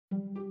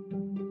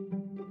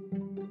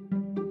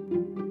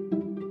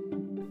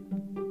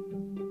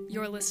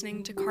You're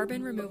listening to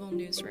Carbon Removal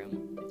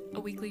Newsroom, a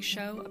weekly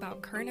show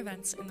about current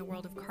events in the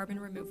world of carbon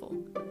removal,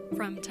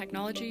 from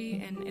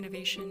technology and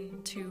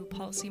innovation to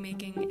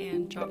policymaking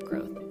and job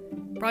growth.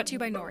 Brought to you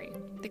by NORI,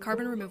 the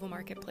carbon removal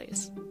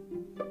marketplace.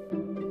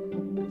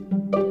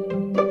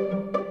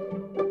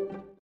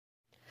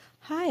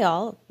 Hi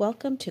all,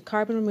 welcome to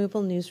Carbon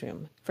Removal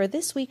Newsroom. For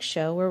this week's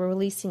show, we're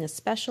releasing a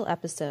special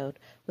episode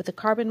with a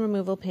carbon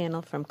removal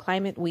panel from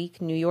Climate Week,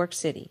 New York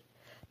City.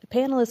 The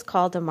panel is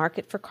called A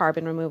Market for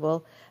Carbon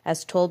Removal,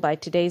 as told by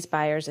today's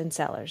buyers and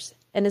sellers,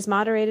 and is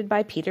moderated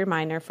by Peter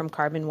Miner from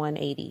Carbon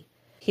 180.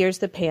 Here's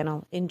the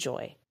panel.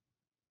 Enjoy.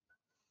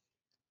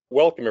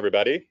 Welcome,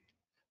 everybody.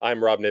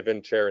 I'm Rob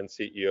Niven, Chair and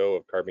CEO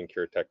of Carbon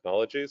Cure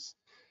Technologies.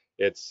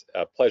 It's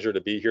a pleasure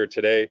to be here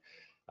today.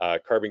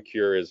 Carbon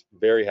Cure is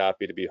very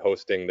happy to be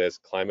hosting this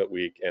Climate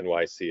Week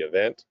NYC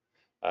event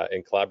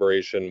in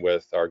collaboration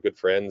with our good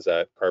friends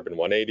at Carbon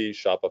 180,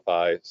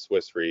 Shopify,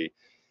 Swiss Re,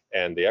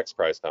 and the X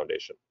Prize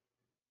Foundation.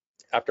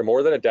 After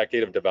more than a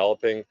decade of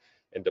developing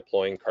and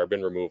deploying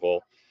carbon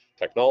removal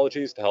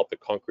technologies to help the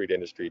concrete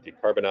industry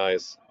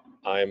decarbonize,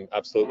 I'm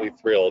absolutely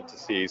thrilled to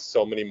see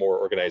so many more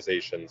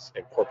organizations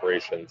and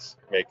corporations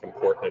make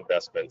important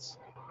investments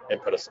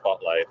and put a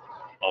spotlight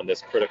on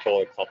this critical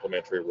and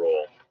complementary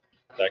role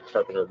that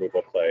carbon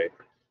removal play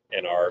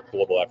in our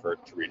global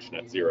effort to reach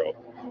net zero.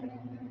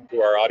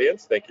 To our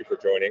audience, thank you for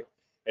joining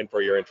and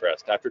for your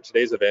interest. After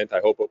today's event,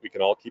 I hope that we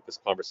can all keep this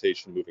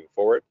conversation moving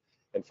forward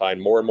and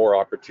find more and more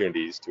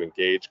opportunities to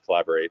engage,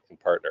 collaborate, and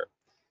partner.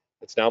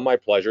 It's now my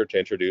pleasure to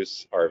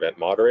introduce our event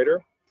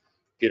moderator.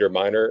 Peter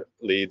Miner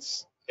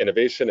leads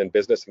innovation and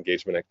business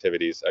engagement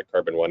activities at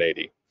Carbon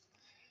 180.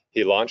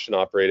 He launched and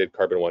operated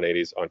Carbon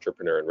 180's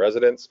Entrepreneur in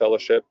Residence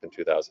Fellowship in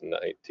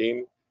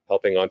 2019,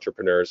 helping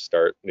entrepreneurs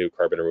start new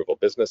carbon removal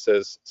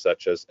businesses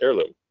such as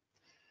Heirloom.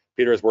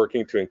 Peter is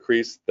working to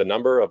increase the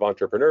number of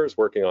entrepreneurs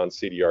working on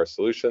CDR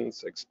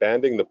solutions,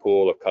 expanding the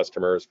pool of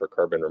customers for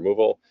carbon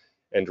removal,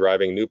 and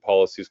driving new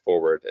policies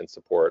forward in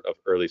support of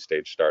early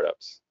stage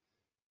startups.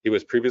 He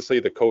was previously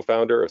the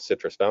co-founder of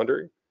Citrus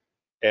Foundry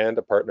and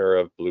a partner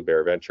of Blue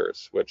Bear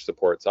Ventures, which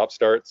supports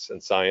upstarts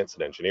in science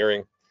and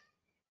engineering.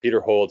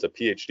 Peter holds a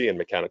PhD in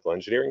mechanical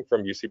engineering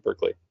from UC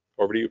Berkeley.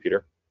 Over to you,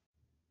 Peter.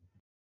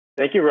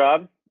 Thank you,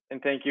 Rob.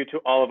 And thank you to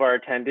all of our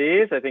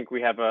attendees. I think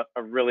we have a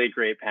really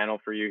great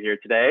panel for you here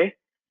today.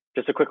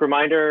 Just a quick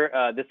reminder,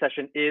 this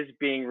session is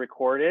being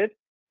recorded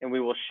and we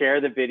will share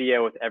the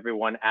video with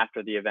everyone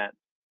after the event.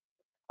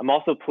 I'm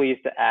also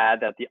pleased to add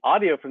that the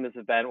audio from this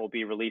event will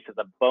be released as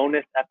a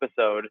bonus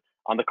episode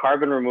on the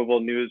Carbon Removal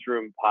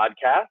Newsroom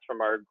podcast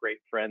from our great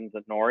friends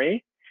at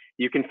NORI.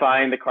 You can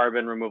find the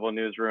Carbon Removal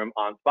Newsroom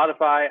on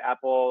Spotify,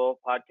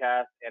 Apple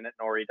Podcasts, and at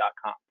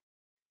nori.com.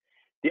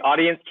 The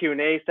audience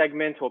Q&A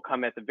segment will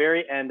come at the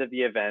very end of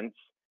the event.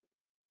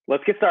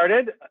 Let's get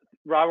started.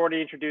 Rob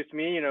already introduced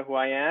me, you know who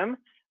I am.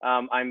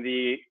 I'm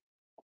the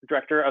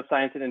Director of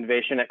Science and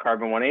Innovation at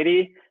Carbon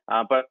 180,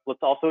 but let's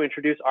also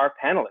introduce our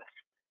panelists.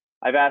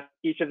 I've asked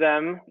each of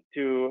them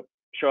to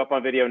show up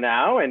on video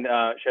now and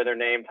share their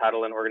name,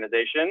 title, and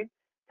organization,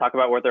 talk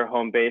about what their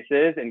home base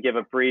is, and give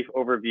a brief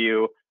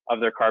overview of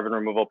their carbon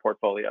removal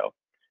portfolio.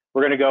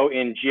 We're going to go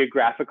in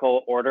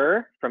geographical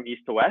order from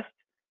east to west.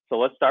 So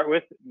let's start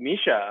with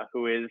Misha,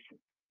 who is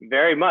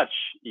very much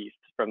east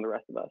from the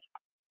rest of us.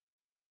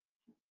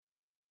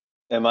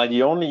 Am I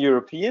the only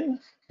European?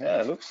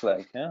 Yeah, it looks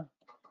like, yeah.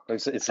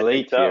 It's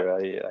late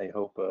here. I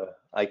hope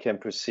I can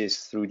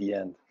persist through the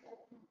end.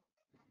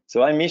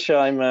 So I'm Misha,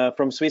 I'm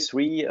from Swiss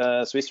Re.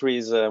 Swiss Re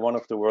is one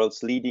of the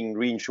world's leading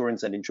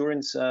reinsurance and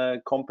insurance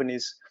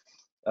companies.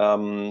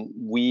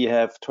 We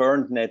have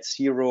turned net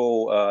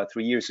zero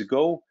 3 years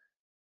ago.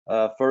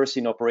 First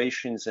in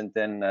operations and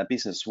then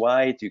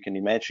business-wide. You can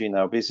imagine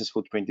our business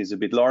footprint is a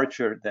bit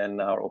larger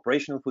than our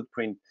operational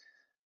footprint.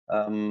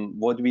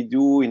 What we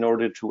do in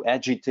order to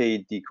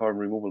agitate the carbon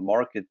removal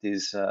market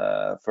is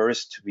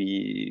first,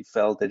 we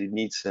felt that it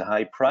needs a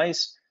high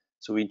price.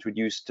 So we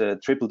introduced a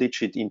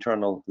triple-digit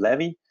internal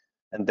levy.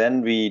 And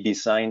then we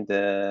designed,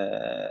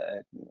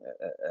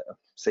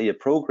 say, a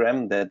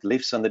program that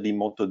lives under the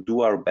motto,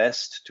 do our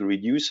best to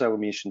reduce our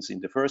emissions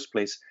in the first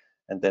place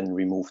and then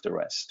remove the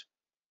rest.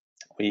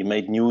 We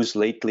made news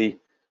lately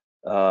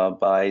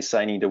by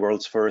signing the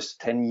world's first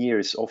 10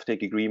 years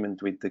offtake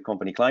agreement with the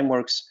company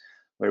Climeworks,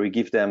 where we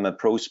give them a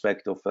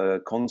prospect of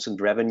a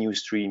constant revenue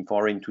stream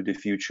far into the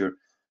future,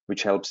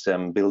 which helps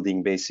them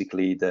building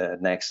basically the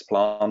next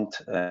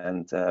plant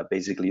and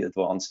basically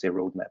advance their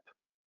roadmap.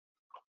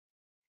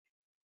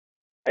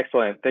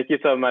 Excellent. Thank you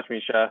so much,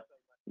 Misha.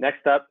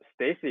 Next up,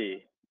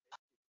 Stacy.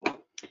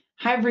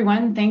 Hi,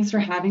 everyone. Thanks for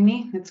having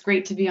me. It's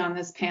great to be on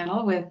this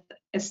panel with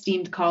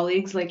esteemed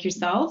colleagues like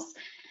yourselves.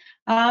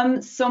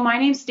 So my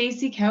name's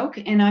Stacy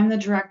Kauk, and I'm the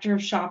director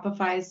of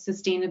Shopify's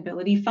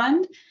Sustainability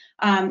Fund.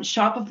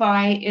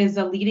 Shopify is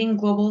a leading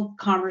global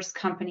commerce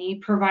company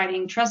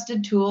providing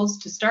trusted tools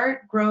to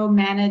start, grow,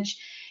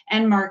 manage,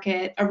 and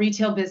market a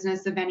retail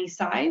business of any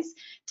size.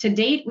 To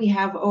date, we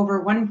have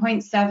over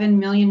 1.7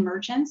 million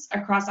merchants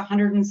across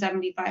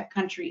 175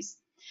 countries.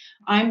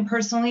 I'm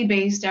personally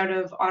based out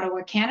of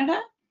Ottawa,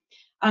 Canada,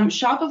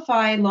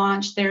 Shopify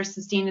launched their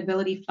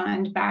sustainability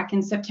fund back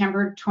in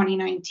September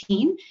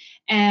 2019,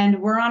 and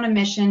we're on a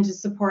mission to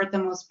support the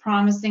most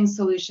promising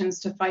solutions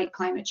to fight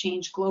climate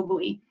change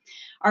globally.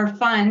 Our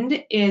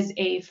fund is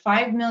a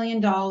 $5 million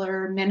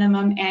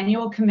minimum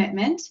annual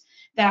commitment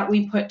that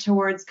we put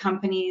towards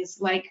companies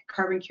like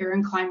CarbonCure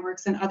and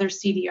Climeworks and other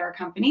CDR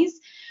companies.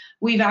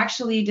 We've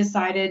actually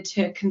decided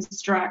to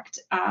construct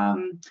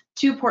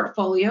 2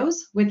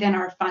 portfolios within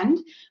our fund.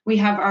 We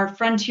have our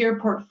Frontier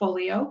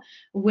portfolio,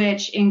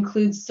 which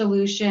includes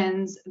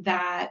solutions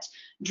that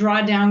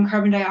draw down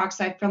carbon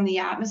dioxide from the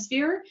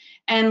atmosphere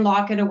and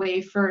lock it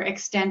away for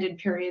extended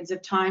periods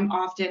of time,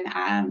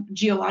 often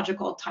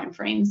geological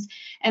timeframes.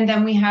 And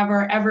then we have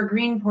our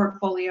Evergreen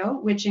portfolio,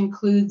 which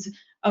includes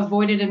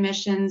avoided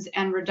emissions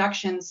and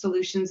reduction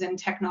solutions and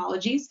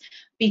technologies,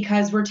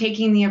 because we're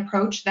taking the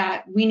approach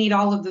that we need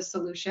all of the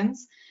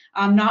solutions.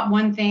 Not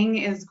one thing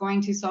is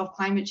going to solve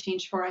climate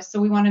change for us,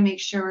 so we want to make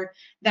sure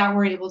that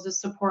we're able to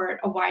support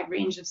a wide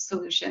range of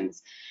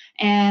solutions.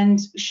 And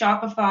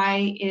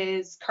Shopify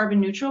is carbon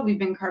neutral. We've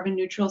been carbon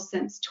neutral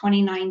since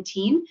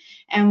 2019,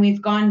 and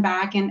we've gone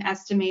back and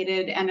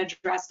estimated and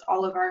addressed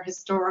all of our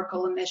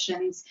historical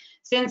emissions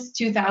since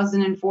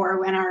 2004,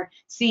 when our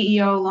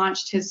CEO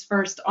launched his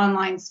first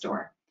online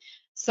store.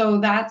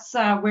 So that's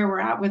where we're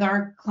at with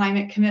our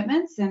climate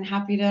commitments, and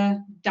happy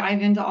to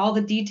dive into all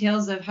the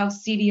details of how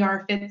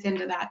CDR fits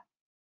into that.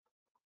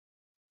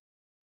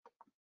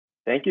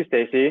 Thank you,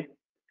 Stacy.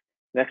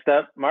 Next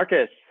up,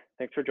 Marcus.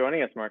 Thanks for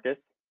joining us, Marcus.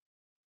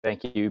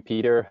 Thank you,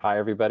 Peter. Hi,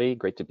 everybody.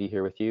 Great to be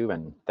here with you,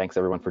 and thanks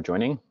everyone for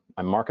joining.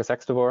 I'm Marcus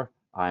Extevor.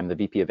 I'm the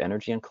VP of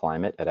Energy and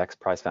Climate at X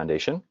Prize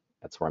Foundation.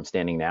 That's where I'm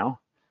standing now.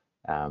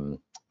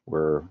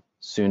 We're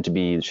soon to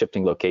be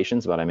shifting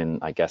locations, but I'm in,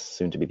 I guess,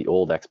 soon to be the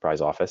old X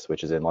Prize office,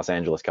 which is in Los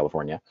Angeles,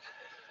 California.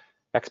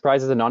 X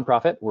Prize is a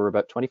nonprofit. We're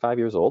about 25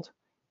 years old,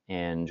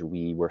 and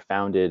we were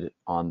founded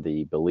on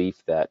the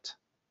belief that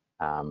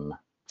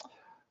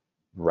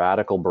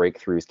radical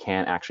breakthroughs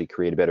can actually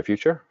create a better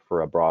future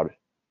for a broad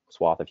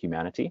swath of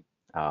humanity.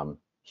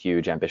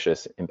 Huge,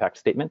 ambitious impact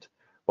statement.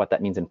 What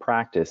that means in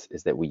practice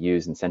is that we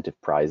use incentive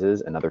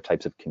prizes and other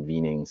types of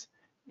convenings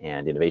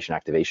and innovation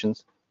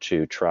activations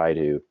to try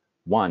to,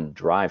 1,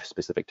 drive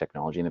specific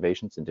technology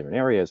innovations in different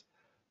areas,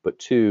 but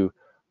 2,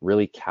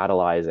 really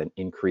catalyze and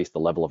increase the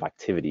level of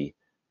activity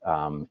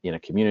in a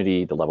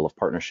community, the level of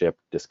partnership,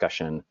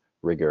 discussion,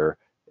 rigor,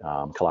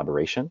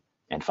 collaboration,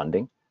 and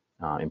funding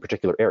in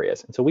particular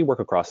areas. And so we work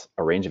across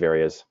a range of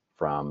areas,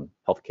 from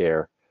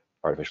healthcare,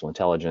 artificial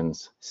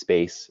intelligence,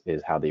 space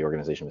is how the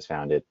organization was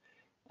founded.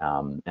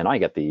 And I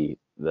get the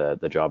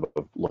job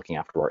of looking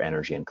after our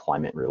energy and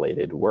climate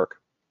related work.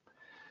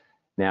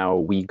 Now,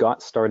 we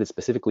got started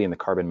specifically in the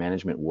carbon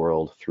management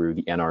world through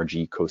the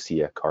NRG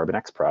COSIA Carbon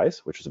X Prize,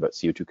 which is about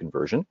CO2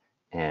 conversion.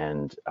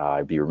 And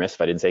I'd be remiss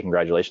if I didn't say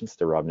congratulations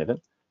to Rob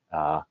Niven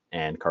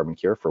and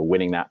CarbonCure for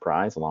winning that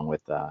prize, along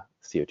with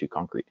CO2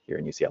 Concrete here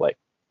in UCLA.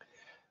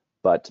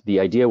 But the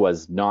idea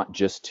was not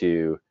just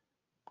to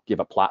give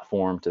a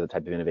platform to the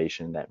type of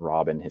innovation that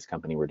Rob and his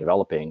company were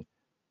developing,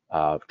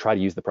 try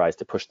to use the prize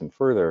to push them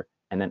further,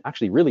 and then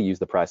actually really use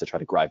the prize to try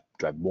to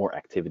drive more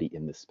activity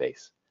in this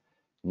space.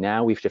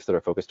 Now we've shifted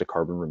our focus to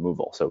carbon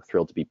removal. So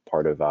thrilled to be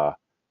part of a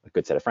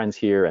good set of friends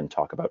here and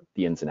talk about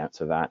the ins and outs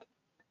of that.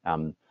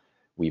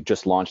 We've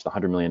just launched the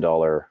 $100 million,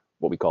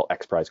 what we call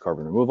X Prize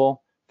Carbon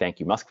Removal. Thank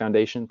you, Musk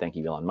Foundation. Thank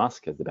you, Elon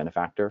Musk, as the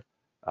benefactor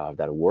of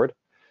that award.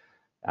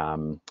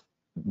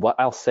 What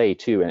I'll say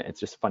too, and it's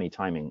just funny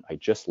timing, I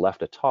just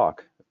left a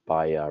talk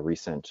by a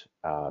recent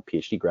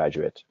PhD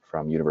graduate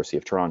from University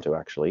of Toronto,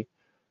 actually,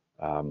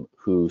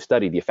 who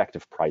studied the effect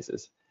of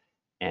prizes.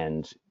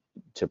 And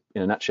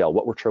in a nutshell,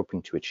 what we're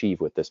hoping to achieve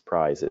with this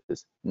prize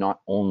is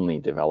not only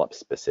develop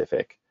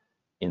specific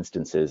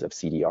instances of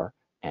CDR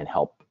and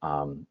help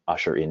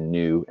usher in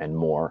new and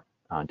more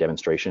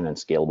demonstration and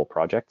scalable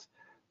projects,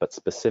 but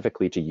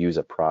specifically to use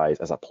a prize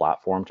as a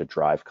platform to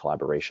drive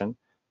collaboration.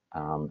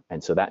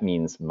 And so that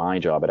means my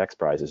job at X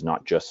Prize is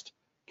not just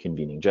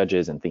convening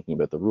judges and thinking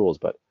about the rules,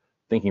 but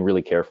thinking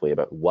really carefully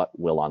about what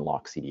will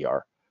unlock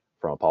CDR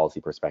from a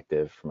policy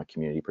perspective, from a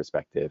community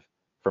perspective,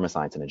 from a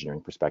science and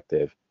engineering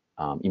perspective,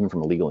 even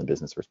from a legal and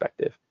business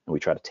perspective. And we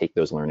try to take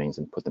those learnings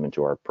and put them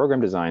into our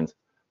program designs,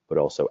 but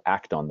also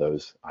act on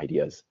those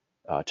ideas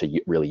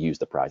to really use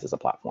the prize as a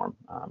platform.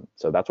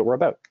 So that's what we're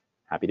about.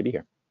 Happy to be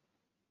here.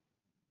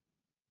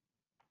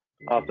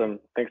 Awesome.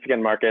 Thanks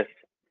again, Marcus.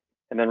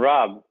 And then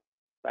Rob,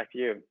 back to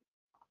you.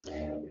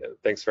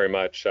 Thanks very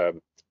much.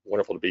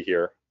 Wonderful to be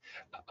here.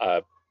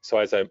 So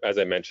as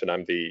I mentioned,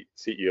 I'm the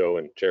CEO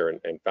and chair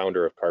and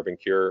founder of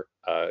CarbonCure.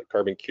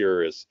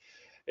 CarbonCure is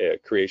a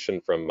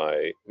creation from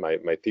my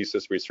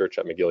thesis research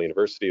at McGill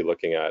University,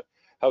 looking at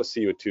how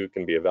CO2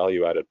 can be a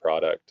value-added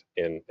product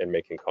in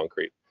making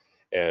concrete.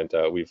 And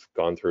we've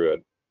gone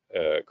through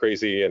a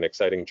crazy and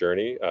exciting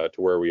journey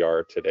to where we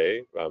are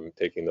today,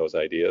 taking those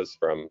ideas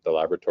from the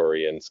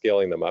laboratory and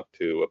scaling them up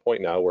to a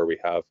point now where we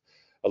have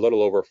a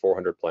little over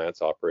 400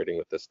 plants operating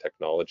with this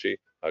technology,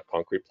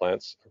 concrete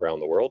plants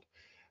around the world.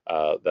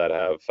 that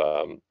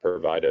have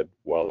provided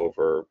well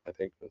over, I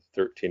think,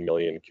 13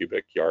 million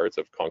cubic yards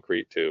of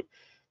concrete to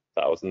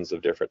thousands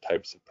of different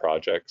types of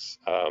projects,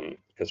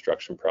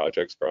 construction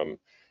projects from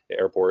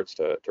airports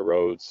to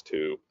roads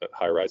to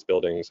high-rise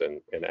buildings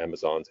and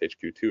Amazon's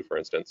HQ2, for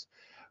instance.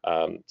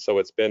 So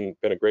it's been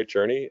a great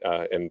journey,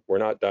 and we're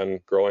not done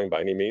growing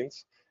by any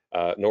means,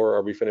 nor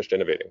are we finished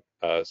innovating.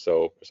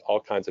 So there's all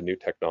kinds of new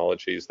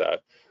technologies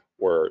that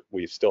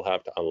we still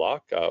have to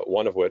unlock,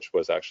 one of which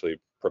was actually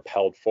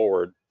propelled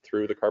forward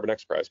through the Carbon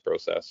X Prize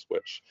process,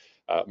 which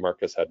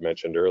Marcus had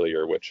mentioned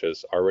earlier, which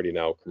is already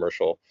now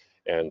commercial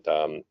and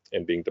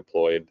being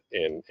deployed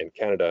in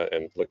Canada,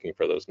 and looking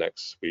for those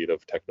next suite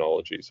of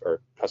technologies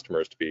or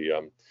customers to be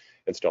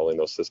installing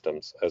those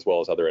systems, as well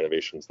as other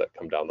innovations that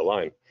come down the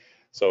line.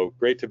 So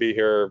great to be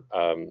here.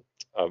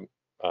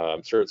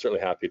 I'm certainly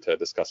happy to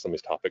discuss some of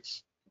these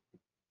topics.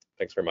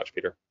 Thanks very much,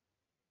 Peter.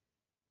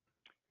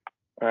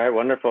 All right,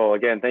 wonderful.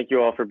 Again, thank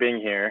you all for being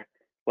here.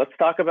 Let's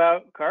talk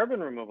about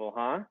carbon removal,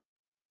 huh?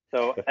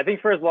 So I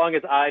think for as long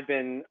as I've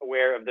been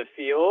aware of the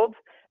field,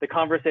 the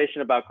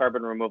conversation about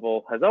carbon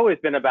removal has always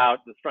been about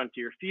this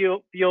frontier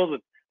field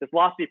with this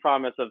lofty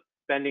promise of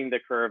bending the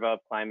curve of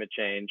climate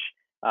change.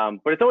 But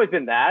it's always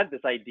been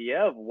this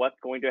idea of what's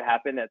going to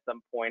happen at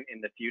some point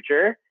in the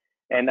future.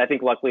 And I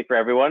think luckily for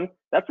everyone,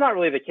 that's not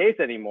really the case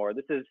anymore.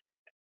 This is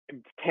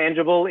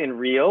tangible and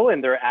real,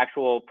 and there are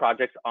actual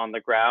projects on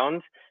the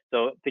ground.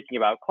 So thinking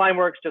about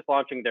Climeworks just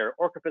launching their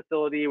Orca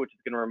facility, which is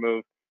going to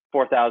remove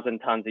 4,000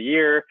 tons a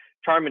year.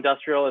 Charm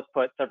Industrial has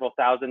put several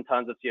thousand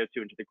tons of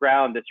CO2 into the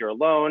ground this year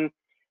alone.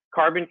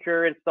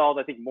 CarbonCure installed,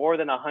 I think, more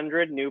than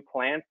 100 new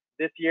plants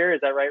this year.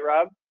 Is that right,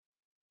 Rob?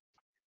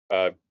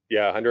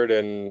 Yeah, 100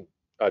 and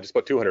just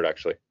about 200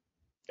 actually.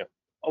 Yeah.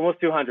 Almost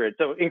 200.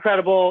 So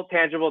incredible,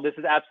 tangible. This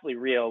is absolutely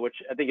real, which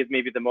I think is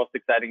maybe the most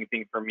exciting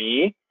thing for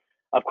me.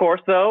 Of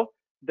course, though,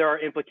 there are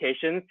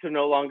implications to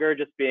no longer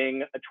just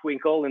being a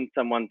twinkle in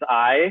someone's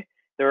eye.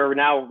 There are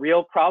now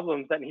real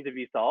problems that need to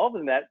be solved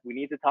and that we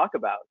need to talk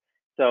about.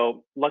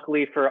 So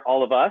luckily for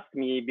all of us,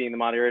 me being the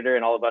moderator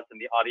and all of us in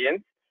the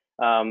audience,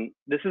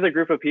 this is a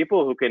group of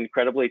people who can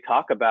credibly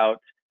talk about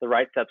the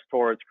right steps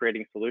towards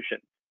creating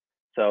solutions.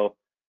 So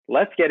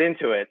let's get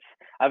into it.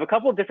 I have a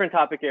couple of different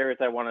topic areas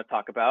I want to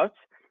talk about,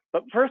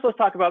 but first let's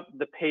talk about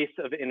the pace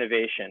of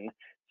innovation.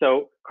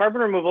 So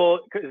carbon removal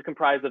is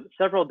comprised of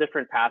several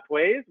different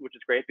pathways, which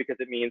is great because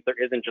it means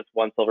there isn't just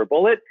one silver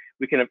bullet.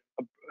 We can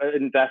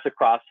invest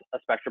across a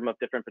spectrum of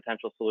different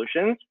potential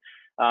solutions.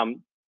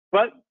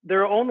 But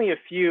there are only a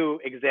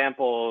few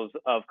examples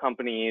of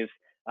companies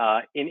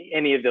in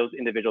any of those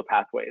individual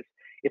pathways.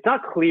 It's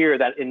not clear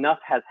that enough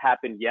has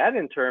happened yet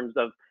in terms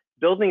of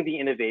building the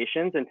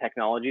innovations and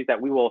technologies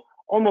that we will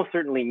almost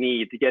certainly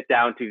need to get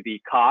down to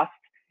the cost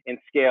and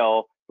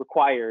scale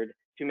required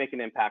to make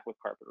an impact with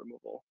carbon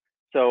removal.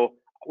 So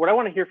what I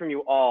want to hear from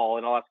you all,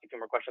 and I'll ask you some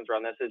more questions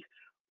around this, is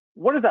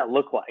what does that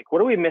look like?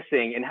 What are we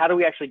missing, and how do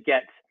we actually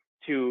get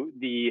to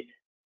the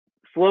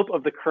slope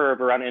of the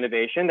curve around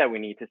innovation that we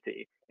need to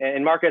see?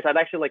 And Marcus, I'd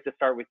actually like to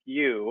start with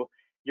you.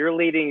 You're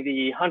leading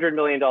the $100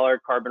 million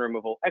Carbon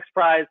Removal X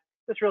Prize.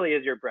 This really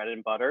is your bread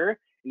and butter,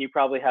 and you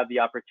probably have the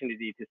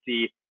opportunity to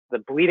see the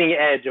bleeding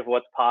edge of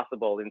what's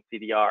possible in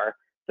CDR.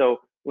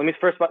 So let me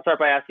first start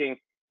by asking,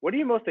 what are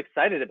you most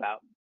excited about,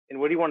 and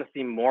what do you want to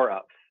see more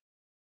of?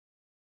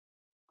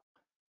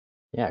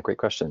 Yeah, great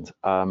questions.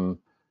 I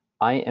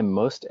am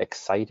most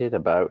excited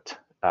about,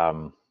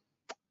 to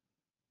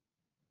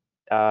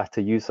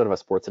use sort of a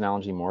sports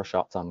analogy, more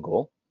shots on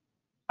goal.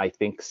 I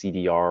think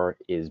CDR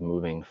is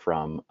moving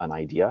from an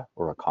idea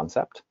or a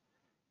concept,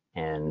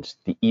 and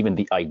even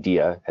the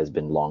idea has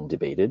been long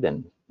debated,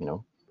 and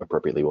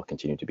appropriately will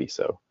continue to be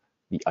so.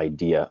 The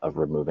idea of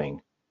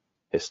removing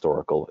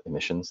historical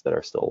emissions that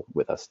are still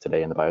with us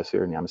today in the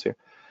biosphere and the atmosphere,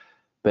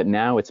 but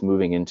now it's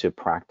moving into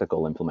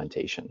practical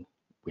implementation.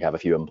 We have a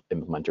few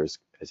implementers,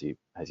 as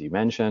you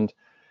mentioned.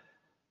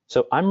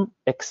 So I'm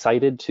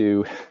excited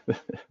to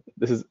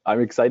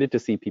I'm excited to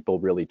see people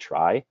really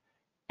try.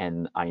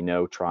 And I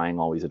know trying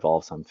always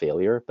involves some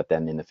failure, but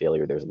then in the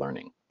failure there's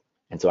learning.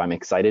 And so I'm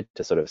excited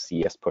to sort of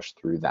see us push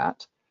through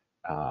that.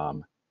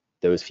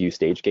 Those few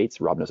stage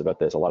gates. Rob knows about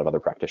this. A lot of other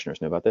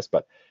practitioners know about this,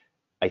 but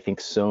I think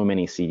so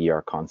many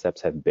CDR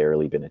concepts have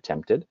barely been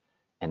attempted,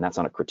 and that's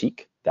not a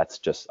critique. That's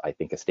just, I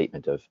think, a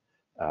statement of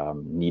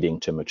needing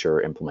to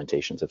mature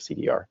implementations of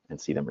CDR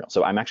and see them real.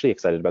 So I'm actually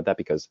excited about that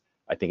because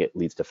I think it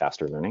leads to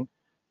faster learning,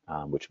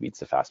 which leads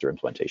to faster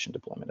implementation,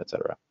 deployment, et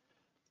cetera.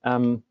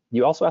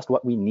 You also asked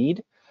what we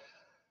need.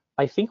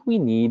 I think we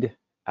need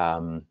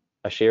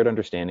a shared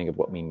understanding of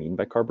what we mean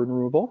by carbon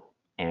removal.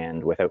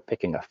 And without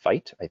picking a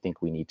fight, I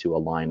think we need to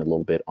align a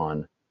little bit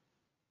on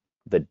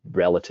the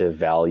relative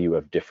value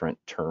of different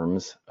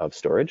terms of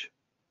storage.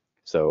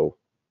 So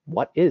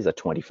what is a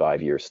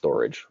 25-year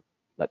storage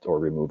or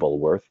removal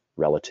worth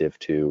relative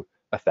to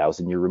a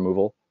 1,000-year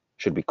removal?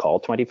 Should we call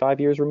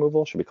 25 years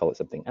removal? Should we call it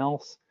something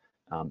else?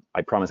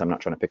 I promise I'm not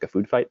trying to pick a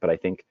food fight, but I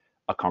think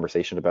a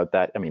conversation about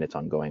that, I mean, it's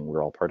ongoing,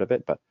 we're all part of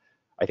it, but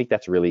I think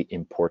that's really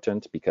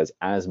important because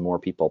as more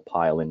people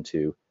pile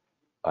into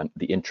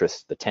the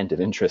interest, the tent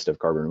of interest of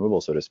carbon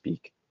removal, so to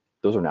speak,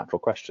 those are natural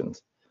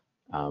questions.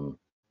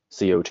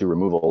 CO2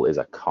 removal is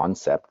a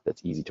concept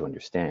that's easy to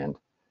understand,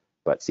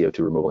 but CO2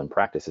 removal in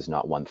practice is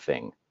not one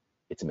thing.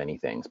 It's many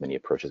things, many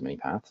approaches, many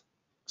paths.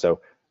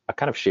 So a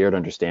kind of shared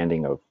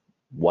understanding of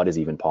what is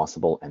even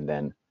possible, and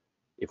then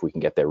if we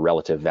can get their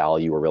relative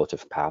value or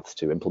relative paths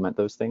to implement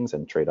those things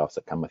and trade-offs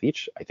that come with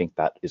each, I think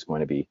that is going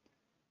to be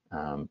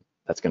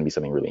that's going to be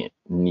something really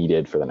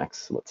needed for the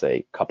next, let's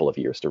say, couple of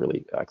years to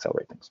really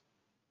accelerate things.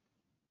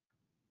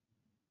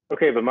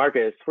 Okay, but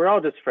Marcus, we're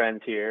all just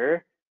friends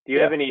here. Do you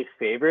have any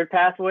favorite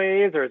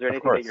pathways, or is there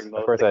anything that you're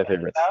most excited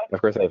about? Of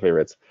course I have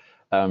favorites.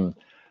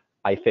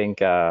 I think,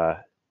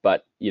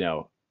 but you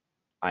know,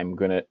 I'm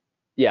gonna,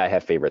 I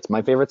have favorites.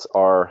 My favorites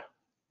are,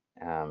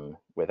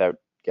 without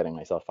getting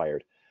myself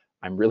fired,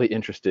 I'm really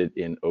interested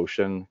in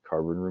ocean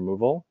carbon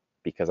removal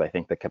because I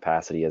think the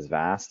capacity is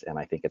vast and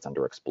I think it's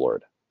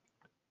underexplored.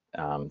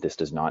 This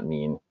does not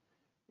mean,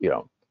 you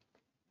know,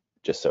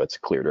 just so it's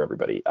clear to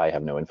everybody, I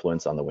have no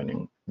influence on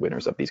the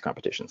winners of these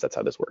competitions. That's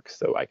how this works.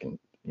 So I can,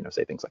 you know,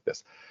 say things like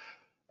this.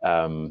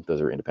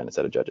 Those are independent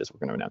set of judges. We're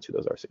going to announce who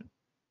those are soon.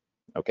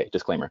 Okay,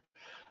 disclaimer.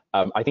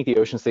 I think the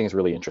oceans thing is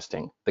really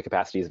interesting. The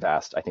capacity is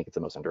vast. I think it's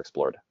the most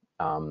underexplored.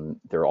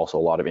 There are also a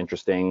lot of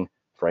interesting,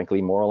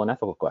 frankly, moral and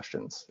ethical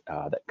questions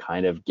that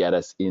kind of get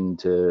us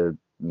into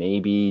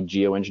maybe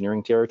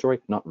geoengineering territory.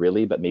 Not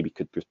really, but maybe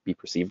could be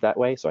perceived that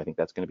way. So I think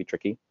that's going to be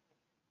tricky.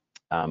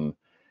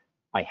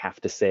 I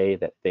have to say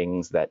that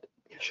things that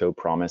show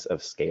promise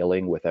of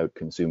scaling without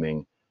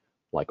consuming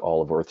like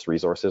all of Earth's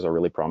resources are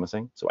really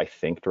promising. So I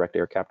think direct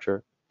air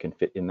capture can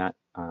fit in that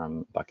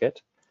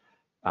bucket.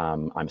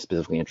 I'm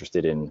specifically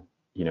interested in,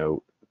 you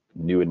know,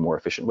 new and more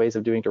efficient ways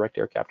of doing direct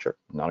air capture,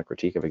 not a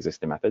critique of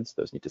existing methods.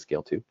 Those need to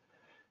scale too.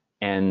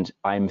 And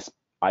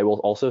I will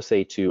also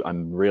say too,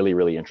 I'm really,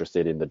 really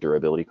interested in the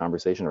durability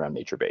conversation around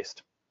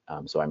nature-based.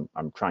 So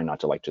I'm trying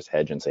not to like just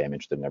hedge and say I'm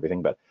interested in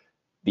everything, but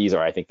these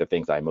are, I think, the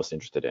things I'm most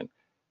interested in.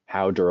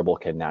 How durable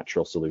can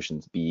natural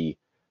solutions be?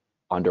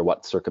 Under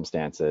what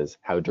circumstances?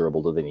 How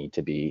durable do they need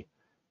to be?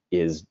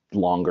 Is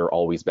longer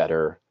always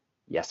better?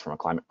 Yes, from a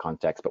climate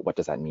context, but what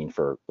does that mean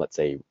for, let's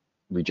say,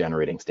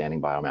 regenerating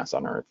standing biomass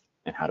on Earth?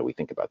 And how do we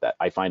think about that?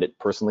 I find it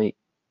personally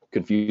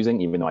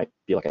confusing, even though I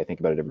feel like I think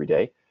about it every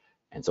day.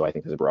 And so I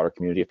think there's a broader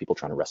community of people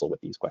trying to wrestle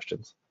with these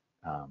questions.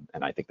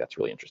 And I think that's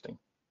really interesting.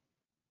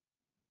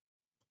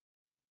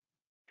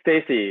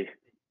 Stacey,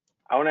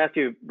 I want to ask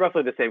you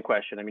roughly the same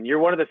question. I mean, you're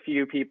one of the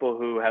few people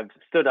who have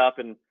stood up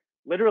and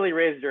literally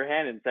raised your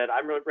hand and said,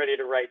 I'm ready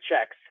to write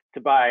checks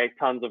to buy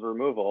tons of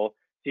removal.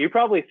 So you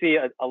probably see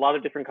a lot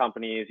of different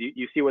companies.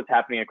 You see what's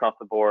happening across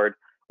the board.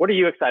 What are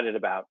you excited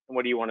about? And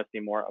what do you want to see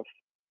more of?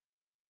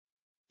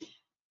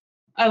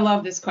 I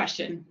love this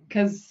question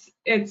because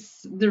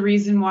it's the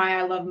reason why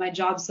I love my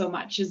job so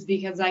much, is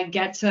because I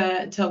get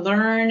to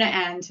learn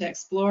and to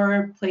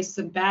explore, place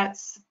some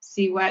bets,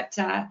 see what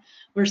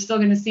we're still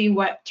going to see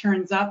what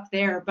turns up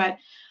there. But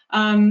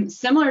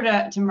similar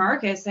to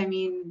Marcus, I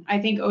mean, I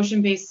think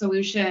ocean-based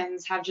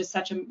solutions have just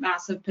such a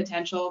massive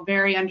potential,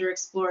 very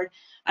underexplored.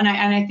 And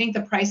I think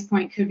the price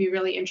point could be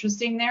really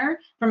interesting there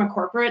from a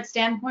corporate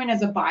standpoint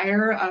as a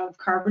buyer of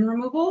carbon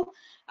removal.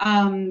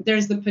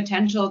 There's the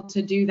potential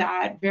to do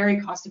that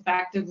very cost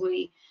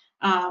effectively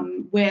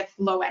with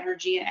low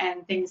energy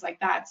and things like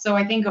that. So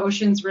I think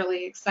ocean's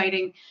really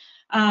exciting.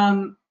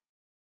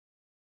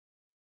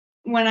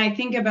 When I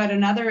think about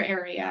another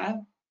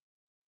area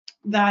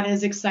that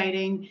is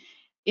exciting,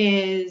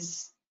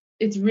 is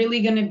it's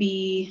really going to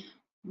be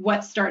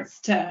what starts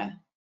to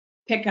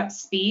pick up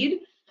speed.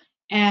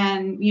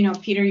 And, you know,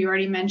 Peter, you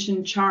already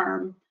mentioned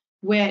CHARM,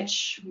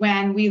 which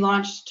when we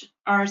launched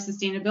our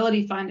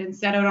sustainability fund and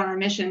set out on our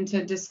mission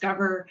to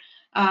discover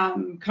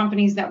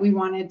companies that we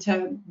wanted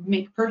to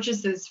make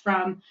purchases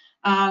from,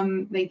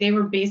 they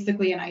were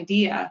basically an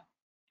idea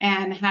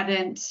and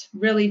hadn't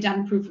really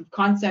done proof of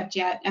concept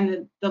yet.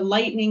 And the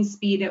lightning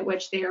speed at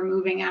which they are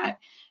moving at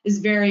is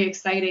very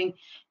exciting.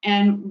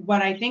 And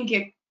what I think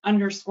it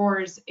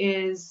underscores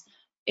is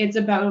it's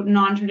about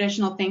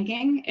non-traditional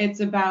thinking. It's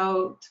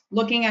about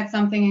looking at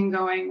something and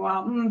going,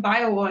 well,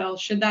 bio oil,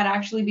 should that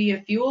actually be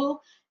a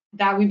fuel?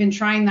 That we've been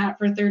trying that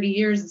for 30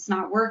 years, it's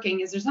not working.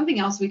 Is there something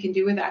else we can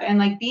do with that? And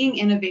like being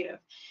innovative.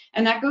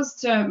 And that goes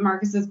to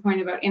Marcus's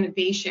point about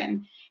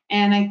innovation.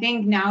 And I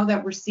think now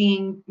that we're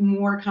seeing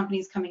more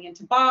companies coming in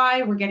to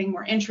buy, we're getting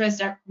more interest,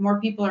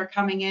 more people are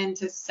coming in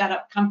to set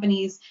up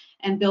companies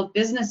and build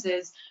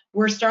businesses,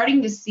 we're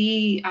starting to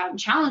see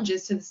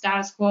challenges to the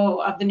status quo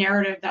of the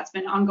narrative that's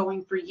been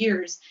ongoing for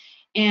years.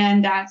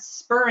 And that's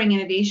spurring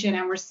innovation.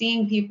 And we're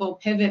seeing people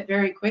pivot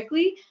very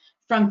quickly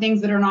from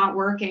things that are not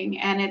working.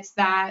 And it's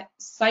that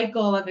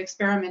cycle of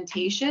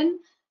experimentation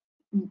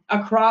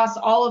across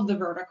all of the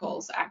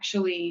verticals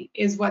actually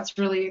is what's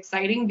really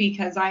exciting,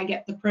 because I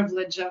get the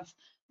privilege of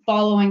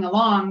following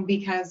along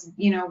because,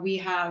 you know, we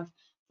have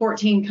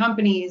 14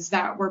 companies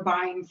that we're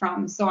buying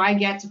from. So I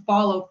get to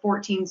follow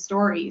 14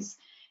 stories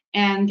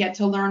and get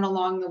to learn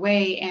along the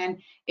way.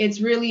 And it's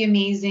really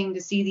amazing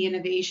to see the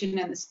innovation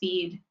and the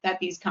speed that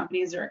these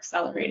companies are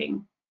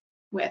accelerating.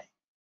 with.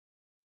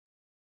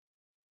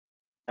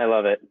 I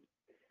love it.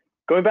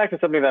 Going back to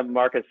something that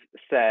Marcus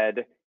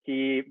said,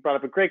 he brought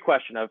up a great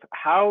question of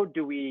how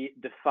do we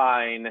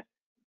define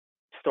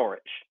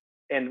storage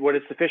and what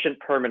is sufficient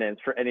permanence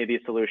for any of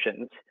these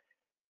solutions?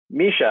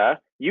 Misha,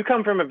 you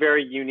come from a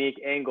very unique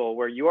angle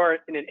where you are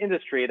in an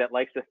industry that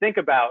likes to think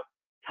about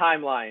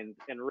timelines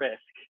and risk.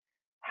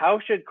 How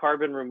should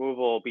carbon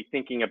removal be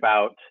thinking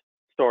about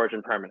storage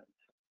and permanence?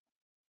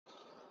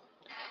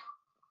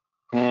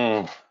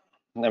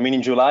 I mean,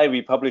 in July,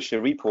 we published a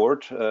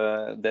report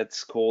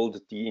that's called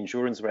The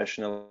Insurance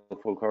Rationale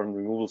for Carbon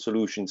Removal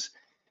Solutions.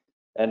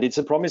 And it's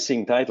a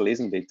promising title,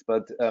 isn't it?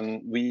 But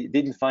we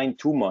didn't find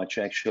too much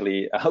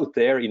actually out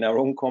there in our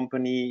own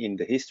company, in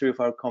the history of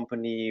our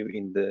company,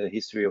 in the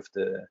history of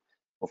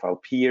our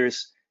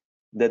peers,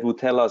 that would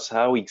tell us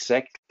how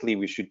exactly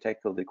we should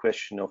tackle the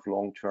question of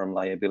long-term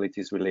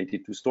liabilities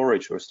related to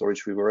storage or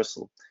storage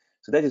reversal.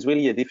 So that is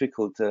really a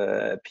difficult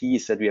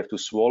piece that we have to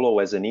swallow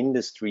as an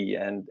industry,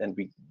 and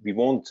we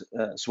won't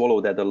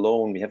swallow that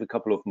alone. We have a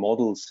couple of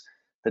models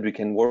that we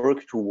can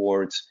work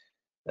towards.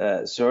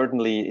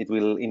 Certainly, it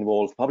will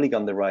involve public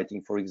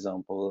underwriting, for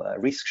example,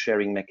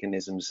 risk-sharing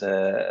mechanisms.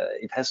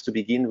 It has to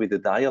begin with a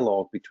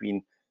dialogue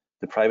between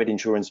the private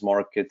insurance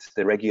market,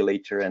 the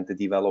regulator, and the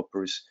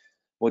developers.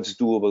 What's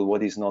doable,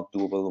 what is not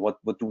doable,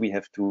 what do we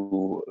have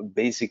to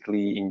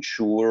basically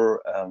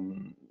insure,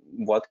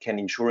 what can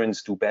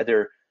insurance do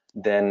better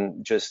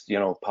than just, you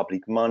know,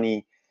 public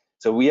money.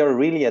 So we are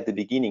really at the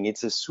beginning.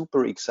 It's a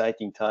super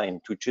exciting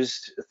time to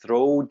just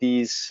throw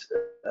these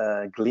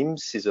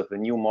glimpses of a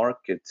new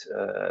market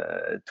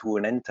to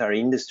an entire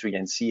industry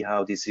and see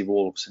how this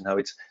evolves and how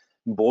it's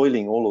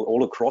boiling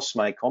all across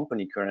my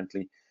company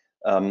currently,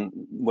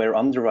 where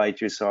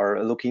underwriters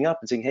are looking up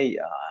and saying, hey,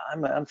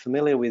 I'm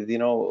familiar with, you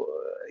know,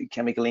 a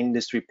chemical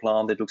industry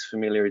plant that looks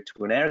familiar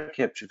to an air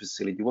capture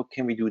facility. What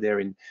can we do there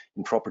in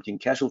property and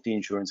casualty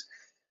insurance?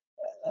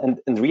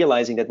 And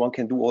realizing that one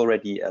can do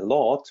already a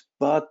lot,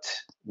 but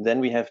then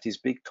we have this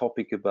big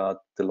topic about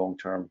the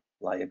long-term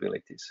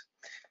liabilities.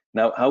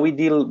 Now, how we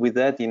deal with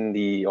that in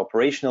the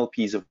operational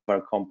piece of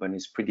our company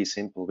is pretty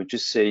simple. We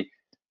just say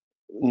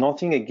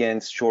nothing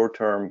against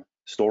short-term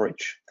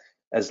storage.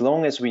 As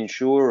long as we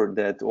ensure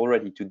that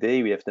already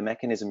today we have the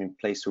mechanism in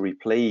place to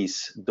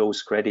replace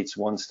those credits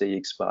once they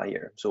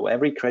expire. So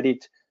every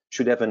credit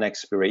should have an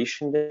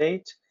expiration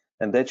date,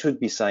 and that should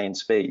be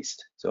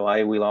science-based. So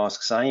I will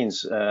ask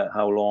science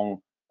how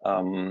long,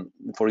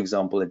 for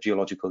example, a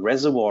geological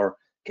reservoir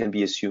can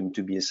be assumed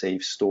to be a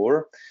safe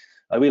store.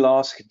 I will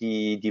ask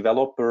the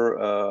developer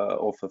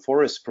of a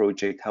forest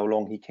project how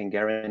long he can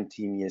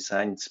guarantee me a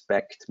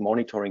science-backed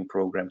monitoring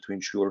program to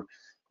ensure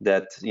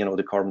that, you know,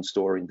 the carbon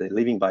store in the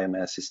living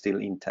biomass is still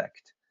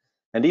intact.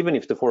 And even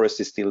if the forest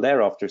is still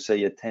there after,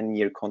 say, a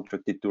 10-year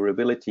contracted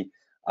durability,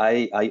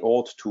 I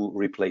ought to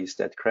replace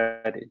that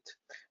credit.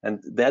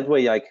 And that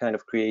way I kind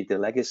of create a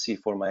legacy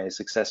for my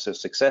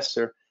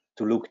successor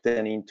to look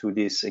then into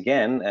this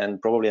again.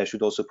 And probably I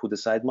should also put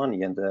aside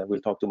money, and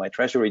we'll talk to my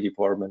treasury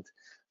department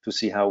to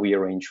see how we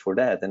arrange for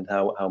that and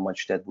how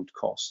much that would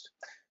cost.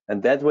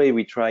 And that way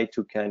we try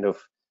to kind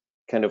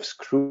of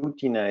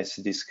scrutinize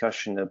the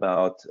discussion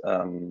about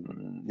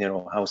you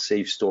know, how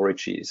safe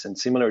storage is. And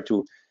similar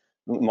to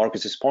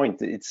Marcus's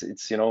point,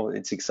 it's you know,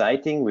 it's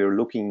exciting. We're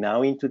looking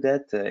now into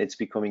that. It's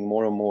becoming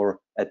more and more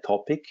a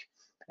topic,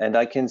 and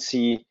I can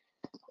see.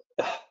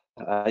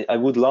 I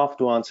would love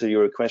to answer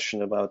your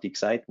question about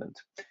excitement.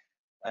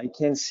 I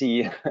can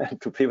see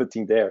to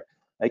pivoting there.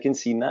 I can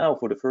see now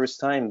for the first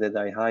time that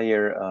I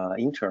hire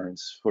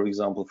interns, for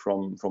example,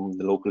 from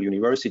the local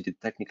university, the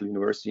technical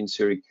university in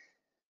Zurich.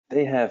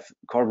 They have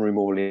carbon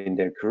removal in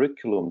their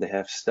curriculum. They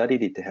have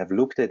studied it. They have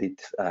looked at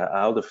it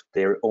out of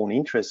their own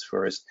interest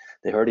first.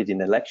 They heard it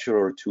in a lecture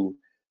or two,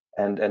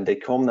 and they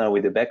come now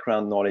with the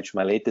background knowledge.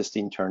 My latest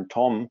intern,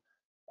 Tom,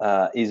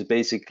 is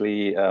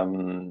basically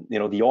you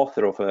know, the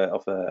author of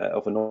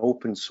an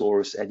open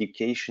source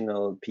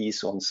educational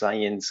piece on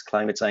science,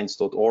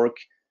 climatescience.org,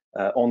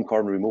 on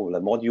carbon removal, a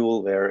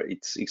module where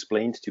it's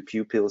explained to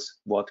pupils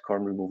what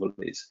carbon removal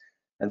is.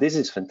 And this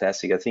is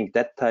fantastic. I think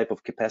that type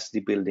of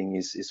capacity building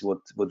is what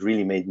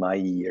really made my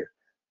year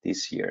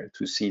this year,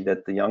 to see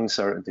that the youngs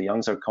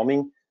are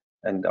coming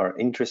and are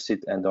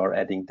interested and are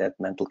adding that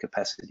mental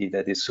capacity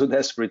that is so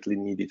desperately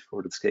needed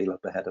for the scale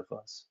up ahead of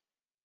us.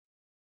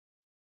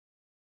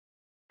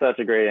 Such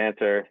a great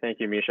answer. Thank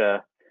you,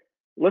 Misha.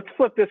 Let's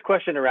flip this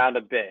question around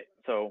a bit.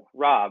 So,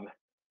 Rob,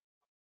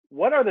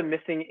 what are the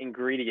missing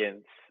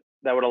ingredients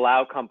that would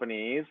allow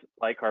companies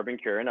like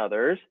CarbonCure and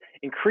others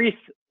increase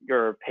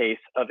your pace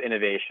of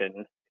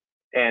innovation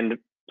and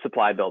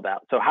supply build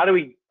out? So how do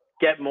we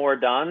get more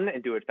done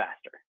and do it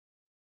faster?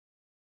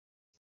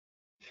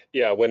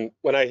 Yeah, when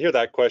I hear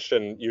that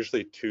question,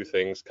 usually two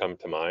things come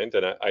to mind,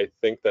 and I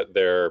think that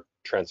they're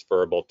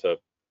transferable to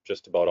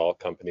just about all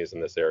companies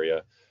in this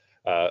area.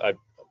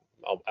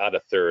 I'll add a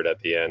third at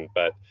the end,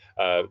 but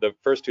the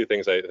first two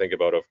things I think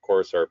about, of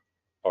course,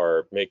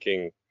 are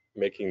making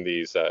making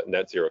these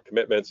net zero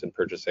commitments and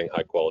purchasing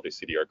high quality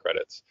CDR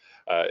credits.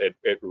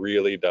 It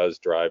really does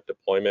drive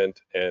deployment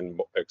and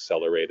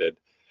accelerated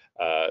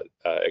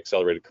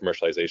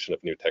commercialization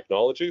of new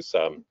technologies.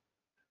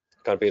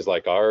 Companies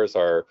like ours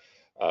are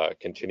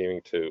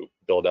continuing to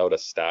build out a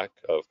stack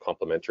of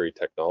complementary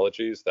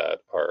technologies that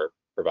are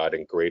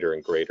providing greater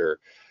and greater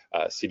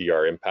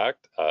CDR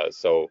impact.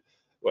 So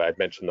I'd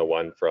mentioned the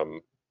one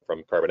from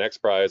Carbon X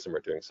Prize, and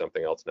we're doing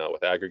something else now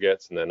with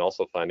aggregates, and then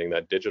also finding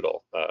that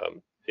digital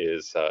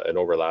is an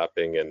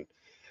overlapping and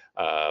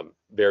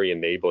very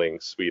enabling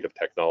suite of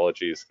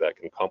technologies that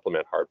can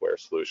complement hardware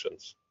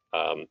solutions,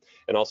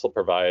 and also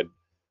provide,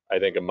 I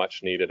think, a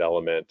much needed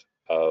element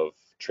of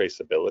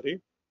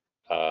traceability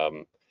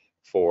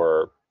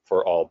for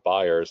all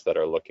buyers that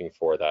are looking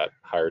for that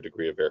higher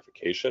degree of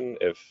verification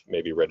if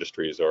maybe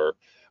registries or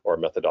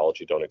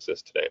methodology don't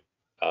exist today.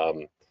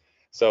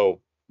 So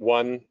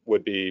one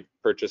would be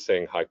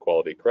purchasing high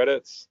quality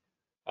credits.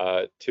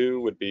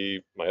 Two would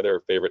be my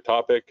other favorite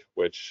topic,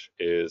 which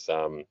is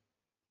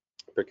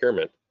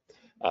procurement.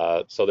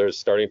 So there's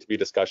starting to be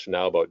discussion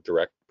now about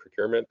direct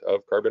procurement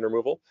of carbon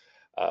removal.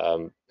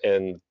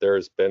 And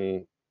there's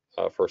been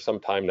for some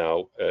time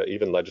now,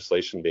 even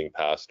legislation being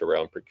passed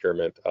around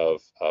procurement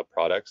of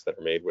products that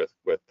are made with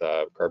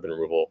carbon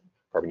removal,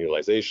 carbon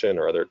utilization,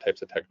 or other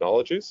types of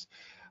technologies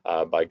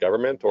by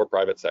government or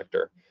private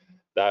sector.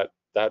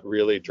 That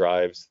really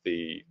drives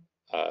the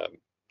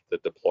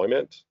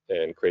deployment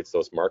and creates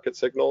those market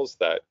signals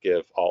that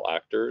give all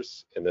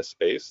actors in this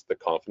space the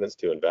confidence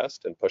to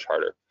invest and push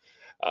harder.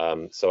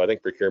 So I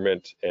think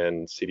procurement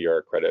and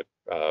CDR credit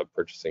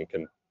purchasing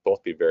can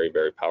both be very,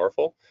 very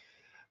powerful.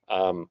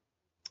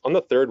 On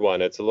the third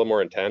one, it's a little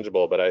more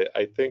intangible, but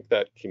I think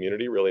that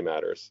community really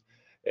matters.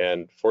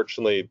 And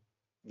fortunately,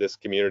 this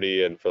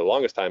community, and for the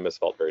longest time, has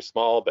felt very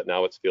small, but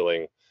now it's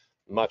feeling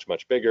much,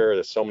 much bigger.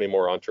 There's so many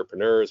more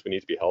entrepreneurs. We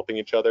need to be helping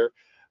each other.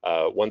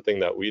 One thing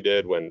that we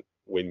did when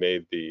we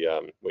made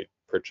we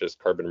purchased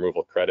carbon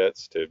removal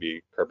credits to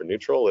be carbon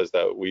neutral is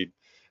that we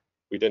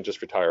didn't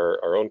just retire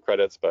our own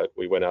credits, but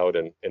we went out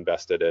and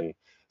invested in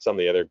some of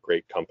the other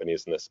great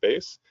companies in this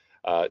space.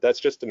 That's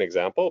just an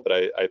example, but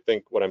I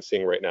think what I'm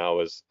seeing right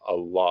now is a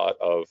lot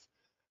of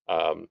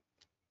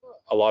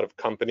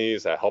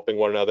companies helping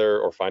one another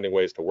or finding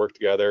ways to work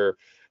together,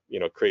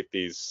 create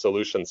these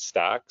solution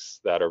stacks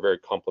that are very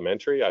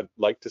complementary. I'd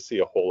like to see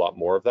a whole lot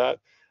more of that.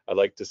 I'd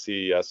like to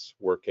see us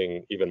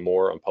working even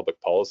more on public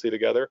policy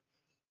together,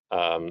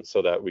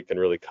 so that we can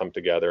really come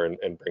together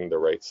and bring the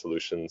right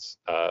solutions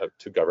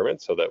to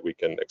government so that we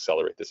can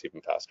accelerate this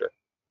even faster.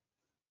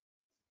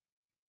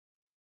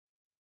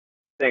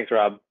 Thanks,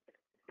 Rob.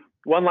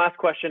 One last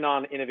question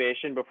on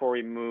innovation before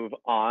we move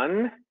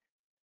on.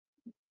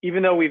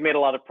 Even though we've made a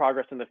lot of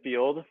progress in the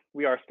field,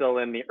 we are still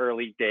in the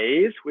early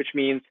days, which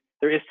means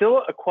there is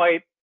still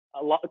quite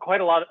a lot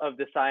of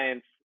the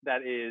science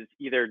that is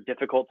either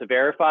difficult to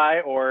verify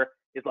or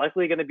is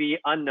likely going to be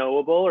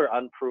unknowable or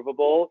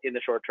unprovable in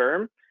the short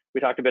term.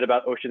 We talked a bit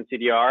about ocean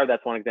CDR.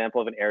 That's one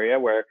example of an area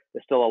where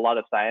there's still a lot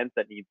of science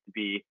that needs to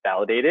be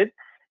validated.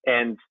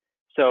 And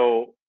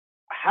so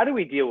how do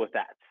we deal with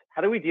that?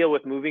 How do we deal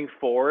with moving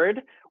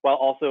forward while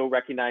also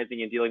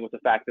recognizing and dealing with the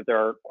fact that there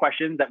are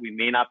questions that we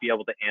may not be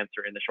able to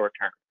answer in the short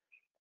term?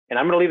 And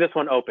I'm going to leave this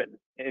one open,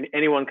 and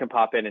anyone can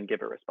pop in and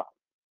give a response.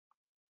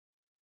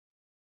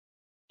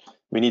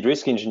 We need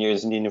risk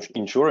engineers and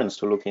insurance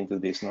to look into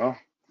this now.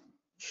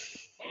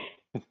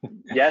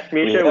 Yes,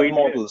 Misha, we have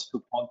models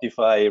to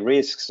quantify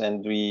risks,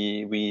 and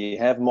we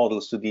have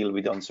models to deal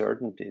with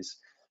uncertainties.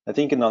 I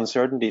think an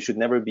uncertainty should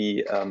never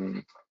be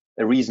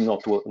a reason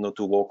not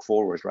to walk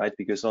forward, right?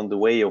 Because on the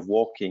way of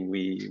walking,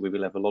 we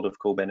will have a lot of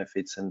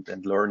co-benefits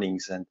and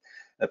learnings and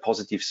a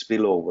positive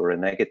spillover,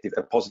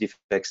 a positive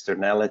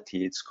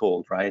externality, it's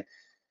called, right?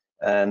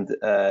 And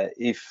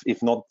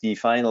if not the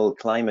final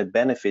climate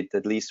benefit,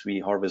 at least we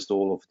harvest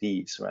all of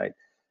these, right?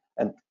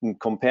 And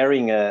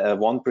comparing a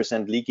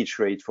 1% leakage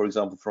rate, for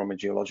example, from a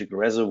geological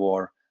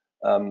reservoir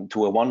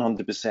to a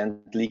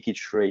 100%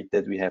 leakage rate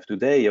that we have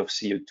today of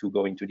CO2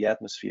 going to the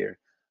atmosphere,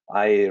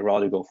 I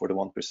rather go for the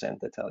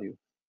 1%, I tell you.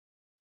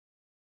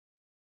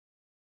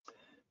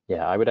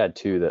 Yeah, I would add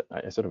too that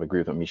I sort of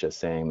agree with what Misha is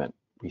saying, that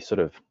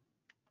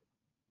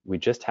we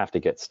just have to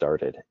get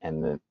started,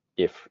 and that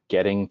if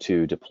getting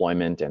to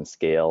deployment and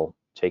scale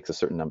takes a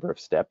certain number of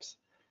steps,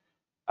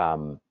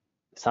 some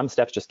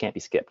steps just can't be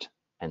skipped.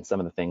 And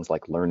some of the things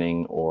like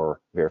learning or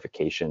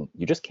verification,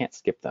 you just can't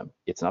skip them.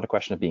 It's not a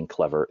question of being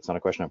clever. It's not a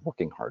question of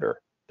working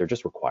harder. They're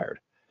just required.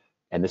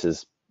 And this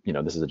is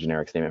a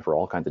generic statement for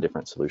all kinds of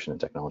different solution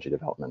and technology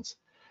developments.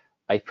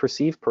 I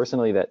perceive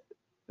personally that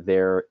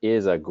there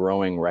is a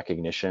growing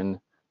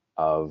recognition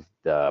of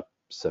the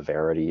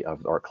severity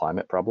of our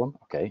climate problem,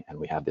 okay? And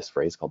we have this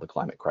phrase called the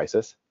climate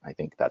crisis. I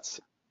think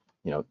that's,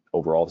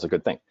 overall is a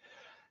good thing.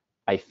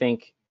 I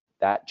think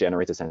that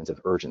generates a sense of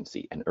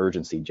urgency, and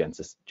urgency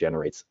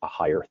generates a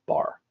higher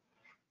bar.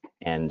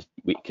 And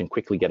we can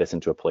quickly get us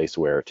into a place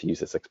where, to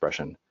use this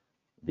expression,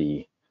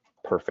 the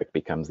perfect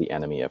becomes the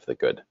enemy of the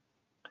good.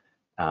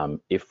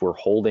 If we're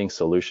holding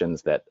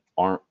solutions that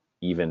aren't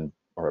even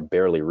or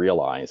barely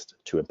realized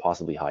to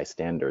impossibly high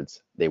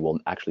standards, they will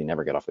actually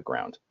never get off the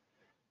ground.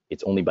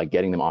 It's only by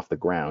getting them off the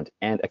ground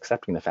and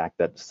accepting the fact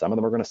that some of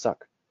them are going to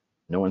suck.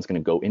 No one's going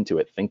to go into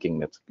it thinking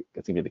that's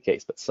going to be the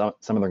case, but some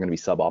of them are going to be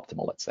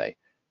suboptimal, let's say.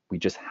 We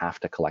just have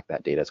to collect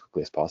that data as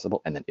quickly as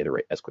possible and then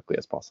iterate as quickly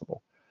as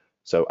possible.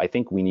 So I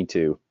think we need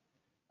to,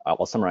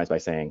 I'll summarize by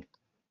saying,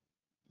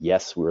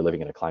 yes, we're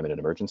living in a climate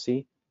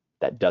emergency.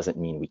 That doesn't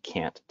mean we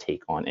can't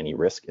take on any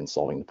risk in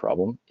solving the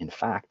problem. In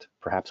fact,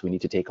 perhaps we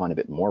need to take on a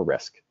bit more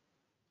risk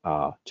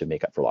to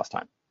make up for lost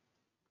time.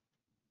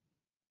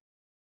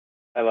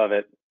 I love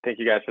it. Thank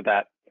you guys for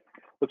that.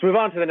 Let's move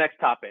on to the next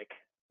topic,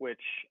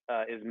 which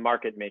is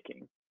market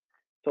making.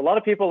 So a lot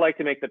of people like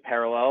to make the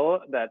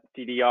parallel that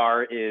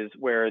CDR is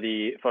where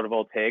the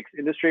photovoltaics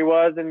industry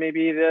was in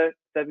maybe the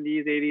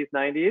 70s, 80s,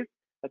 90s.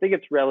 I think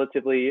it's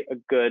relatively a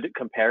good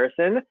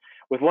comparison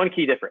with one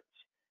key difference.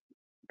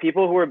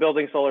 People who were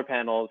building solar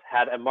panels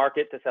had a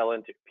market to sell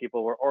into.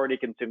 People were already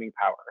consuming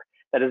power.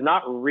 That is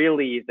not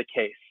really the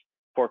case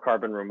for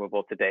carbon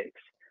removal to date,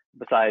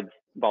 besides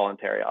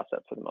voluntary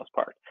offsets for the most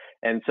part.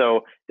 And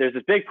so there's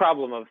this big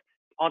problem of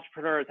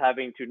entrepreneurs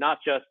having to not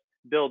just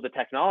build the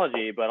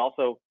technology, but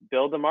also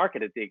build the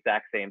market at the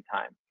exact same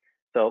time.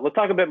 So let's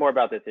talk a bit more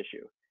about this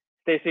issue.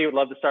 Stacey, would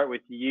love to start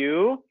with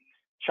you.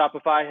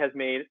 Shopify has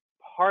made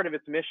part of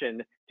its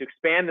mission to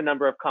expand the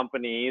number of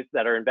companies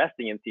that are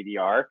investing in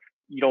CDR.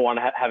 You don't want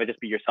to have it just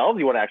be yourselves.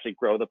 You want to actually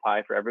grow the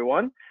pie for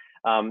everyone.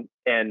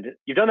 And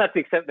you've done that to the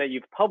extent that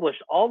you've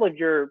published all of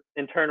your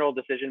internal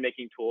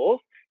decision-making tools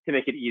to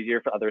make it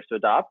easier for others to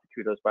adopt.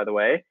 Kudos, by the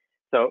way.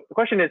 So the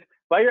question is,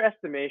 by your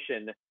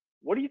estimation,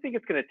 what do you think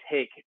it's going to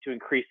take to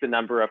increase the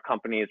number of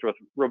companies with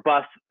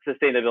robust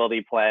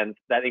sustainability plans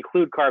that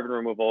include carbon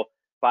removal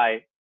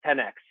by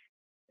 10x?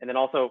 And then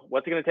also,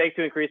 what's it going to take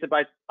to increase it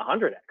by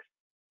 100x?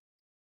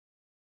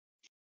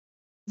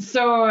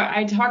 So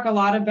I talk a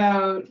lot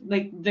about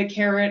like the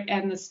carrot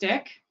and the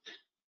stick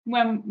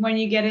when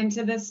you get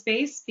into this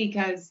space,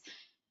 because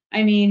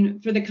I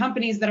mean, for the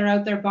companies that are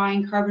out there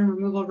buying carbon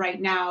removal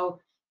right now,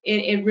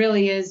 it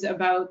really is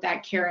about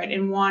that carrot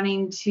and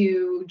wanting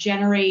to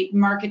generate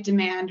market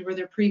demand where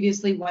there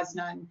previously was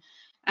none.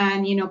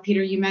 And, you know,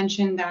 Peter, you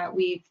mentioned that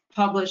we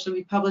published a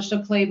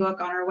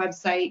playbook on our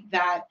website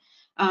that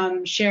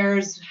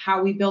shares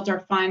how we built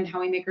our fund,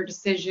 how we make our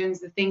decisions,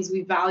 the things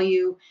we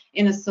value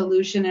in a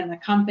solution and a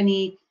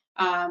company,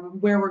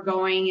 where we're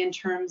going in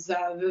terms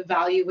of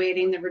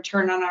evaluating the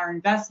return on our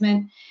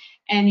investment.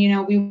 And, you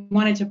know, we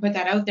wanted to put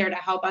that out there to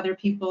help other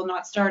people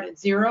not start at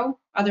zero.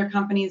 Other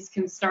companies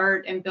can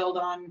start and build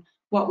on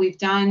what we've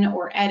done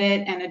or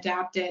edit and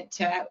adapt it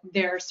to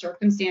their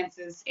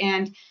circumstances.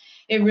 And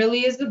it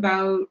really is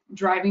about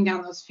driving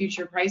down those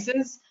future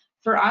prices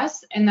for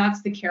us. And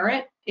that's the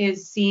carrot,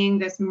 is seeing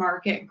this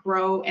market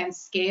grow and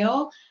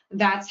scale.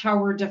 That's how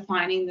we're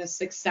defining the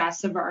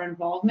success of our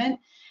involvement.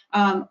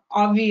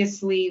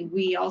 Obviously,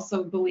 we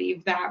also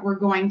believe that we're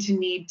going to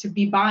need to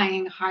be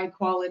buying high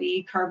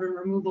quality carbon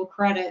removal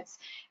credits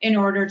in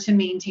order to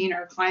maintain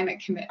our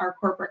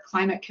corporate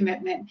climate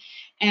commitment.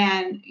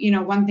 And, you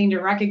know, one thing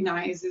to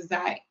recognize is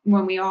that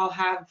when we all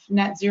have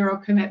net zero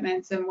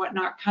commitments and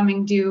whatnot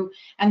coming due,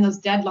 and those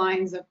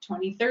deadlines of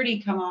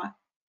 2030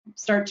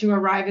 start to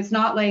arrive, it's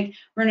not like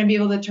we're going to be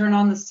able to turn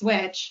on the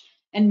switch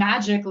and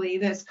magically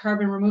this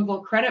carbon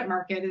removal credit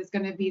market is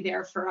going to be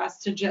there for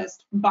us to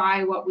just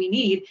buy what we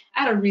need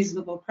at a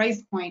reasonable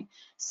price point.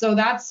 So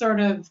that's sort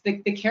of the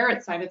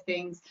carrot side of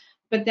things.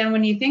 But then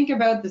when you think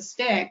about the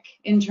stick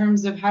in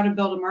terms of how to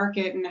build a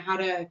market and how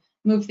to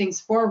move things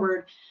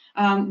forward,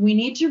 we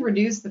need to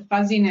reduce the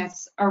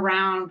fuzziness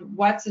around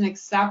what's an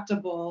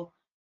acceptable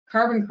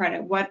carbon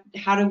credit.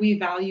 How do we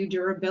value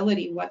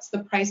durability? What's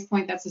the price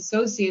point that's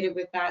associated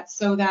with that,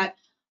 so that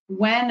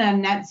when a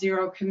net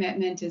zero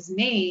commitment is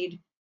made,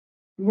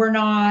 we're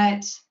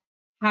not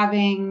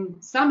having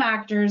some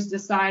actors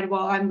decide,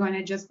 well, I'm going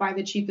to just buy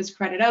the cheapest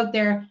credit out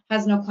there,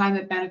 has no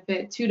climate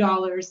benefit,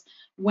 $2,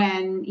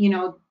 when, you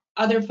know,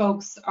 other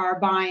folks are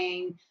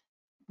buying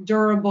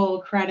durable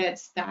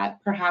credits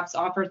that perhaps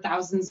offer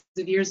thousands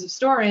of years of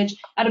storage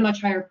at a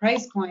much higher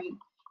price point.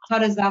 How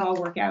does that all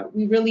work out?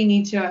 We really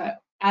need to,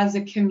 as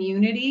a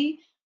community,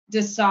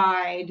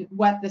 decide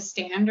what the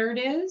standard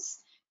is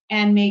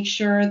and make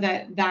sure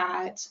that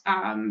that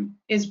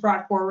is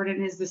brought forward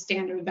and is the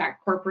standard that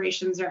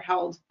corporations are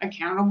held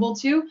accountable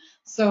to.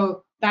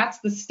 So that's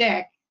the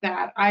stick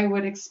that I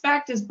would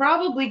expect is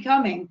probably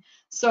coming.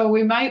 So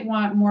we might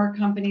want more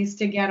companies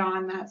to get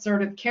on that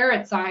sort of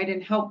carrot side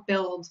and help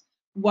build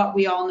what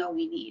we all know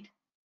we need.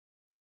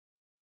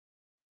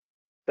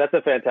 That's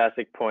a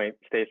fantastic point,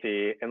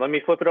 Stacey. And let me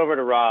flip it over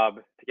to Rob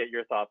to get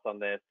your thoughts on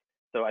this.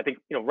 So I think,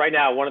 you know, right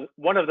now,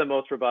 one of the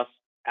most robust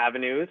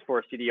avenues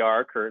for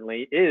CDR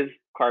currently is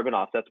carbon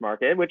offsets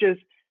market, which is,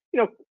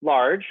 you know,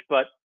 large,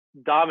 but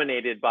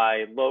dominated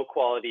by low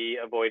quality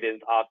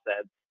avoidance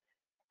offsets.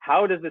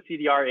 How does the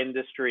CDR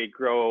industry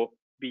grow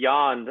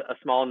beyond a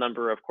small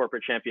number of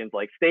corporate champions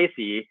like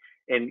Stacey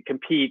and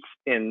compete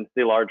in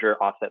the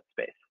larger offset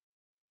space?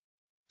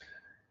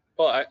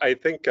 Well, I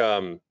think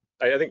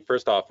I think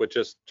first off, with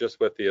just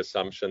with the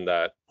assumption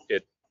that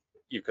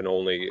you can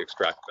only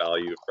extract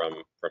value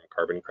from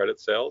carbon credit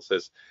sales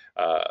is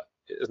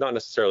not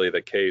necessarily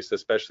the case,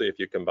 especially if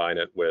you combine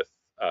it with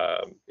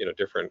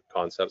different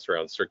concepts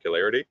around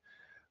circularity.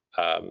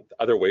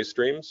 Other waste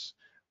streams,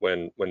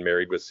 when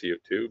married with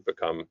CO2,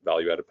 become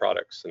value-added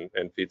products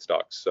and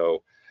feedstocks.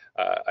 So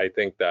I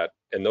think that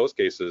in those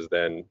cases,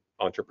 then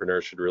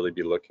entrepreneurs should really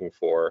be looking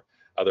for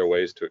other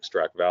ways to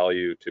extract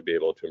value, to be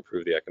able to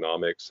improve the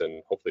economics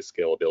and hopefully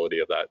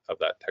scalability of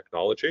that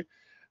technology.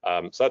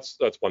 So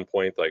that's one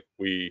point. Like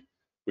we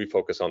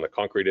focus on the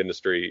concrete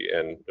industry,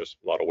 and there's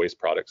a lot of waste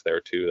products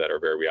there too that are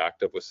very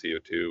reactive with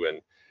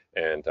CO2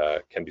 and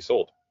can be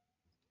sold.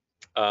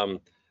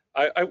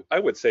 I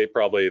would say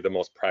probably the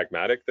most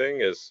pragmatic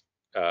thing is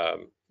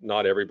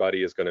not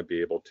everybody is going to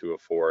be able to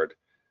afford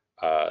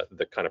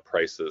the kind of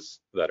prices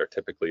that are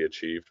typically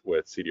achieved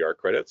with CDR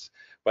credits.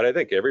 But I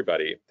think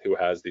everybody who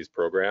has these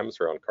programs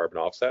around carbon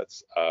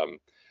offsets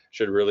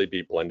should really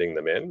be blending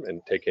them in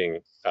and taking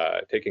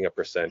a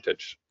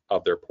percentage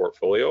of their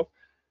portfolio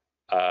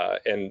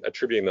and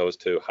attributing those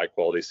to high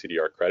quality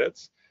CDR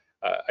credits.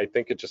 I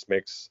think it just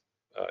makes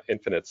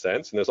infinite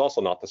sense. And there's also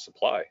not the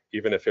supply.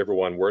 Even if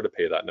everyone were to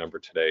pay that number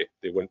today,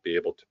 they wouldn't be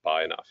able to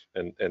buy enough.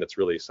 And it's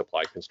really a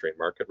supply constrained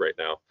market right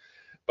now.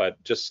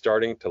 But just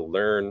starting to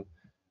learn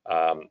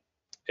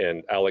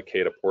and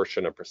allocate a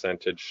portion, a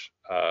percentage,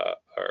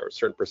 or a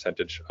certain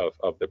percentage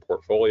of the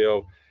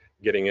portfolio,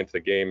 getting into the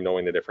game,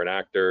 knowing the different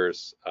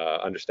actors,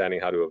 understanding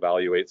how to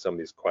evaluate some of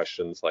these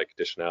questions like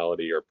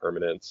additionality or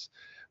permanence,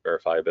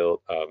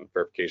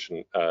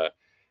 verification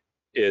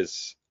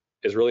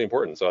is really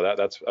important. So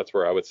that's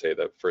where I would say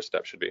the first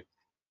step should be.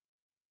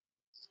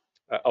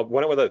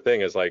 One other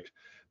thing is like,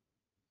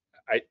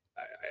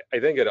 I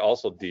think it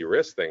also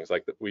de-risks things.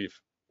 Like we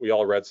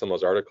all read some of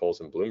those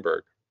articles in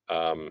Bloomberg,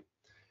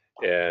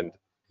 and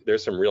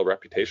there's some real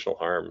reputational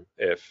harm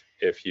if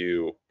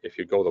you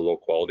go the low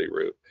quality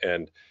route,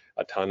 and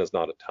a ton is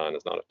not a ton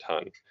is not a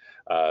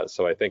ton.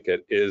 So I think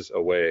it is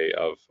a way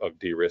of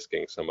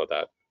de-risking some of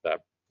that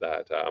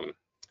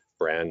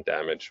brand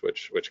damage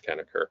which can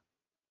occur.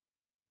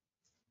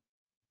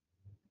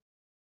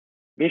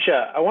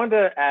 Misha, I wanted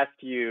to ask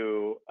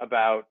you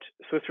about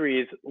Swiss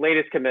Re's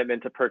latest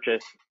commitment to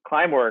purchase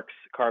Climeworks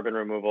carbon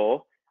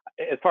removal.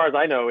 As far as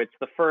I know, it's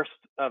the first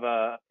of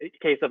a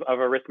case of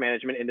a risk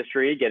management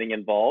industry getting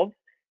involved.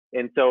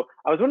 And so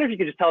I was wondering if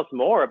you could just tell us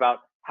more about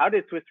how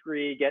did Swiss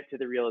Re get to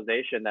the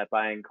realization that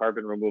buying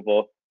carbon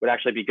removal would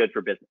actually be good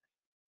for business?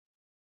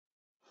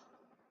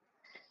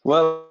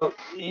 Well,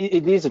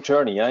 it is a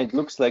journey. It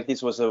looks like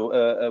this was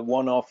a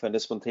one-off and a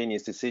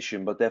spontaneous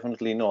decision, but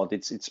definitely not.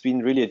 It's been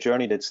really a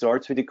journey that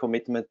starts with a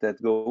commitment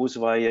that goes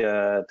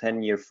via a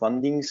 10-year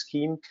funding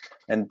scheme,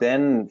 and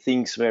then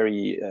thinks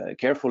very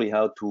carefully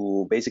how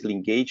to basically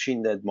engage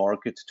in that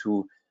market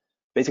to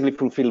basically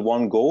fulfill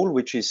one goal,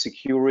 which is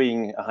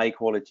securing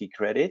high-quality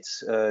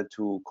credits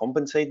to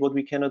compensate what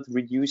we cannot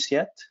reduce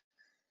yet.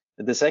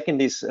 The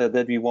second is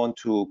that we want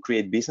to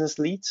create business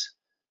leads.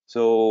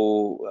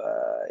 So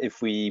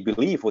if we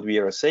believe what we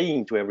are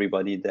saying to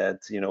everybody, that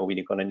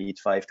we're going to need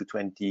 5 to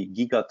 20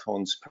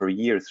 gigatons per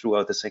year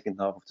throughout the second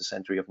half of the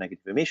century of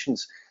negative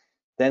emissions,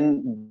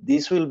 then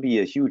this will be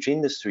a huge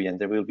industry, and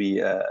there will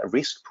be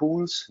risk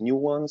pools, new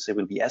ones, there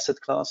will be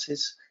asset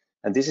classes,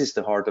 and this is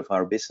the heart of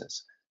our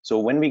business. So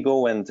when we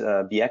go and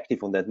be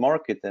active on that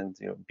market and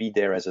be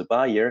there as a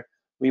buyer,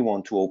 we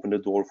want to open the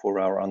door for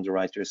our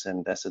underwriters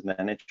and asset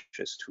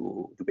managers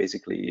to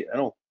basically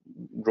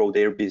grow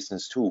their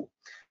business too,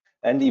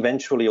 and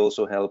eventually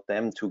also help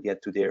them to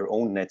get to their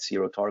own net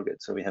zero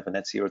target. So we have a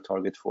net zero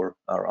target for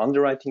our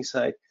underwriting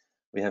side,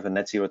 we have a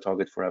net zero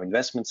target for our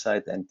investment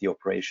side, and the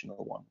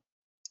operational one.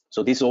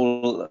 So this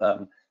all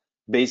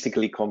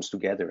basically comes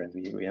together, and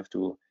we have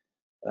to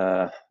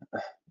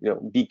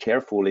be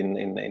careful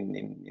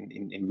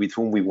in with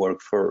whom we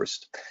work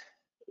first.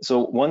 So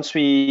once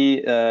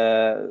we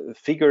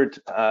figured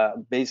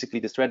basically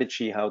the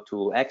strategy how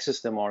to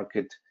access the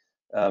market,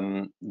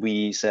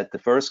 we said the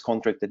first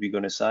contract that we're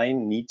going to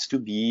sign needs to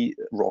be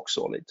rock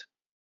solid,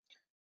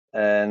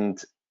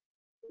 and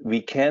we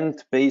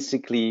can't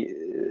basically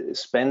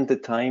spend the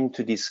time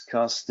to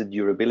discuss the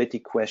durability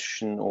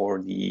question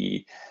or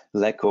the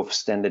lack of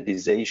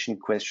standardization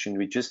question.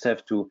 We just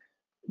have to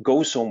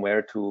go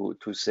somewhere to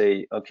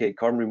say, okay,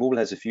 carbon removal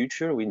has a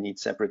future, we need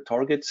separate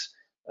targets,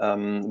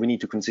 we need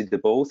to consider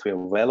both. We are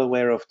well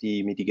aware of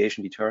the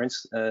mitigation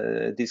deterrence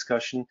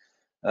discussion.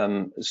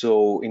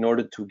 So in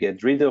order to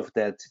get rid of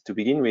that to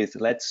begin with,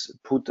 let's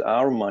put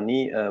our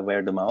money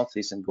where the mouth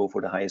is and go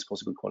for the highest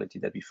possible quality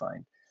that we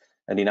find.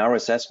 And in our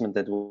assessment,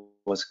 that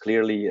was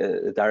clearly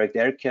a direct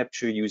air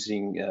capture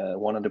using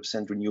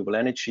 100% renewable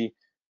energy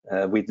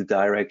with the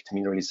direct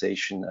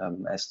mineralization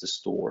as the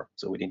store.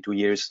 So within 2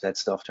 years, that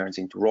stuff turns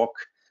into rock,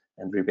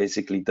 and we're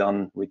basically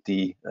done with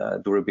the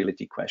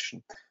durability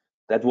question.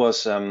 That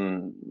was our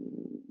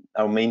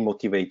main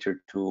motivator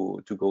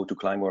to go to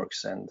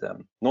Climeworks and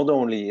not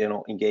only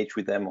engage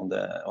with them on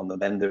the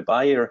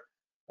vendor-buyer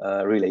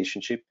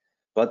relationship,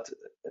 but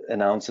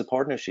announce a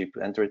partnership,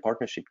 enter a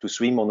partnership to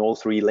swim on all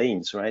 3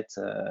 lanes, right?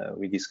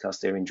 We discuss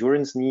their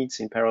endurance needs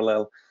in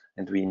parallel,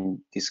 and we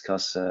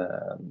discuss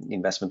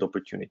investment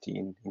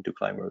opportunity into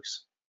Climeworks.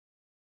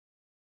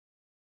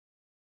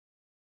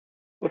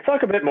 Let's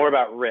talk a bit more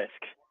about risk.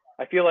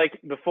 I feel like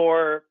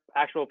before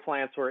actual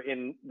plants were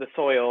in the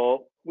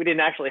soil, we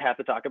didn't actually have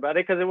to talk about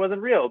it because it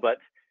wasn't real, but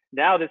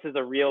now this is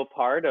a real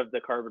part of the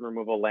carbon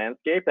removal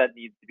landscape that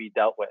needs to be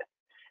dealt with.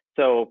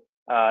 So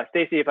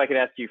Stacy, if I could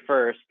ask you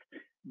first,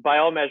 by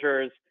all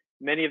measures,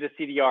 many of the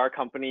CDR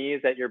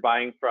companies that you're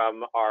buying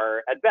from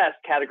are at best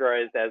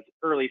categorized as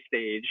early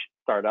stage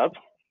startups.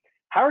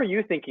 How are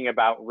you thinking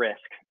about risk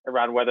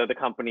around whether the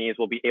companies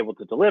will be able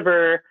to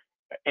deliver,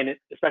 and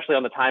especially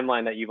on the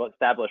timeline that you've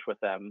established with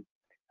them?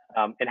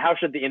 And how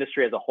should the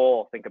industry as a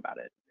whole think about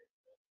it?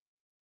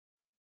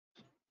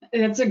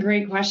 That's a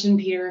great question,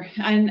 Peter.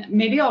 And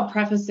maybe I'll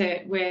preface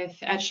it with,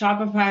 at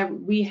Shopify,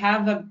 we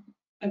have a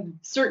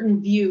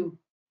certain view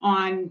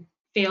on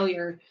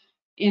failure.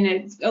 And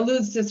it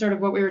alludes to sort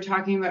of what we were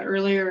talking about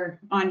earlier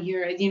on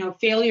here. You know,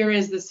 failure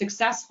is the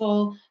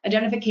successful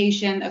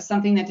identification of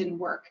something that didn't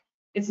work.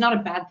 It's not a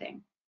bad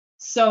thing.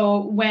 So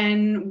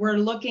when we're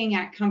looking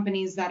at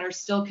companies that are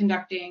still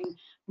conducting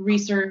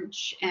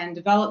research and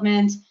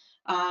development,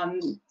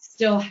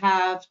 still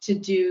have to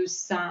do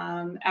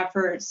some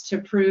efforts to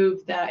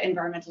prove the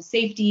environmental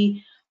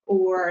safety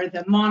or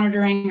the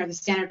monitoring or the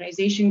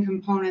standardization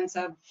components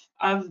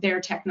of their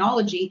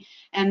technology,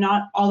 and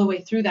not all the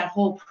way through that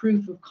whole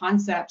proof of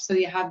concept, so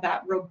you have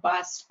that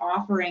robust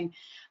offering.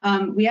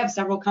 We have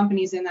several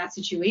companies in that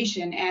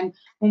situation, and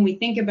when we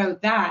think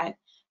about that,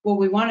 what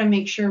we want to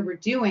make sure we're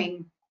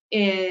doing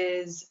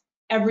is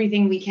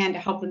everything we can to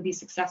help them be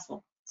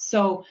successful.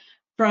 So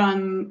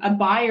from a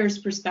buyer's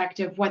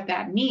perspective, what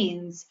that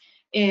means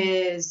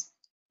is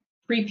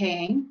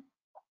prepaying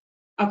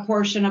a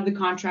portion of the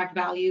contract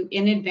value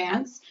in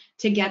advance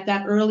to get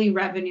that early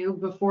revenue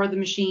before the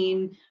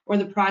machine or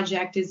the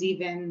project is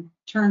even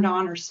turned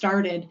on or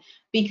started,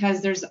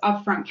 because there's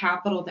upfront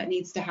capital that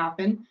needs to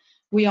happen.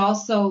 We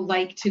also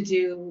like to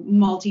do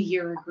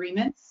multi-year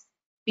agreements,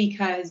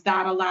 because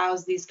that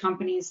allows these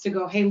companies to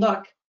go, hey,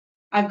 look,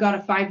 I've got a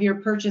 5-year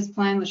purchase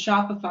plan with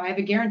Shopify, I have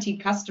a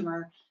guaranteed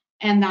customer,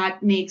 and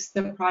that makes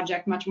the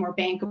project much more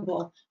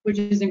bankable, which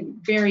is a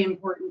very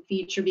important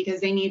feature, because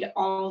they need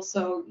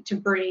also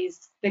to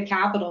raise the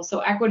capital. So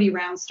equity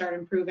rounds start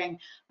improving,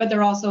 but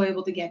they're also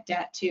able to get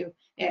debt too.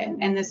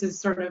 And this is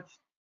sort of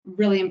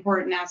really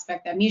important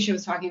aspect that Misha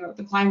was talking about,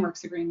 the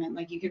Climeworks agreement.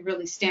 Like, you could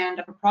really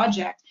stand up a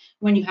project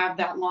when you have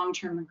that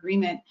long-term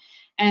agreement.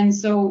 And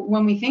so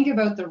when we think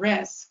about the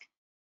risk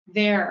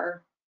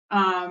there,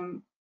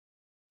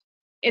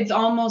 it's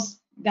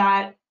almost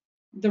that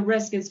the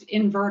risk is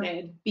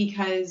inverted,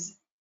 because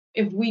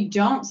if we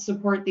don't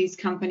support these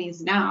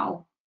companies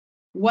now,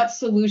 what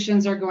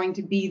solutions are going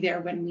to be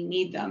there when we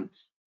need them?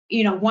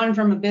 You know, one,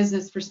 from a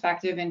business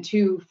perspective, and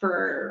two,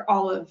 for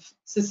all of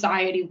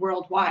society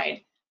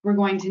worldwide, we're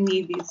going to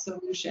need these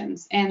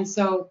solutions. And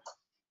so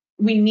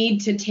we need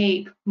to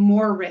take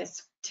more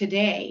risk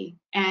today,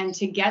 and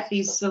to get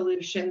these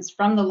solutions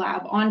from the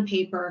lab on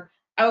paper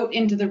out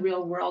into the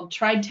real world,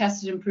 tried,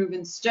 tested, and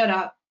proven, stood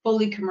up,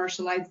 fully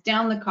commercialized,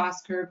 down the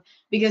cost curve,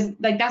 because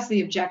like that's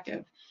the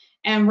objective.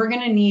 And we're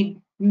going to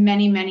need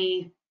many,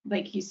 many,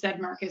 like you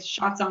said, Marcus,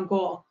 shots on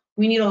goal.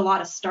 We need a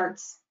lot of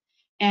starts.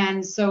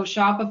 And so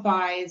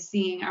Shopify is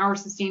seeing our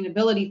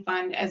sustainability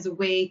fund as a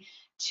way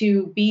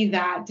to be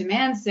that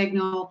demand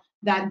signal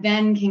that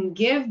then can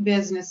give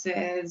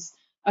businesses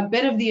a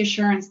bit of the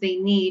assurance they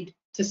need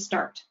to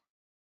start.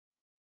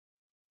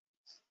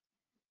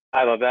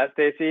 I love that,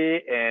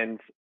 Stacy.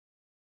 And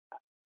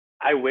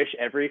I wish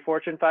every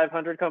Fortune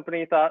 500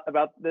 company thought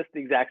about this the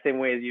exact same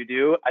way as you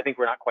do. I think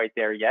we're not quite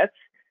there yet.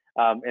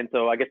 And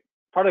so I guess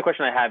part of the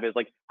question I have is,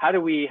 like, how do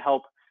we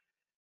help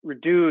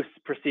reduce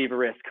perceived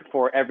risk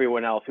for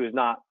everyone else who is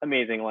not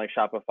amazing like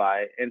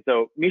Shopify? And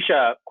so,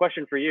 Misha,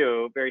 question for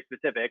you, very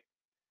specific.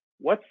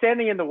 What's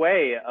standing in the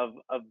way of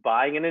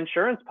buying an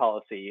insurance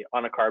policy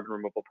on a carbon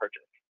removal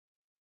purchase?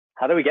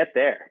 How do we get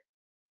there?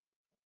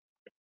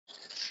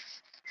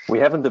 We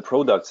haven't the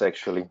products,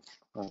 actually.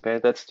 Okay,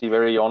 that's the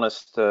very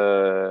honest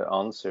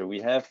answer. We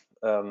have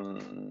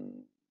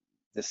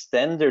the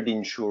standard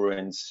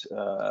insurance,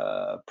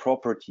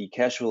 property,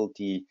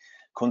 casualty,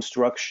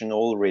 construction,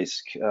 all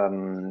risk,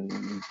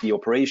 the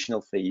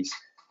operational phase.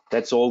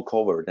 That's all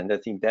covered, and I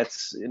think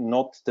that's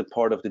not the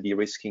part of the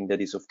de-risking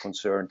that is of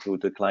concern to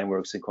the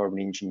Climeworks and carbon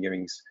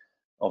engineerings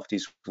of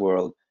this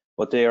world.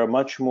 What they are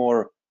much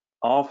more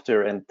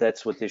after, and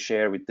that's what they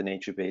share with the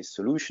nature-based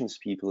solutions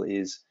people,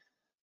 is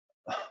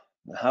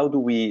how do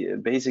we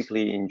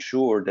basically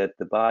ensure that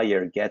the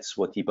buyer gets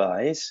what he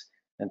buys,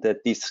 and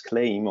that this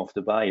claim of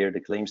the buyer,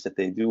 the claims that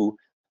they do,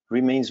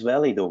 remains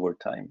valid over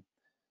time.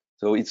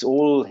 So it's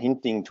all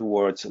hinting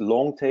towards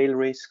long tail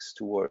risks,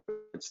 towards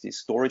the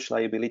storage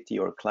liability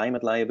or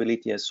climate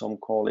liability, as some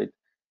call it,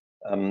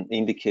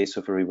 in the case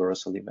of a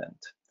reversal event.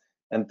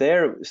 And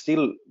there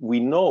still we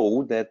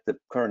know that the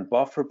current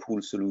buffer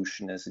pool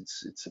solution, as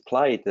it's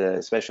applied,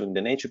 especially in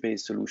the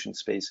nature-based solution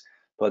space,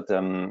 but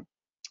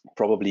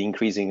probably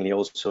increasingly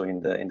also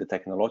in the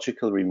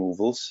technological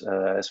removals,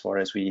 as far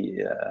as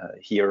we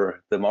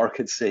hear the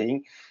market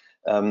saying,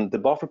 the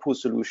buffer pool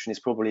solution is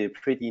probably a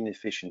pretty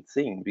inefficient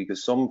thing,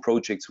 because some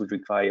projects would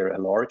require a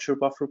larger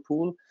buffer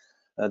pool.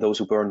 Those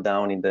who burn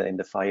down in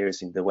the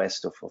fires in the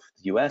west of the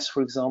US,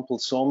 for example,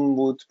 some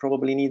would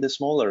probably need a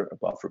smaller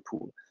buffer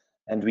pool.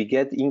 And we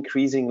get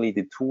increasingly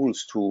the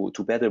tools to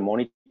better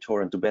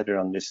monitor and to better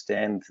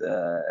understand,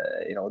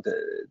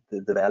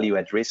 the value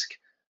at risk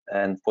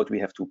and what we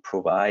have to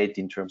provide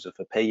in terms of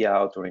a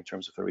payout or in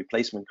terms of a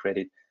replacement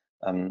credit.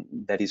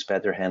 That is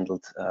better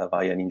handled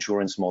via an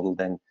insurance model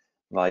than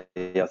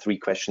via 3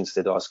 questions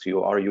that ask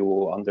you, are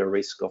you under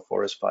risk of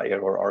forest fire,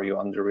 or are you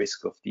under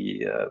risk of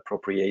the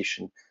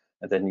appropriation?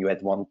 And then you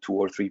add 1%, 2%,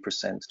 or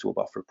 3% to a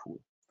buffer pool.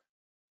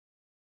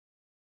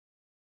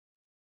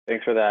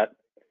 Thanks for that.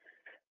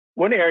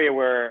 One area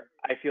where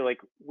I feel like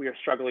we are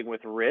struggling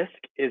with risk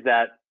is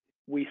that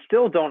we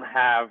still don't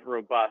have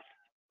robust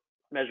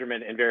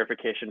measurement and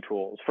verification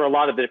tools for a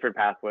lot of the different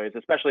pathways,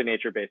 especially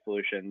nature-based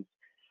solutions.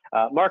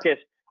 Marcus,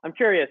 I'm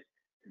curious,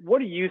 what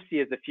do you see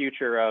as the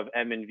future of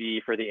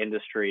M&V for the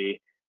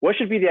industry? What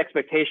should be the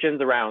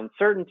expectations around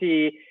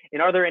certainty?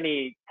 And are there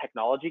any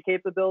technology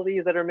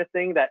capabilities that are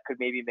missing that could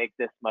maybe make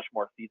this much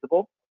more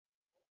feasible?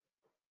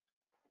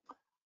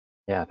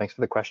 Yeah, thanks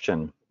for the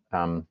question.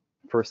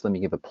 First, let me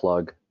give a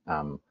plug.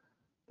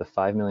 The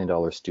 $5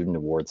 million student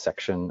award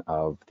section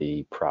of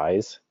the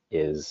prize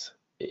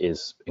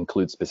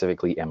includes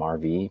specifically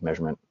MRV,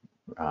 measurement,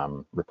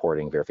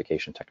 reporting,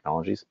 verification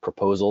technologies,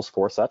 proposals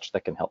for such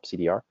that can help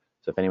CDR.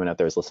 So if anyone out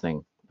there is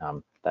listening,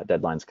 that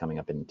deadline's coming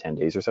up in 10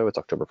 days or so. It's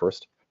October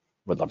 1st.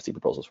 Would love to see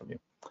proposals from you.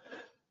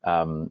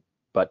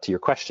 But to your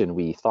question,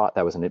 we thought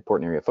that was an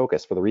important area of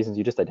focus for the reasons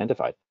you just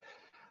identified.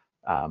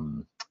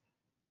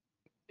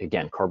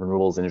 Again, carbon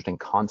removal is an interesting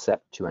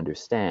concept to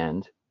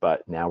understand,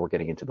 but now we're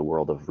getting into the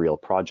world of real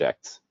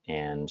projects,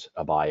 and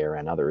a buyer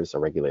and others, a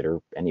regulator,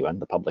 anyone,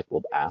 the public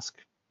will ask,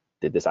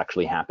 did this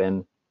actually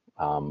happen?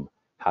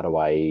 How do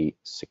I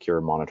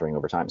secure monitoring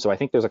over time? So I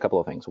think there's a couple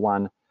of things.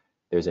 One,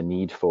 there's a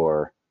need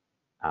for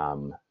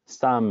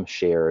some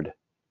shared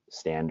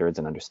standards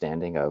and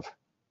understanding of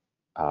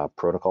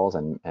protocols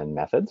and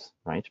methods,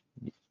 right?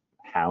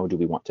 How do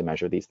we want to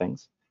measure these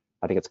things?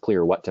 I think it's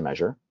clear what to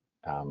measure.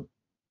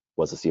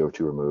 Was the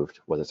CO2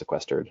 removed? Was it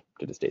sequestered?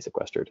 Did it stay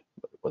sequestered?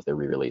 Was there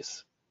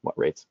re-release? What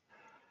rates?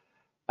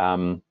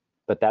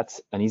 But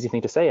that's an easy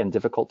thing to say and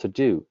difficult to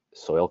do.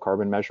 Soil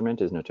carbon measurement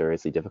is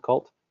notoriously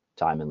difficult,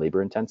 time and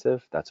labor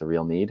intensive. That's a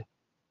real need.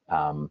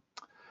 For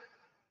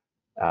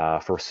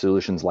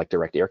solutions like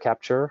direct air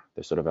capture,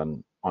 there's sort of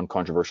an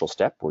uncontroversial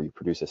step where you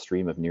produce a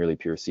stream of nearly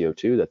pure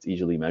CO2 that's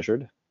easily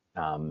measured.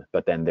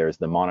 But then there's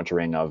the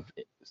monitoring of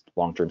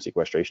long-term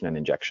sequestration and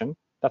injection.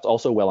 That's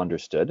also well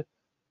understood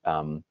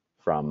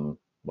from,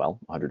 well,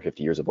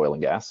 150 years of oil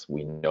and gas.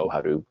 We know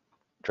how to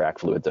track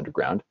fluids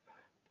underground.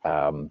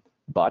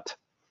 But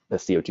the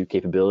CO2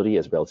 capability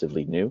is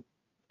relatively new.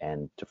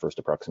 And to first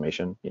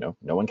approximation,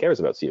 no one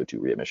cares about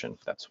CO2 re-emission.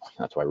 That's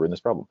why we're in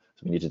this problem.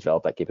 So we need to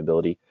develop that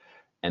capability.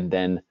 And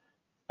then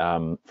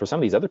for some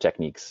of these other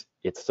techniques,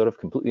 it's sort of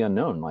completely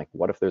unknown. Like,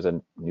 what if there's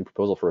a new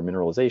proposal for a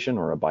mineralization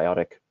or a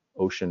biotic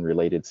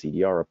ocean-related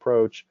CDR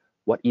approach?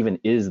 What even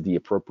is the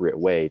appropriate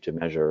way to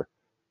measure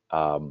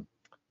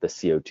the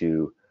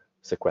CO2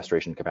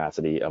 sequestration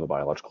capacity of a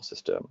biological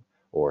system,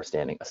 or a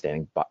standing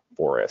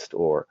forest,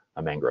 or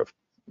a mangrove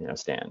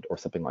stand, or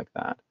something like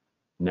that?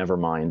 Never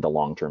mind the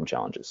long-term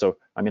challenges. So,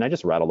 I mean, I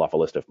just rattled off a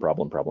list of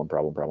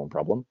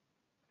problem.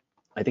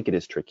 I think it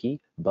is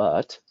tricky,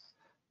 but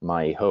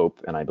my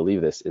hope, and I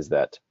believe this, is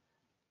that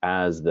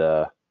as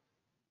the,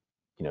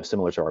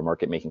 similar to our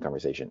market making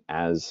conversation,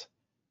 as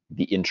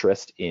the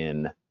interest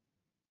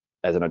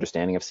as an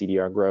understanding of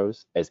CDR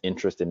grows, as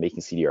interest in making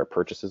CDR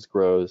purchases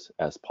grows,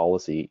 as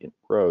policy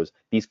grows,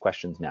 these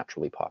questions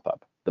naturally pop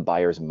up. The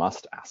buyers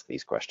must ask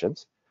these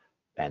questions,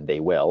 and they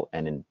will,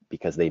 and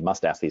because they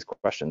must ask these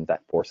questions, that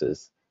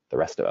forces the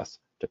rest of us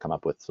to come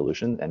up with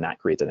solutions, and that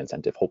creates an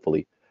incentive,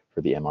 hopefully,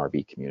 for the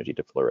MRV community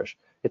to flourish.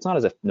 It's not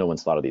as if no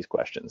one's thought of these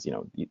questions.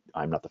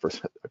 I'm not the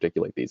first to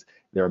articulate these.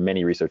 There are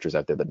many researchers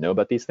out there that know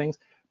about these things,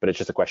 but it's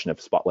just a question of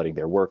spotlighting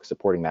their work,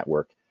 supporting that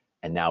work,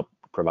 and now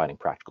providing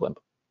practical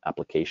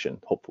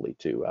application, hopefully,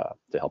 to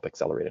help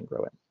accelerate and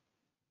grow it.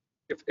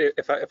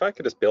 If I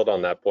could just build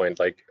on that point,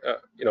 like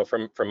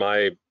from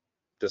my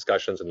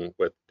discussions and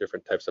with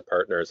different types of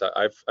partners,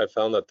 I've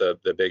found that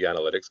the big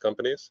analytics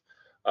companies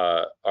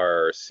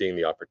are seeing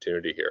the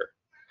opportunity here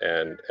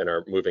and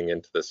are moving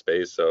into the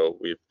space. So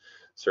we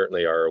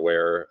certainly are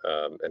aware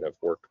and have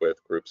worked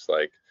with groups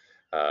like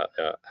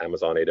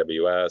Amazon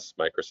AWS,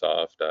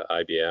 Microsoft,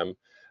 IBM,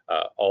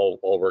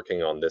 all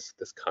working on this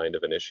kind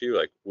of an issue.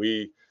 Like,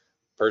 we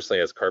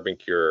personally, as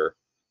CarbonCure,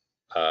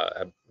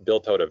 have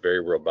built out a very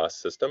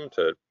robust system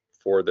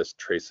for this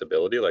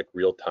traceability, like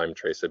real-time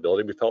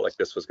traceability. We felt like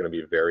this was going to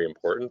be very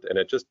important, and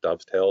it just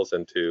dovetails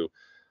into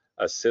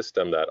a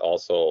system that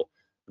also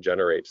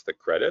generates the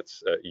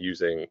credits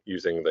using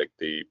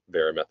the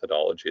Vera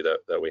methodology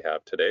that we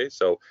have today.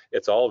 So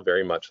it's all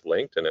very much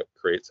linked, and it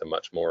creates a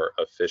much more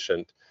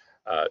efficient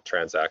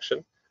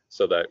transaction,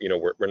 so that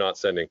we're not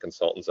sending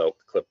consultants out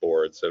with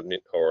clipboards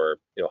or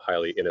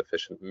highly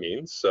inefficient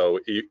means. So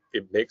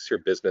it makes your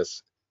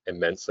business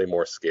immensely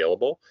more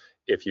scalable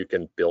if you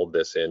can build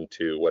this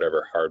into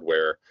whatever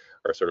hardware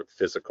or sort of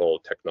physical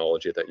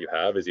technology that you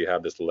have. Is you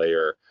have this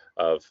layer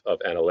of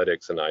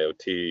analytics and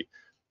IoT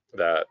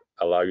that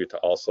allow you to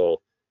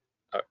also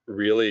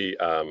really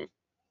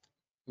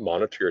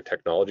monitor your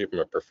technology from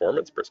a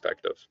performance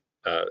perspective,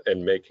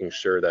 and making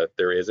sure that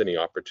there is any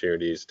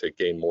opportunities to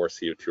gain more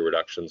CO2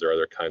 reductions or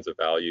other kinds of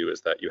value,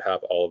 is that you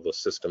have all of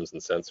those systems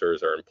and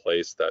sensors are in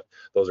place, that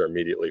those are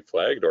immediately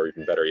flagged, or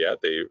even better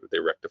yet, they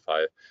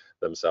rectify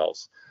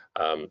themselves.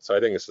 So I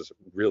think this is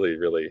really,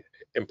 really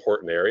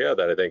important area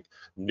that I think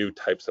new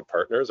types of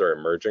partners are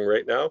emerging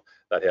right now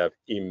that have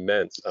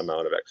immense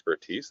amount of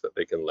expertise that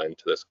they can lend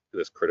to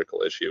this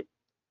critical issue.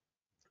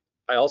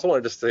 I also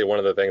wanted to say one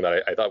other thing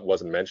that I thought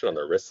wasn't mentioned on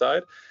the risk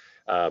side.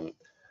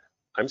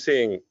 I'm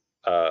seeing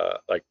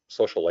like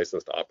social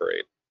license to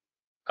operate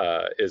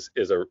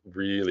is a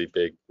really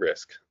big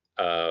risk.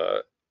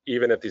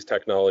 Even if these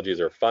technologies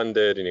are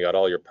funded and you got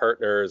all your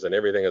partners and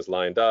everything is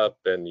lined up,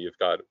 and you've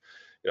got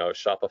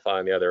Shopify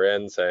on the other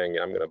end saying,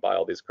 I'm going to buy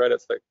all these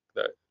credits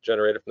that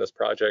generated from this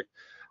project.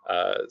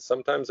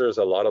 Sometimes there's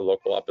a lot of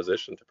local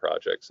opposition to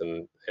projects,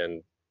 and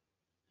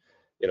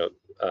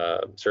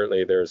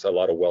certainly there's a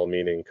lot of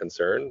well-meaning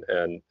concern,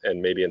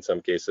 and maybe in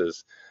some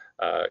cases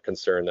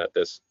concern that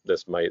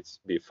this might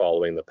be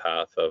following the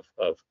path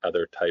of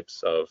other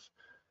types of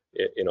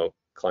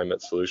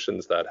climate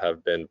solutions that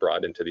have been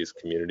brought into these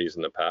communities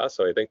in the past.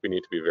 So I think we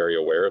need to be very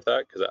aware of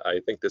that, because I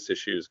think this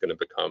issue is going to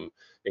become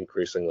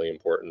increasingly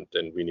important,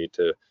 and we need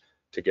to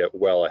get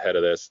well ahead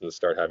of this and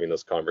start having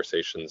those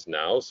conversations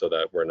now, so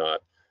that we're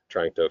not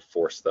trying to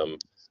force them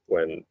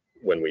when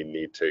we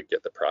need to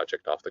get the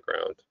project off the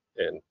ground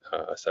in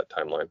a set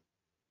timeline.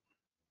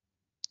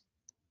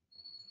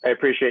 I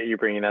appreciate you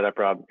bringing that up,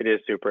 Rob. It is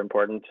super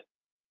important.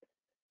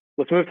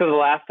 Let's move to the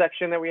last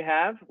section that we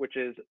have, which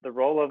is the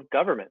role of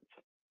governments.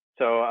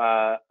 So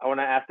I want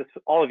to ask this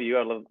to all of you.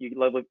 I'd love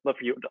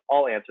for you to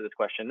all answer this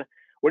question.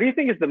 What do you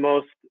think is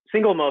the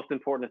single most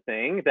important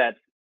thing that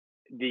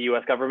the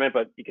U.S. government,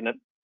 but you can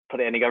put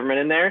any government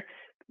in there,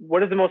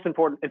 what is the most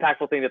important,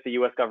 impactful thing that the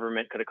U.S.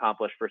 government could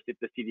accomplish for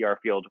the CDR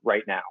field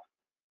right now?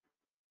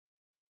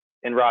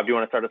 And Rob, do you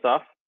want to start us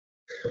off?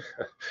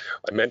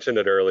 I mentioned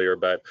it earlier,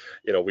 but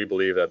we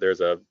believe that there's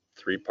a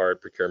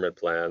 3-part procurement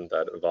plan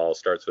that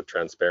starts with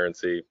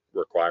transparency,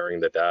 requiring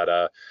the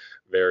data,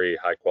 very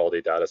high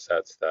quality data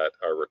sets that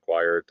are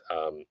required,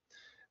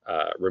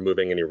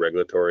 removing any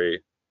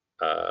regulatory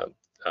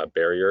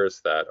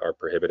barriers that are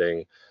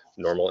prohibiting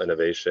normal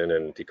innovation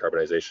and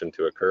decarbonization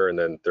to occur, and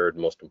then third,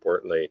 most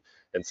importantly,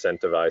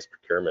 incentivize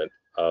procurement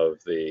of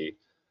the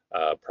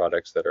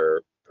products that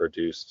are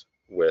produced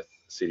with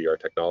CDR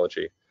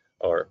technology,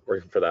 or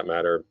even for that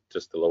matter,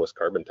 just the lowest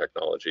carbon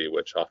technology,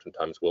 which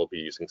oftentimes will be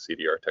using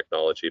CDR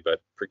technology.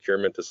 But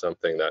procurement is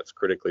something that's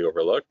critically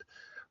overlooked,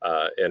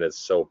 and it's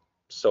so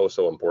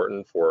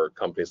important for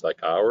companies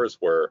like ours,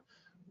 where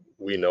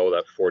we know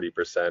that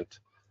 40%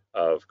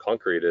 of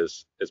concrete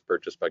is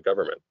purchased by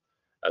government.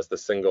 As the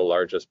single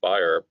largest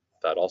buyer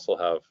that also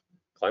have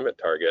climate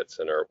targets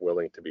and are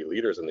willing to be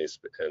leaders in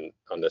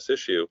on this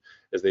issue,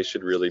 is they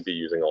should really be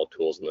using all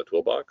tools in the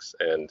toolbox.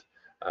 And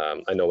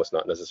I know it's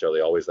not necessarily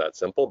always that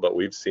simple, but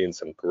we've seen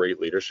some great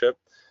leadership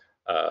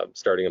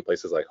starting in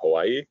places like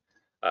Hawaii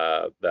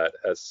that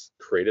has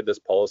created this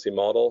policy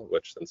model,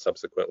 which then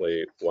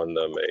subsequently won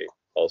them a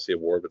policy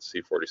award with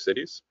C40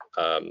 cities.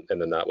 And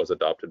then that was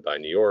adopted by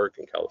New York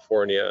and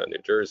California and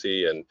New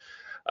Jersey and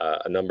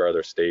a number of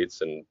other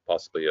states, and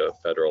possibly a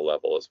federal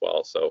level as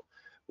well. So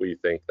we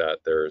think that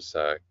there's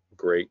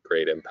great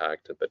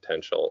impact and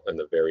potential in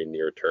the very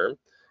near term,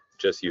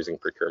 just using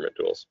procurement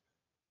tools.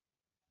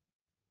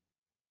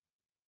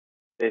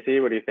 Stacey,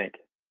 what do you think?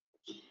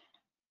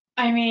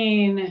 I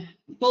mean,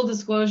 full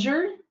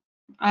disclosure,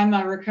 I'm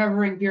a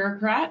recovering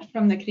bureaucrat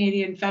from the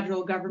Canadian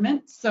federal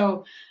government.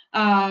 So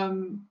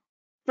from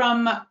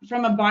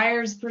a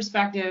buyer's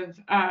perspective,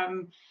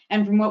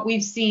 and from what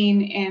we've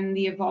seen in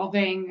the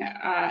evolving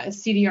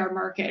CDR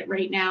market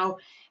right now,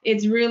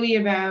 it's really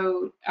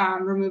about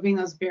removing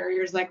those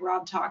barriers like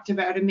Rob talked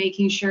about, and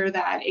making sure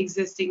that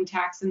existing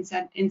tax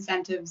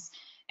incentives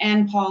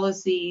and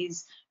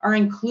policies are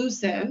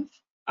inclusive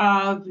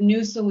of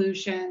new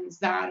solutions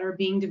that are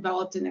being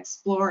developed and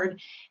explored,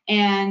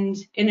 and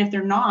if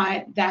they're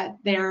not, that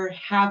there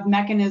have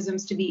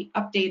mechanisms to be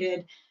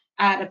updated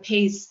at a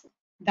pace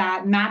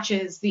that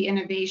matches the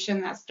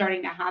innovation that's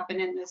starting to happen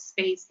in this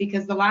space.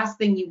 Because the last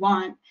thing you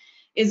want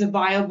is a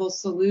viable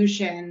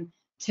solution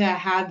to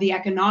have the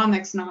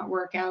economics not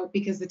work out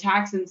because the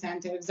tax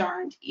incentives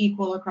aren't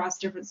equal across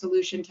different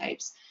solution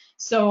types.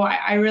 So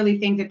I really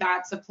think that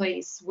that's a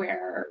place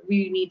where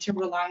we need to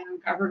rely on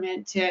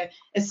government to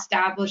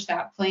establish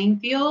that playing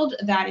field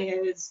that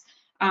is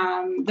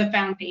the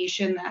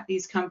foundation that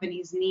these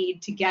companies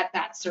need to get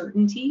that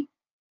certainty.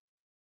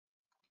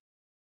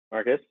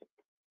 Marcus?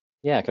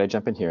 Yeah, can I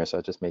jump in here? So I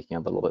was just making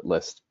a little bit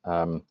list.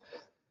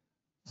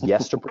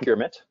 Yes to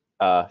procurement.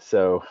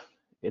 So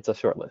it's a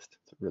short list.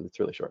 It's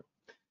really short.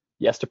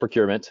 Yes to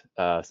procurement,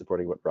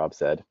 supporting what Rob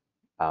said.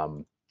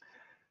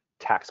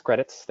 Tax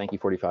credits, thank you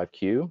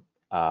 45Q,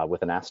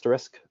 with an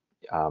asterisk.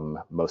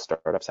 Most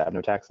startups have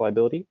no tax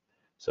liability,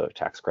 so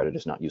tax credit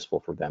is not useful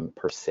for them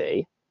per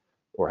se,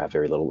 or have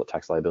very little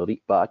tax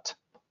liability, but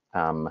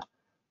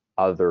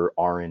other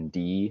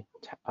R&D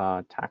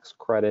tax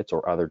credits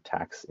or other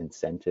tax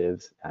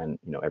incentives, and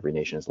every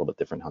nation is a little bit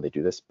different how they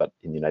do this, but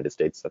in the United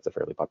States, that's a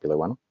fairly popular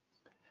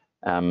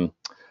one.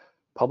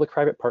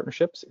 Public-private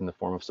partnerships in the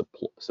form of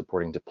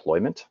supporting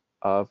deployment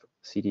of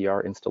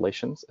CDR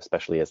installations,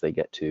 especially as they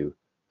get to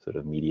sort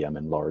of medium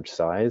and large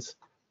size.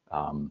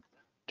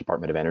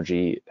 Department of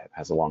Energy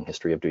has a long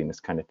history of doing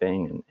this kind of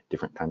thing and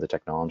different kinds of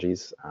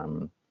technologies.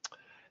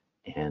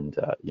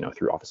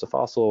 Through Office of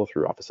Fossil,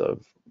 through Office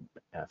of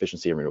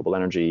Efficiency and Renewable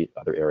Energy,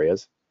 other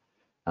areas,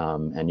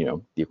 and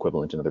the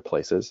equivalent in other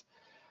places.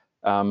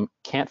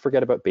 Can't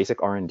forget about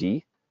basic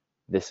R&D.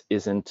 This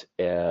isn't,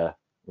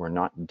 we're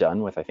not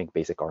done with, I think,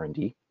 basic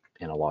R&D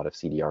in a lot of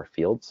CDR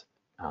fields.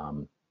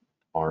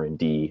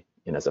 R&D,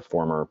 and as a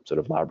former sort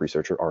of lab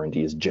researcher,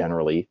 R&D is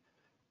generally,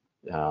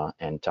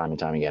 and time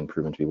again,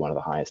 proven to be one of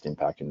the highest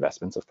impact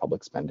investments of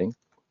public spending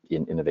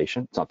in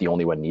innovation. It's not the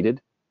only one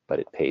needed, but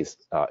it pays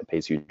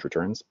huge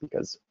returns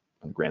because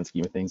in the grand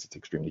scheme of things, it's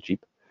extremely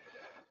cheap.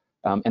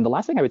 And the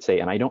last thing I would say,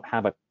 and I don't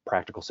have a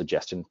practical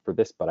suggestion for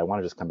this, but I want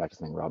to just come back to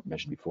something Rob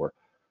mentioned before.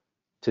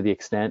 To the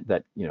extent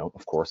that,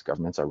 of course,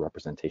 governments are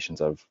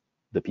representations of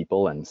the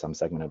people and some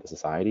segment of the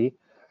society,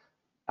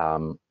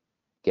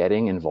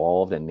 getting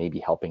involved and maybe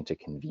helping to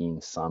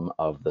convene some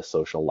of the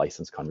social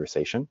license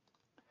conversation,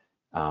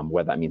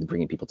 whether that means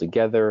bringing people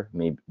together,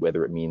 maybe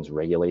whether it means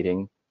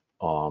regulating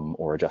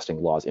or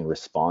adjusting laws in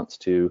response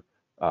to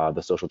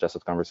the social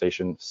justice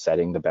conversation,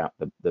 setting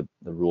the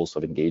rules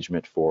of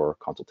engagement for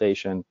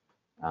consultation,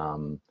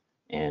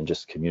 and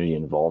just community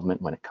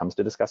involvement when it comes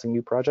to discussing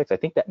new projects. I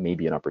think that may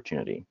be an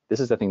opportunity. This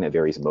is the thing that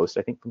varies most,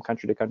 I think, from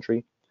country to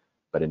country.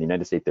 But in the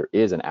United States, there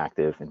is an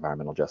active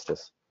environmental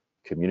justice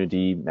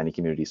community, many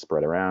communities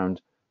spread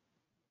around.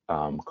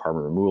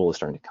 Carbon removal is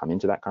starting to come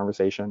into that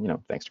conversation,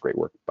 thanks to great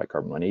work by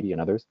Carbon 180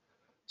 and others.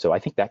 So I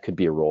think that could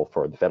be a role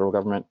for the federal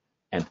government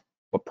and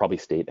probably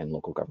state and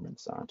local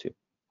governments too.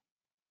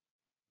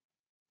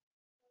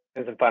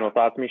 And some final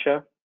thoughts,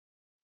 Misha?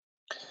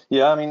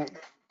 Yeah, I mean,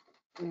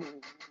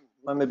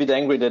 I'm a bit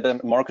angry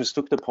that Marcus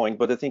took the point,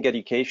 but I think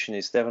education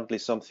is definitely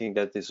something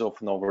that is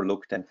often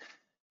overlooked. And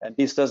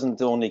this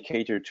doesn't only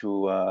cater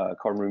to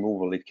carbon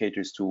removal, it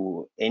caters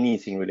to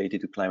anything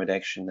related to climate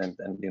action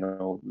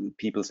and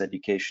people's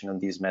education on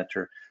this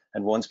matter.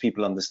 And once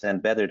people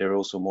understand better, they're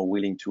also more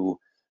willing to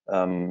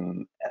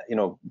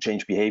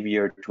change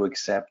behavior, to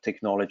accept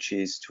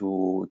technologies,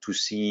 to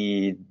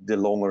see the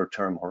longer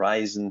term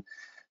horizon,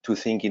 to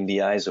think in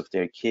the eyes of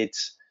their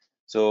kids.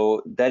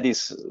 So that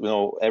is,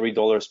 every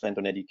dollar spent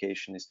on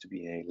education is to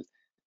be hailed.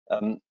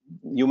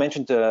 You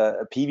mentioned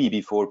PV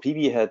before.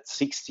 PV had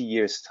 60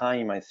 years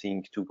time, I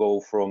think, to go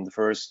from the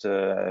first,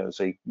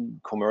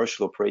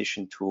 commercial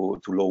operation to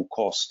low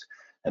cost.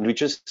 And we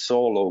just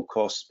saw low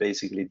cost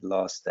basically the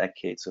last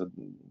decade. So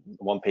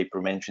one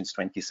paper mentions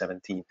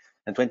 2017.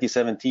 And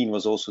 2017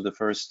 was also the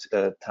first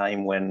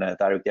time when a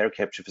direct air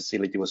capture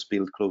facility was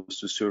built close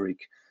to Zurich,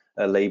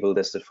 labeled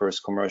as the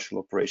first commercial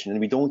operation.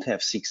 And we don't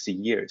have 60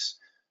 years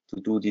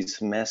to do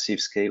this massive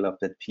scale up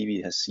that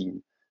PV has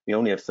seen. We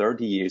only have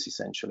 30 years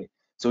essentially.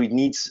 So it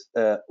needs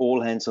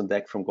all hands on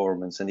deck from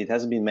governments. And it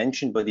hasn't been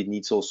mentioned, but it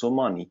needs also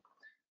money.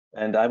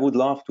 And I would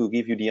love to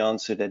give you the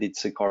answer that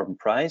it's a carbon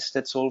price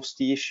that solves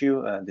the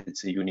issue, and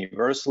it's a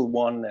universal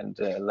one and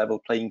a level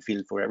playing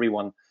field for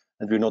everyone.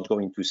 And we're not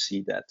going to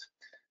see that.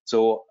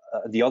 So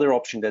the other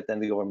option that then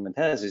the government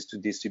has is to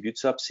distribute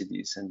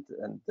subsidies. And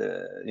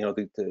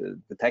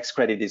the tax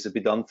credit is a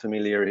bit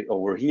unfamiliar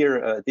over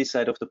here, this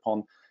side of the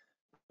pond.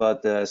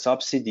 But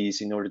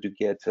subsidies in order to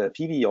get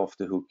PV off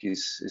the hook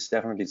is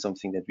definitely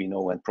something that we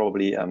know, and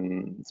probably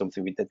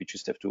something that we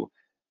just have to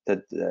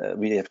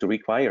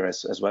require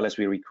as well as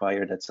we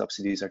require that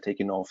subsidies are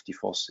taken off the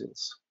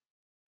fossils.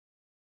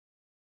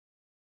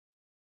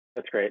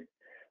 That's great.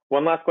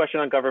 One last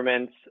question on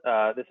governments.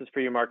 This is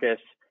for you, Marcus.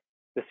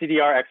 The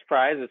CDR X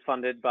Prize is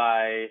funded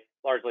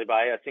largely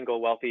by a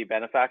single wealthy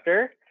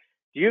benefactor.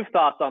 Do you have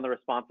thoughts on the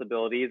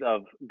responsibilities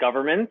of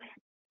governments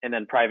and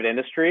then private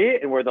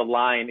industry, and where the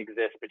line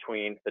exists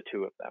between the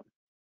two of them?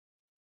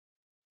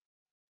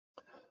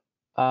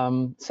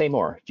 Say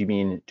more.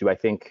 Do I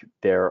think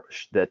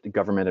that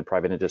government and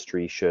private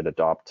industry should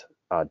adopt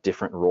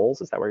different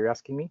roles? Is that what you're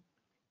asking me?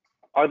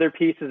 Are there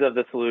pieces of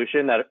the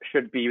solution that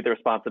should be the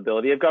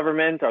responsibility of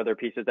government? Are there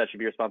pieces that should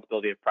be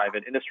responsibility of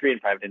private industry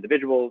and private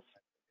individuals?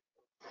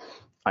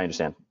 I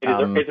understand.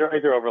 Is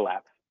there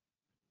overlap?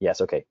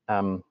 Yes, okay.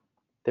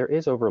 There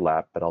is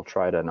overlap, but I'll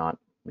try to not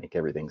make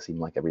everything seem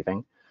like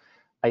everything.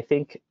 I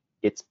think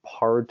it's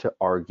hard to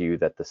argue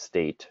that the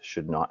state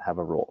should not have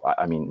a role.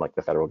 I mean, like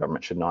the federal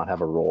government should not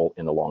have a role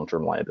in the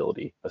long-term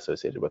liability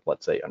associated with,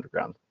 let's say,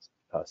 underground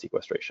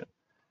sequestration.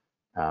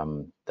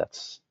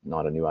 That's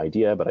not a new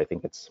idea, but I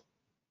think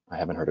I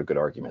haven't heard a good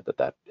argument that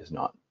that is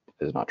not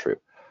true.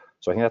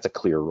 So I think that's a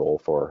clear role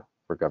for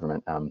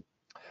government.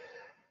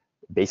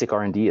 Basic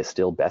R&D is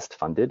still best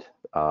funded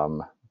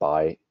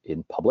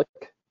in public.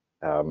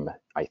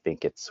 I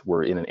think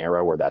we're in an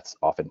era where that's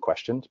often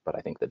questioned, but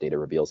I think the data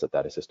reveals that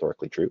that is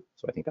historically true.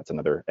 So I think that's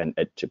another, and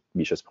to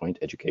Misha's point,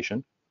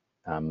 education.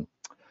 You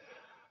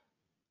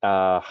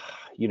know,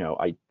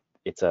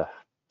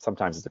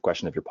 sometimes it's a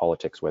question of your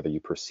politics, whether you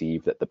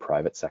perceive that the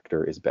private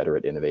sector is better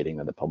at innovating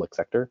than the public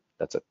sector.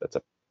 That's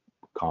a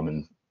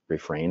common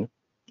refrain.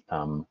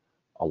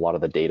 A lot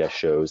of the data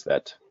shows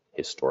that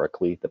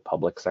historically the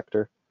public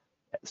sector,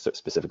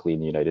 specifically in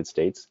the United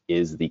States,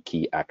 is the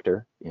key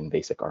actor in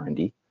basic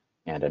R&D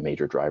and a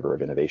major driver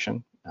of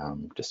innovation,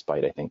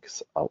 despite, I think,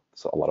 a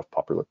lot of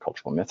popular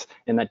cultural myths.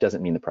 And that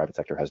doesn't mean the private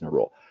sector has no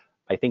role.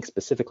 I think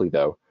specifically,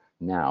 though,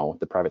 now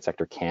the private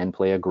sector can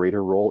play a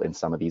greater role in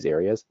some of these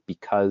areas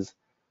because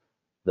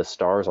the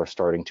stars are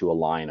starting to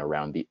align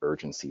around the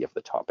urgency of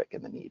the topic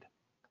and the need.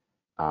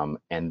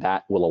 And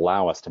that will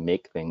allow us to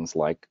make things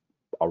like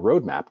a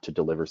roadmap to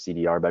deliver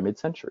CDR by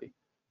mid-century.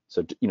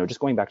 So, you know, just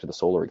going back to the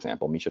solar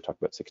example, Misha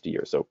talked about 60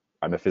 years. So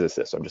I'm a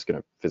physicist, so I'm just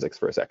going to physics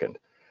for a second.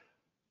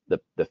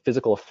 The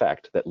physical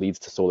effect that leads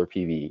to solar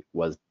PV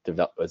was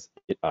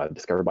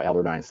discovered by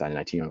Albert Einstein in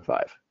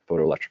 1905,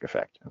 photoelectric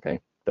effect,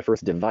 okay? The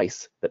first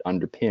device that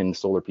underpinned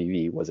solar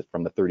PV was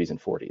from the 30s and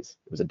 40s.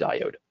 It was a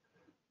diode.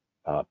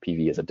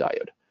 PV is a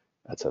diode.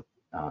 That's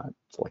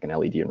it's like an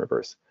LED in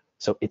reverse.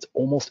 So it's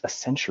almost a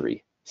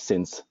century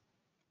since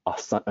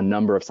a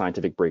number of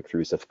scientific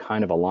breakthroughs have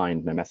kind of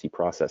aligned in a messy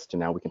process to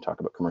now we can talk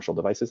about commercial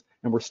devices,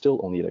 and we're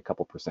still only at a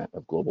couple percent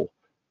of global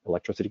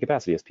electricity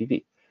capacity as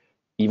PV,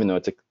 even though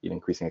it's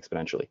increasing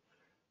exponentially.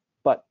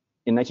 But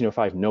in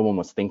 1905, no one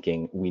was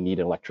thinking we need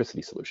an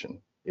electricity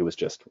solution. It was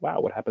just, wow,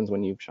 what happens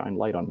when you shine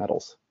light on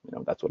metals? You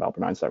know, that's what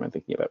Albert Einstein was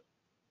thinking about.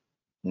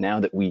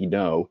 Now that we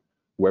know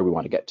where we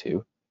want to get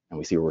to, and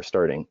we see where we're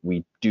starting,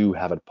 we do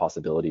have a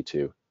possibility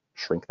to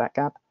shrink that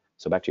gap.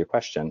 So back to your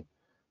question,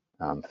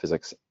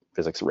 physics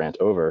rant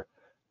over.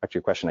 Back to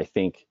your question, I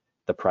think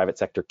the private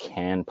sector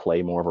can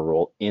play more of a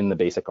role in the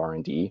basic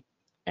R&D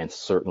and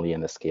certainly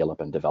in the scale up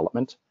and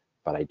development,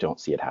 but I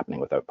don't see it happening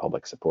without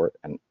public support,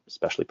 and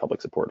especially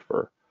public support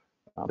for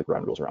the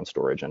ground rules around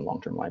storage and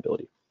long-term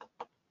liability.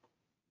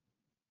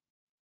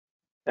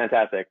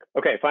 Fantastic.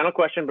 Okay, final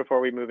question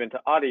before we move into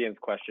audience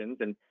questions.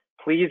 And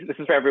please, this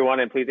is for everyone,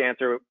 and please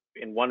answer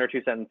in 1 or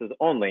 2 sentences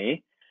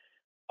only.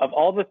 Of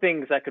all the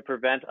things that could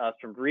prevent us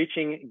from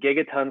reaching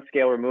gigaton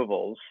scale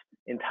removals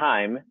in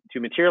time to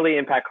materially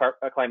impact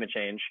climate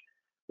change,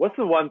 what's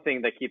the one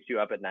thing that keeps you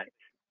up at night?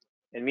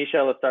 And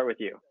Misha, let's start with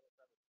you.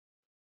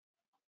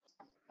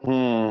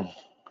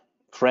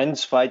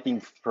 Friends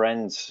fighting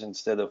friends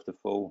instead of the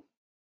foe.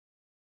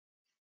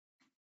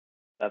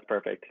 That's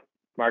perfect.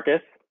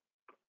 Marcus?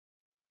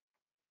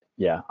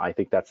 Yeah, I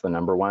think that's the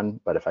number one,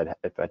 but if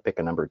I'd pick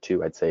a number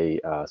 2, I'd say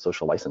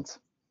social license.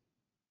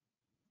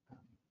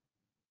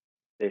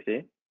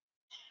 Stacey?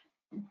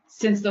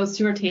 Since those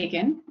 2 are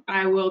taken,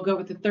 I will go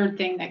with the third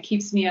thing that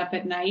keeps me up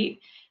at night,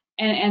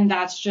 and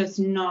that's just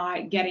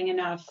not getting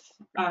enough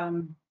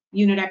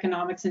unit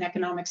economics and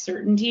economic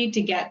certainty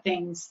to get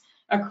things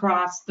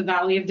across the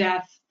valley of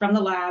death from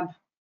the lab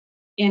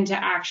into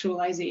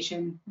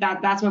actualization.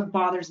 That's what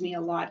bothers me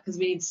a lot, because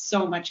we need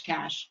so much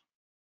cash.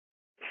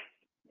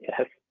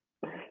 Yes.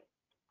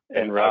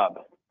 And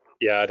Rob?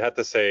 Yeah, I'd have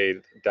to say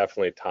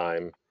definitely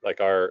time. Like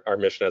our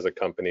mission as a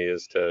company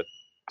is to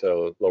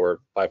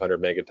lower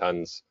 500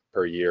 megatons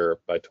per year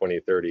by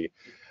 2030.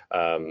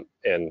 And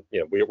you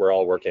know, we're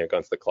all working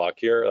against the clock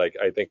here. Like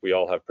I think we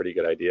all have pretty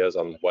good ideas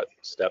on what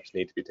steps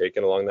need to be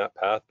taken along that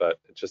path, but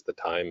it's just the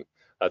time.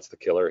 That's the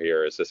killer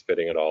here, is just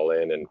fitting it all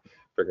in and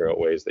figuring out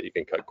ways that you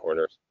can cut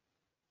corners.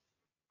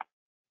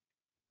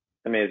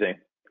 Amazing.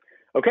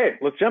 Okay,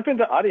 let's jump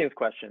into audience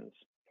questions.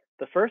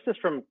 The first is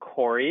from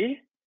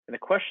Corey, and the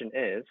question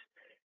is,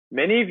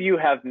 many of you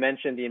have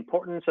mentioned the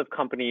importance of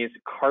companies'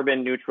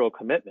 carbon neutral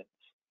commitments.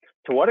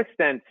 To what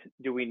extent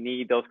do we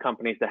need those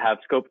companies to have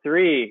scope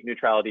 3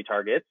 neutrality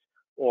targets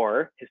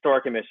or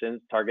historic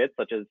emissions targets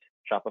such as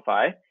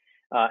Shopify?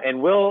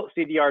 And will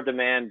CDR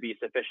demand be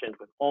sufficient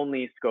with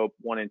only scope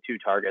 1 and 2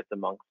 targets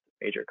amongst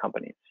major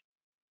companies?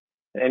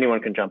 And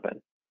anyone can jump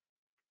in.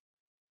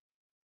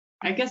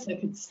 I guess I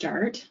could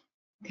start,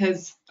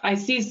 because I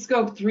see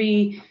scope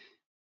 3.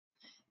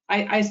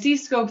 I see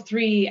scope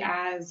 3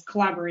 as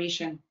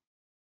collaboration.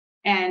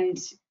 And,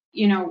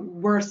 you know,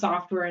 we're a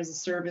software as a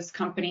service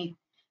company.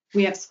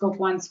 We have scope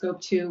 1,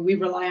 scope 2. We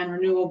rely on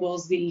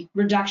renewables. The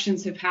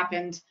reductions have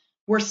happened.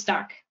 We're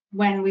stuck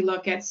when we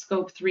look at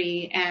scope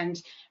 3.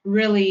 And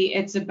really,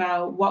 it's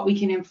about what we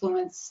can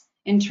influence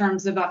in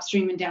terms of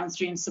upstream and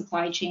downstream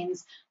supply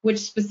chains. Which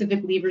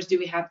specific levers do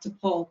we have to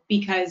pull?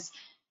 Because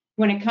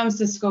when it comes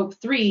to scope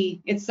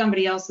 3, it's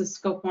somebody else's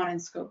scope 1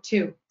 and scope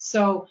 2.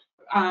 So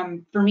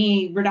for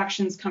me,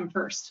 reductions come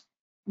first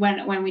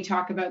when we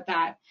talk about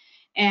that.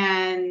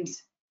 And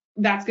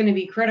that's going to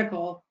be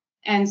critical.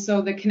 And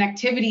so the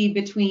connectivity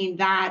between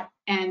that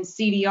and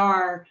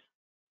CDR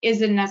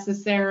isn't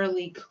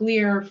necessarily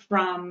clear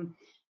from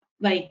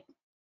like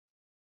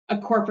a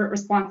corporate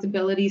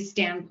responsibility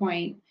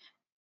standpoint.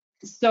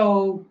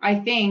 So I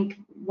think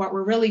what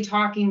we're really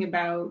talking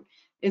about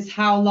is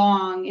how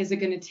long is it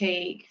going to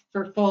take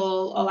for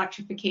full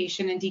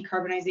electrification and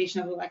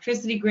decarbonization of the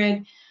electricity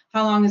grid?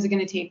 How long is it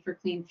going to take for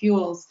clean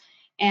fuels?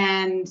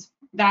 And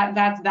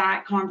that's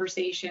that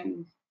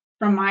conversation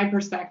from my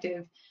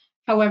perspective.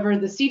 However,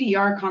 the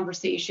CDR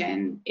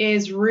conversation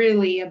is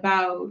really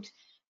about,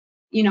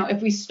 you know,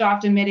 if we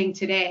stopped emitting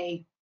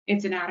today,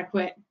 it's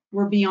inadequate.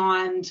 We're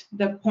beyond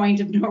the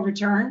point of no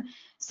return.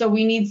 So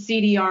we need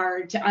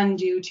CDR to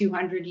undo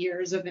 200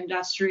 years of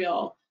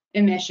industrial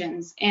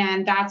emissions.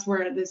 And that's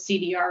where the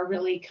CDR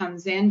really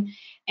comes in.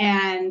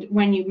 And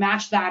when you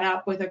match that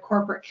up with a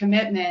corporate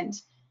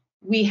commitment,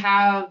 we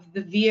have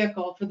the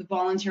vehicle for the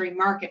voluntary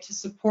market to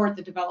support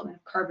the development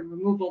of carbon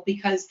removal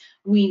because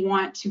we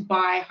want to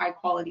buy high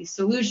quality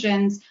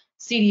solutions.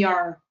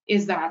 CDR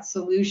is that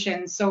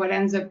solution. So it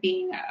ends up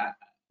being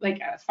like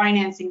a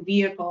financing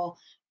vehicle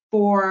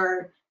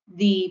for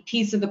the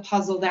piece of the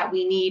puzzle that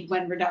we need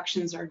when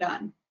reductions are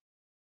done.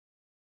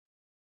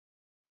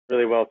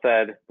 Really well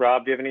said.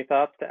 Rob, do you have any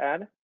thoughts to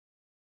add?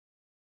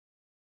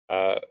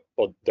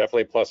 Well,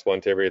 definitely plus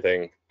one to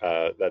everything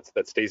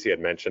that Stacey had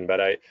mentioned.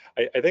 But I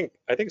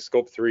think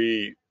Scope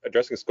 3,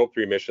 addressing Scope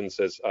 3 emissions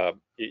is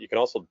you can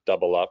also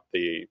double up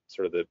the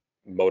sort of the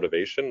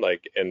motivation.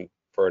 Like, and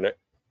for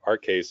our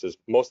case is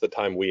most of the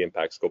time we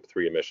impact Scope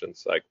 3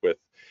 emissions, like with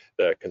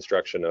the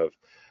construction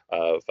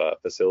of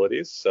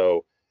facilities.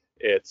 So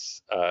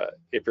it's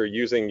if you're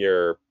using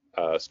your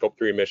Scope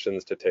 3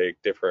 emissions to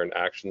take different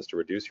actions to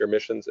reduce your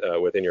emissions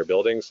within your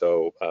building.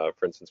 So,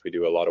 for instance, we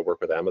do a lot of work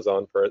with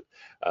Amazon for it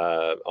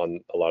on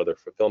a lot of their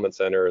fulfillment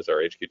centers,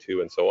 our HQ2,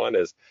 and so on.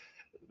 Is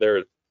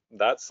there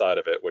that side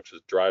of it, which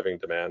is driving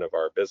demand of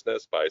our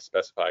business by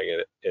specifying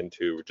it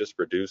into just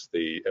reduce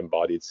the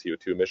embodied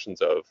CO2 emissions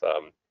of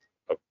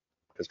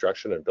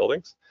construction and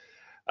buildings.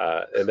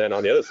 And then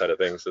on the other side of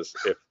things is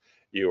if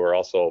you are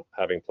also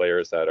having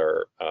players that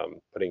are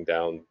putting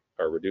down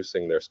or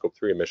reducing their Scope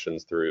 3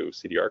 emissions through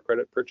CDR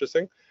credit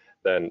purchasing,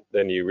 then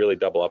you really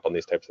double up on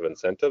these types of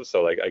incentives.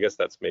 So like I guess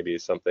that's maybe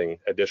something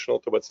additional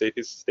to what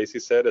Stacey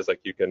said, is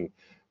like you can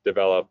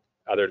develop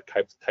other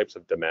types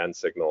of demand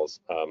signals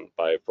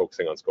by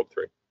focusing on Scope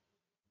 3.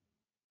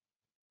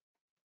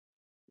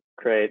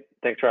 Great,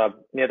 thanks, Rob.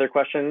 Any other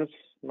questions,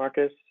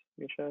 Marcus,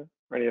 Misha,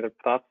 or any other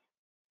thoughts?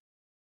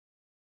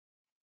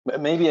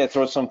 Maybe I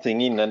throw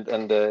something in,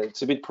 and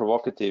it's a bit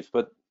provocative,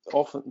 but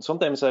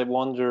sometimes I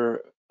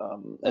wonder,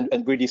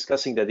 and we're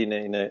discussing that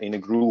in a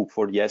group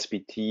for the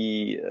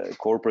SBT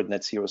corporate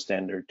net zero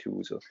standard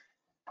too. So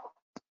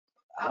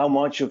how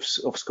much of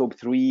Scope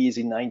 3 is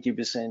it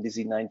 90%? Is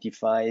it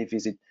 95?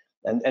 Is it?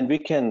 And we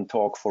can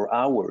talk for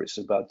hours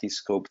about this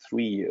Scope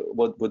 3.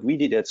 What we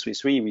did at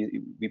Swiss Re,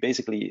 we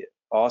basically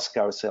ask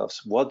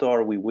ourselves, what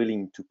are we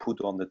willing to put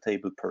on the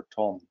table per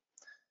ton?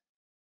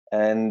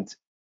 And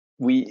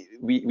we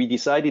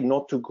decided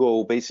not to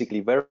go basically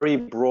very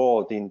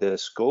broad in the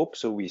scope,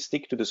 so we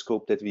stick to the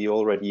scope that we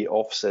already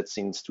offset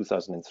since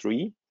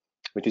 2003,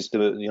 which is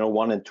the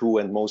 1 and 2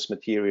 and most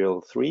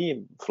material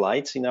 3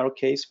 flights in our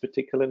case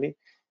particularly.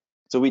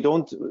 So we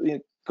don't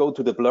go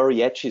to the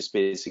blurry edges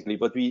basically,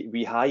 but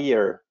we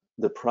higher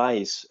the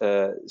price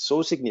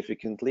so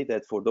significantly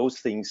that for those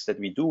things that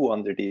we do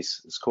under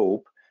this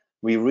scope,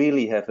 we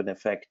really have an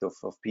effect of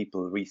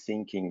people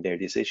rethinking their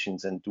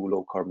decisions and do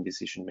low carbon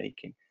decision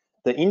making.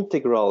 The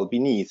integral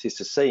beneath is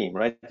the same,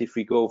 right? If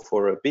we go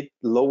for a bit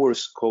lower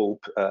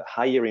scope,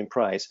 higher in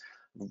price,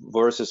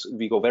 versus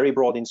we go very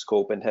broad in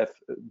scope and have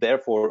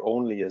therefore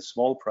only a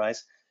small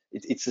price,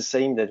 it's the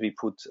same that we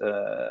put,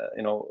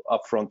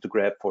 upfront to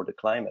grab for the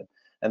climate.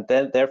 And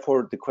then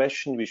therefore the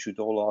question we should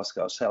all ask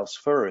ourselves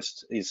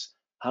first is,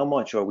 how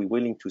much are we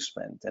willing to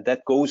spend? And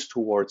that goes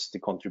towards the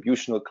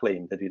contributional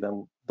claim that we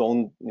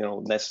don't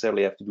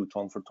necessarily have to do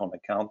ton for ton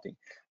accounting,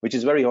 which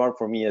is very hard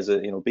for me as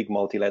a big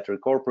multilateral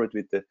corporate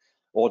with the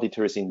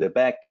auditors in the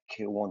back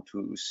who want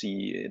to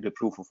see the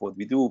proof of what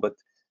we do. But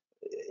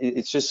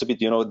it's just a bit,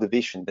 the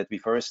vision that we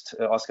first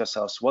ask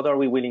ourselves, what are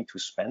we willing to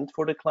spend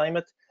for the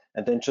climate?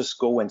 And then just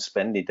go and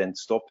spend it and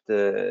stop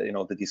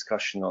the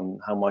discussion on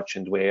how much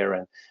and where.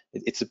 And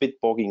it's a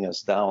bit bogging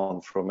us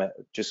down from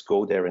just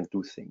go there and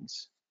do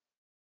things.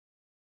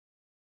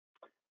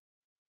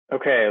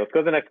 Okay, let's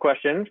go to the next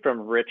question from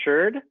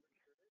Richard.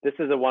 This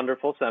is a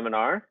wonderful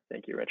seminar.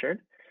 Thank you,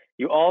 Richard.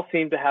 You all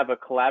seem to have a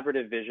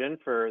collaborative vision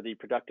for the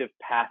productive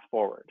path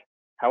forward.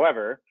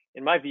 However,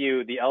 in my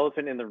view, the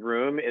elephant in the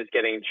room is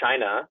getting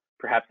China,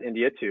 perhaps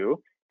India too,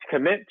 to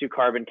commit to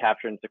carbon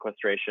capture and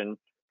sequestration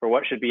for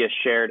what should be a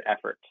shared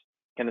effort.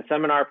 Can the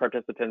seminar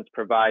participants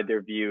provide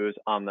their views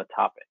on the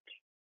topic?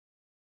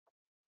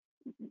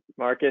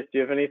 Marcus, do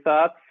you have any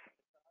thoughts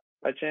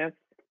by chance?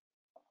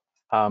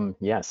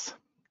 Yes.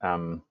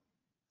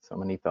 So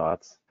many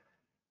thoughts.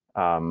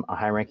 A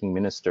high-ranking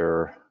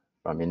minister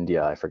from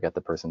India, I forget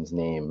the person's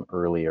name,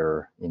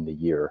 earlier in the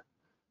year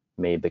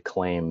made the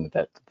claim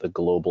that the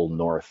global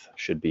north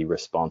should be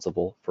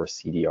responsible for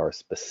CDR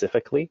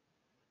specifically,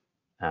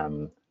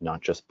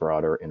 not just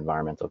broader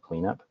environmental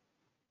cleanup.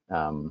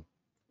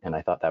 And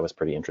I thought that was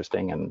pretty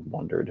interesting and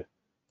wondered,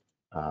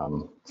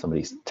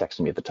 somebody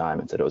texted me at the time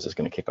and said, oh, is this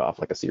going to kick off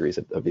like a series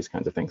of these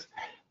kinds of things?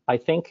 I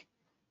think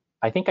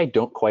I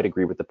don't quite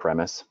agree with the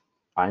premise.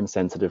 I'm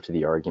sensitive to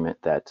the argument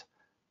that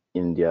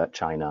India,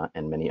 China,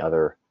 and many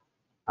other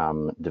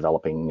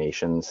developing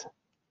nations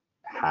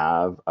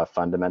have a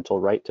fundamental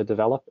right to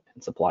develop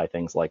and supply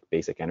things like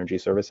basic energy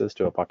services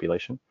to a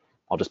population.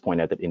 I'll just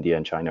point out that India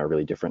and China are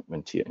really different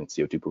in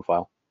CO2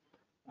 profile.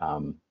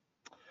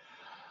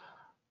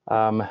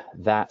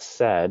 That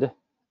said,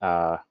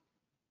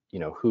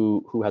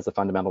 who has a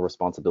fundamental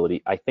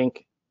responsibility? I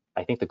think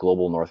the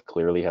global north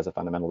clearly has a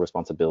fundamental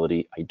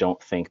responsibility. I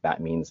don't think that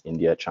means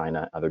India,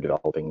 China, other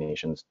developing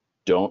nations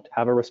don't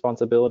have a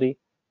responsibility,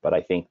 but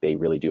I think they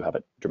really do have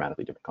a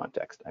dramatically different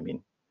context. I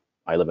mean,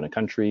 I live in a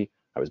country,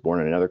 I was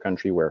born in another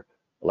country where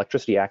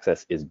electricity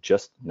access is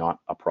just not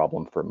a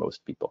problem for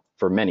most people.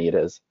 For many it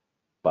is,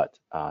 but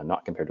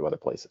not compared to other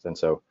places. And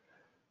so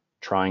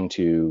trying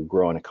to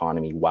grow an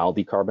economy while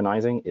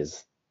decarbonizing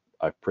is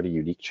a pretty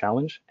unique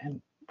challenge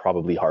and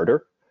probably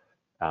harder.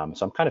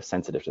 So I'm kind of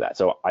sensitive to that.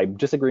 So I'm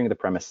disagreeing with the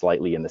premise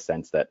slightly in the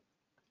sense that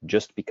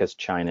just because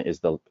China is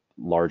the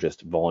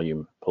largest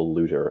volume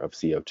polluter of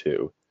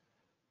CO2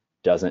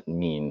 doesn't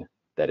mean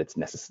that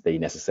they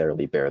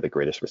necessarily bear the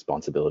greatest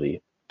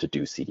responsibility to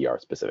do CDR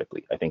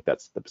specifically. I think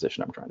that's the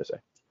position I'm trying to say.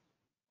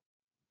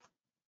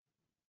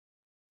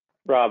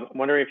 Rob, I'm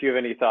wondering if you have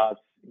any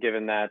thoughts,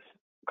 given that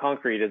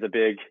concrete is a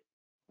big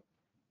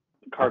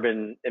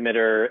carbon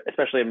emitter,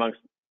 especially in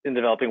the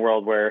developing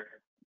world where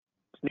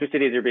new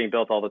cities are being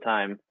built all the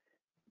time. Do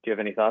you have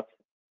any thoughts?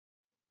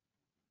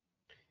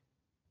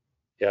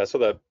 Yeah,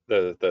 so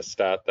the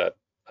stat that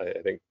I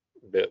think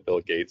Bill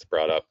Gates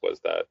brought up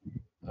was that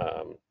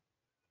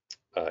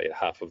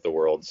half of the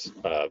world's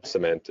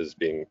cement is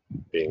being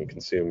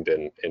consumed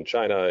in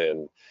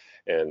China,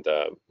 and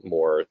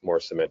more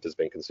cement has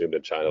been consumed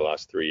in China the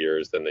last 3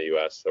 years than the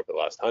U.S. over the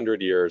last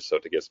 100 years. So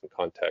to give some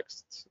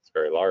context, it's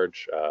very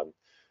large.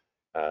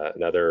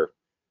 Another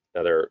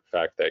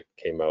fact that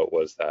came out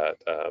was that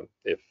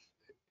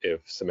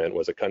if cement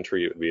was a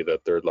country, it would be the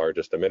third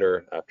largest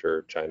emitter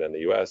after China and the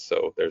U.S.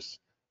 So there's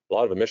a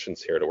lot of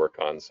emissions here to work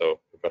on. So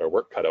we've got our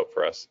work cut out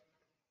for us.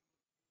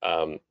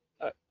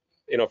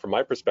 From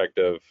my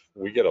perspective,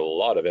 we get a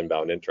lot of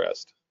inbound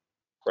interest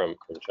from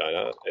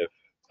China. If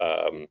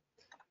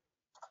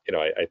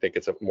I think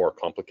it's a more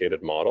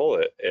complicated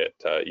model.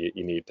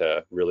 You need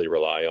to really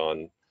rely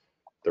on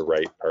the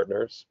right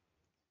partners,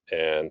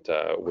 and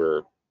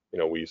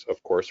we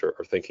of course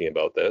are thinking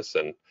about this,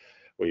 and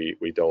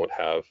we don't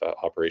have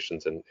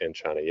operations in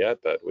China yet,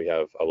 but we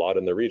have a lot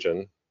in the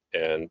region,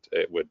 and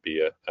it would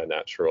be a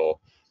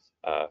natural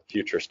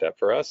future step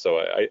for us. So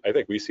I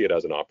think we see it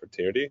as an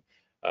opportunity.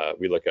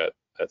 We look at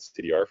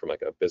CDR from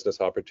like a business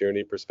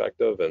opportunity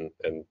perspective,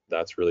 and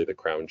that's really the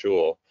crown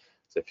jewel.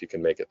 So if you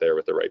can make it there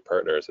with the right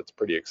partners, it's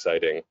pretty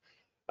exciting.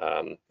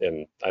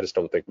 And I just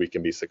don't think we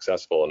can be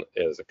successful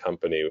as a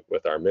company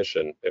with our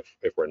mission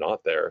if we're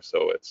not there.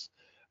 So it's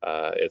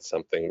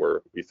something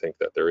where we think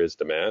that there is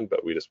demand,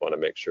 but we just want to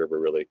make sure we're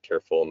really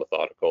careful and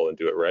methodical and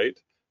do it right,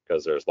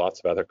 because there's lots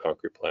of other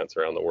concrete plants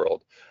around the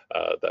world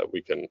that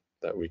we can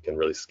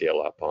really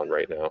scale up on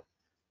right now.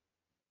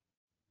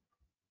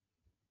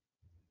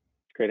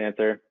 Great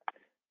answer.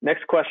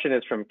 Next question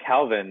is from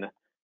Calvin.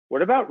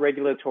 What about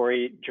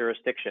regulatory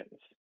jurisdictions?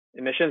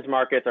 Emissions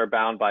markets are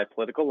bound by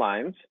political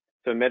lines,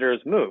 so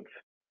emitters move.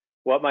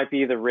 What might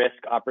be the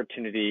risk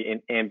opportunity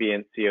in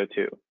ambient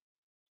CO2?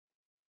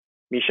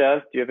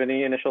 Misha, do you have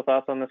any initial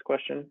thoughts on this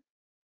question?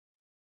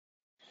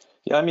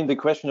 Yeah, I mean, the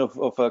question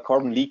of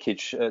carbon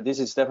leakage, this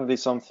is definitely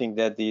something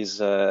that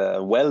is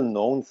well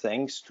known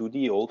thanks to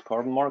the old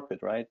carbon market,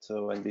 right?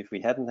 So, and if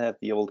we hadn't had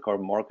the old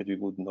carbon market, we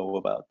would know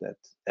about that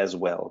as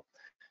well.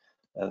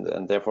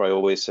 And therefore, I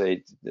always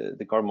say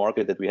the carbon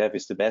market that we have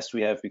is the best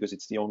we have because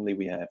it's the only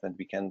we have, and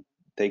we can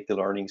take the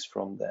learnings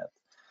from that.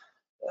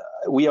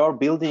 We are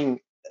building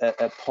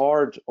a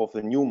part of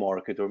a new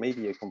market, or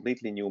maybe a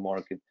completely new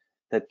market,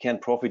 that can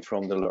profit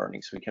from the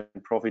learnings. We can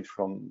profit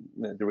from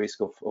the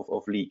risk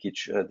of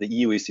leakage. The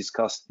EU is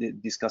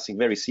discussing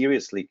very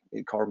seriously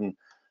carbon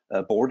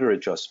border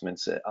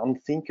adjustments,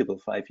 unthinkable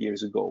 5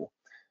 years ago.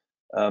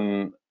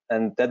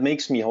 And that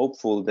makes me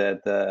hopeful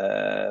that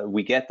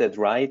we get that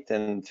right.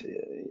 And,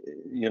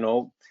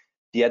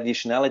 the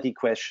additionality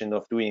question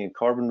of doing a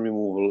carbon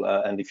removal,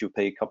 and if you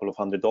pay a couple of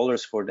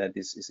 $100 for that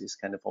is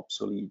kind of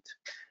obsolete.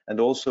 And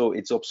also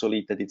it's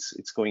obsolete that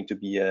it's going to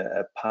be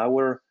a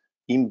power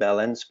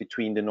imbalance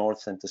between the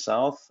north and the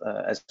south,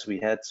 as we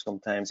had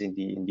sometimes in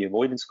the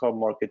avoidance carbon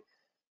market,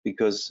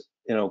 because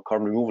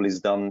carbon removal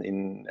is done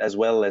in, as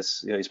well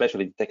as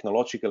especially the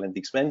technological and the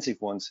expensive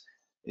ones,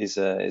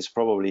 is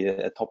probably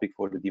a topic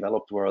for the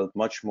developed world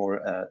much more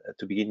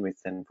to begin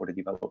with than for the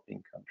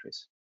developing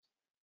countries.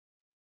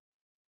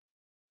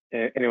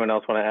 Anyone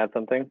else want to add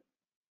something?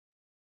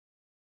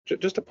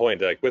 Just a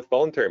point, like with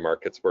voluntary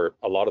markets where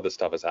a lot of this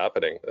stuff is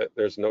happening,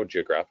 there's no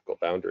geographical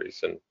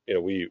boundaries. And,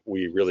 we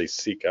really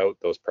seek out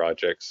those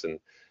projects, and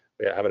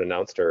we haven't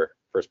announced our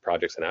first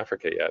projects in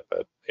Africa yet,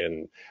 but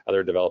in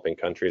other developing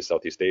countries,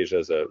 Southeast Asia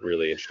is a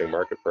really interesting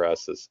market for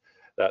us.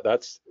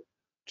 That's,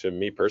 to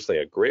me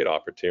personally, a great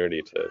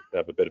opportunity to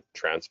have a bit of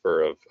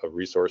transfer of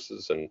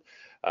resources and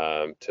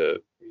to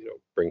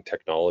bring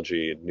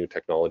new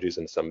technologies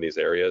in some of these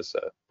areas.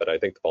 But I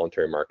think the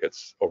voluntary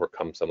markets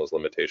overcome some of those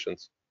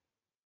limitations.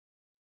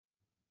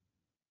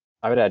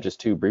 I would add just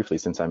two briefly,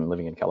 since I'm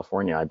living in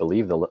California, I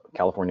believe the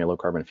California low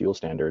carbon fuel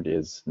standard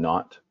is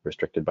not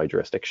restricted by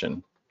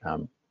jurisdiction.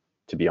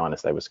 To be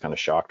honest, I was kind of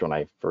shocked when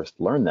I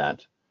first learned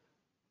that.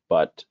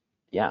 But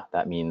yeah,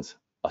 that means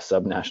a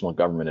subnational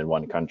government in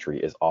one country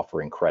is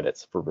offering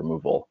credits for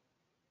removal,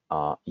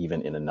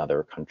 even in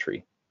another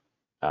country.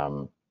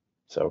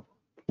 So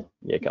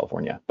yeah,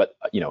 California. But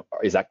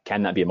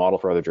can that be a model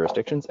for other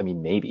jurisdictions? I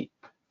mean, maybe,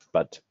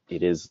 but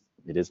it is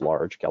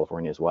large.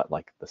 California is what,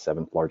 like the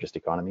 7th largest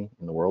economy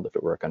in the world if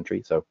it were a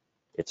country. So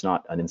it's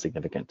not an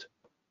insignificant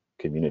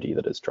community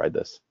that has tried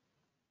this.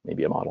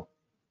 Maybe a model.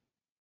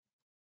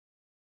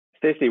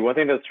 Stacey, one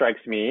thing that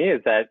strikes me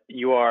is that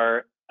you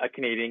are a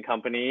Canadian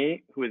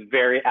company who is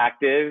very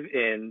active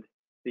in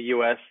the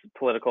US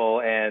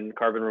political and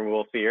carbon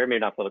removal sphere. Maybe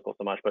not political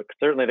so much, but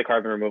certainly the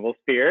carbon removal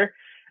sphere.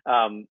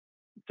 So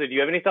do you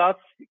have any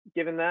thoughts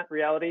given that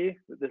reality?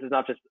 This is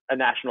not just a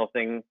national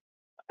thing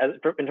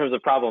in terms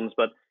of problems,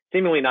 but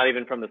seemingly not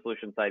even from the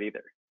solution side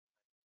either.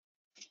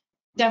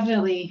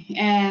 Definitely.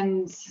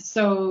 And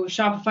so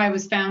Shopify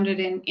was founded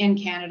in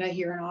Canada,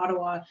 here in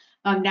Ottawa.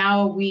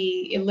 Now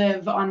we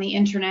live on the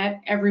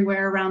internet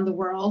everywhere around the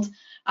world.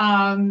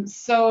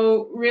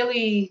 So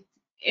really,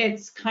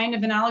 it's kind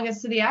of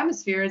analogous to the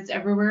atmosphere. It's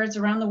everywhere, it's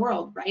around the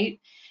world, right?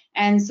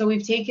 And so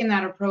we've taken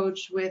that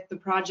approach with the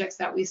projects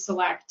that we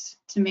select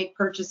to make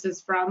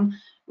purchases from.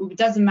 It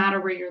doesn't matter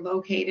where you're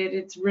located,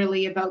 it's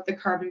really about the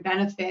carbon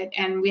benefit.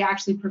 And we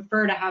actually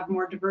prefer to have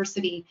more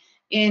diversity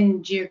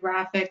in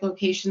geographic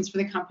locations for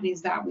the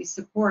companies that we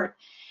support.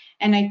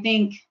 And I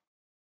think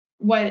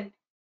what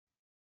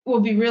will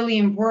be really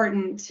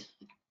important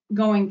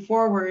going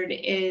forward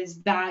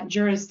is that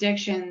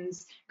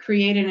jurisdictions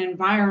create an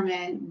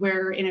environment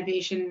where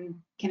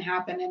innovation can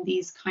happen and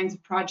these kinds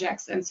of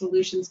projects and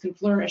solutions can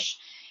flourish.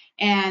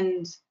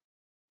 And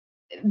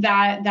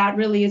that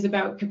really is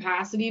about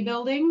capacity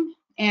building,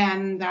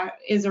 and that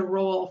is a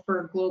role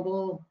for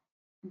global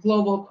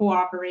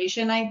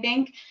cooperation, I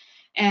think.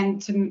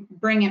 And to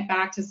bring it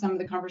back to some of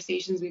the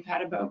conversations we've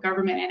had about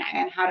government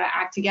and how to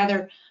act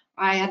together,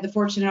 I had the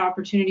fortunate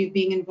opportunity of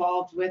being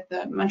involved with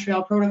the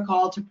Montreal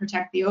Protocol to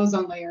protect the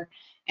ozone layer.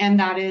 And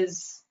that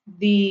is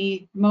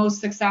the most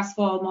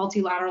successful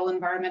multilateral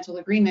environmental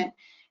agreement.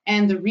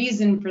 And the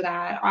reason for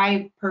that,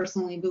 I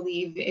personally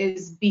believe,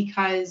 is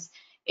because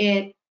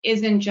it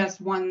isn't just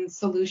one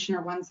solution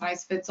or one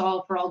size fits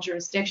all for all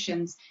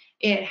jurisdictions.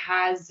 It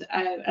has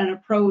an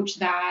approach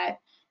that,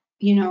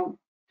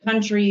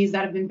 countries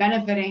that have been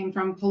benefiting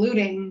from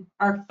polluting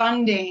are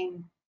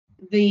funding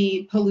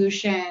the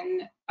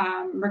pollution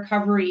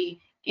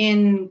recovery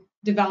in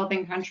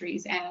developing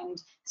countries.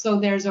 And so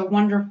there's a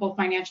wonderful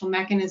financial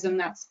mechanism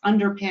that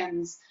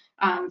underpins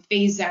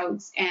phase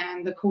outs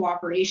and the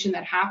cooperation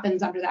that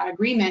happens under that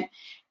agreement.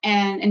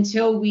 And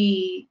until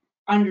we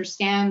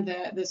understand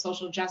the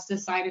social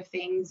justice side of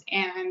things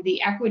and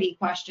the equity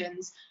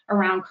questions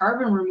around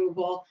carbon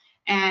removal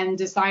and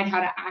decide how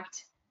to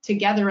act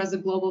together as a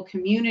global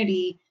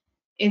community,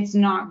 it's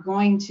not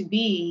going to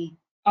be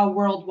a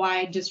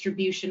worldwide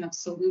distribution of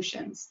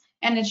solutions,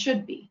 and it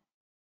should be.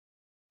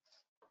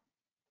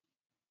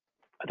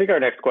 I think our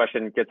next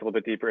question gets a little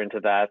bit deeper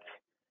into that.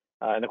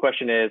 And the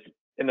question is,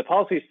 in the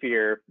policy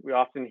sphere, we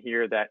often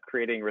hear that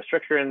creating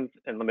restrictions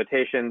and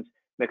limitations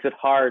makes it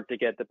hard to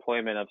get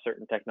deployment of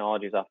certain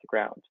technologies off the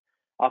ground.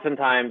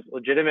 Oftentimes,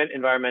 legitimate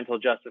environmental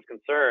justice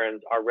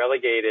concerns are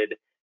relegated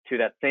to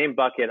that same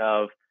bucket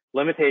of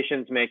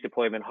limitations make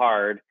deployment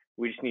hard.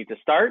 We just need to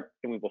start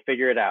and we will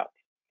figure it out.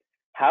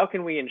 How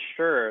can we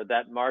ensure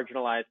that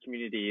marginalized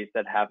communities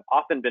that have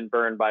often been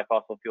burned by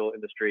fossil fuel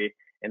industry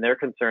and their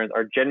concerns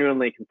are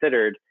genuinely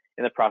considered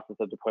in the process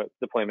of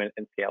deployment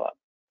and scale up?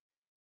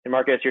 And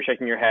Marcus, you're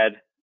shaking your head.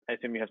 I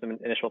assume you have some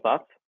initial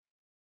thoughts?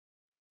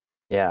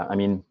 Yeah, I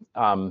mean,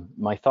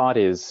 my thought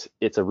is,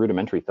 it's a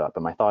rudimentary thought,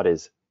 but my thought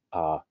is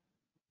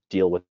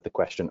deal with the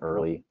question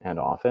early and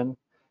often.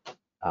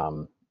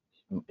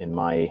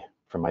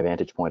 From my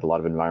vantage point, a lot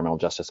of environmental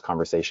justice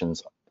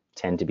conversations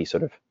tend to be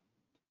sort of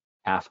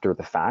after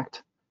the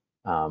fact.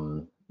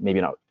 Maybe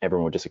not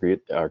everyone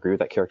would agree with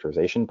that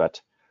characterization, but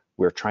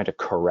we're trying to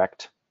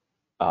correct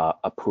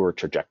a poor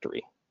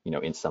trajectory,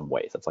 in some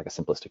ways. That's like a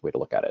simplistic way to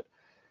look at it.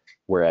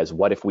 Whereas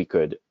what if we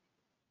could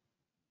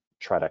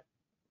try to,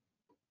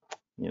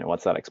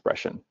 what's that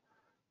expression?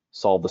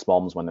 Solve the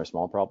problems when they're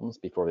small problems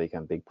before they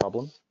become big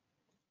problems.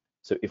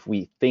 So if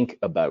we think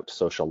about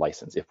social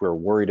license, if we're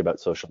worried about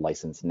social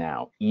license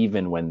now,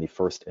 even when the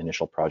first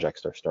initial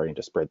projects are starting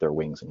to spread their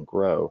wings and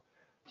grow,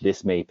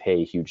 this may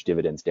pay huge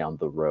dividends down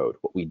the road.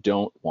 What we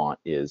don't want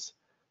is,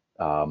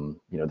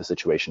 the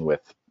situation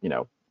with,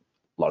 a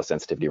lot of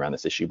sensitivity around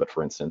this issue, but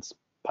for instance,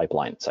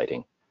 pipeline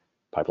siting.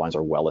 Pipelines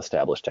are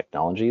well-established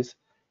technologies,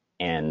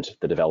 and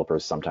the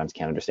developers sometimes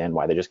can't understand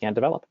why they just can't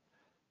develop.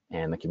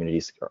 And the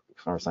communities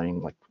are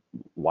saying, like,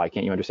 why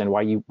can't you understand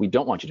why we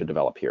don't want you to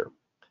develop here?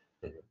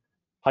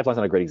 Pipeline's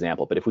not a great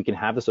example, but if we can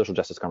have the social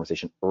justice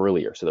conversation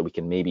earlier so that we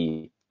can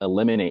maybe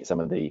eliminate some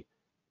of the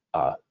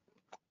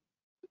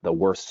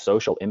worst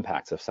social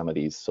impacts of some of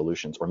these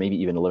solutions, or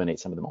maybe even eliminate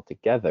some of them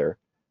altogether,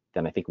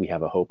 then I think we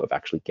have a hope of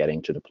actually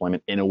getting to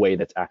deployment in a way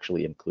that's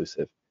actually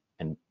inclusive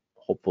and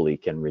hopefully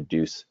can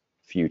reduce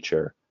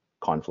future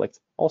conflicts.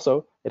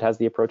 Also, it has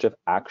the approach of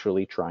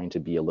actually trying to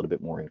be a little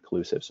bit more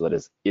inclusive, so that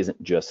it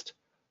isn't just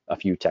a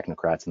few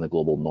technocrats in the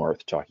global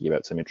north talking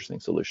about some interesting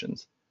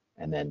solutions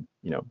and then,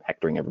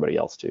 hectoring everybody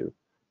else to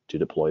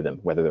deploy them,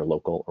 whether they're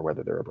local or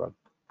whether they're abroad.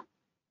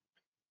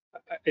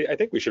 I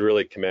think we should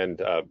really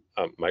commend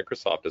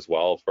Microsoft as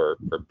well for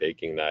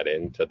baking that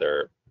into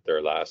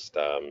their last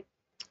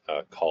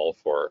call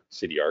for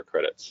CDR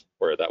credits,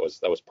 where that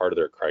was part of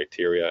their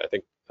criteria. I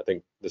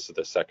think this is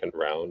the second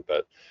round,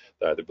 but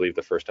I believe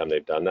the first time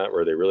they've done that,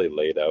 where they really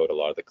laid out a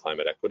lot of the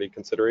climate equity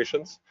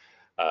considerations.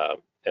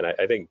 And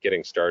I think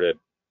getting started,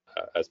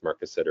 as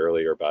Marcus said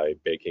earlier, by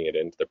baking it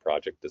into the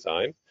project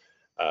design,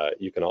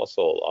 you can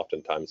also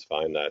oftentimes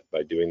find that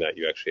by doing that,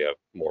 you actually have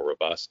more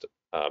robust,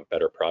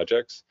 better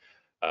projects.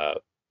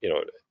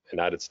 An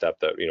added step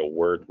that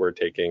we're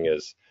taking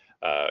is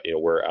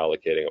we're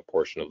allocating a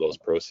portion of those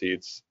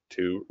proceeds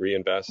to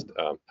reinvest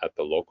at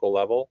the local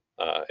level,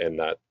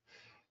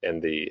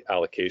 and the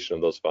allocation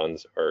of those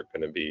funds are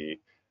going to be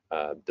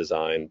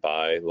designed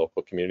by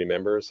local community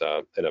members,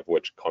 and of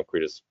which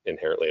Concrete is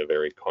inherently a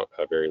very,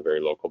 very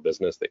local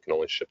business. They can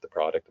only ship the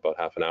product about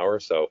half an hour.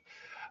 So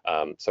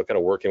kind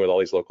of working with all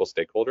these local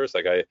stakeholders,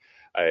 like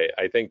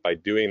I think by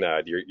doing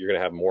that, you're going to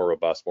have more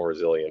robust, more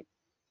resilient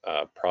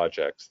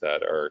projects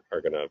that are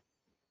going to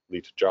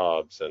lead to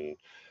jobs and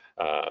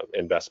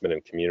investment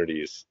in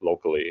communities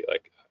locally.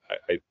 Like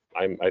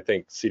I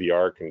think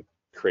CDR can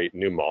create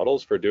new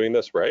models for doing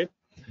this right,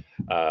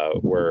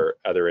 where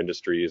other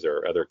industries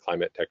or other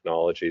climate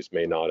technologies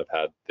may not have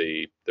had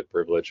the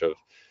privilege of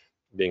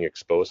being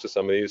exposed to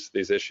some of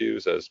these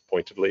issues as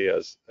pointedly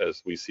as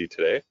we see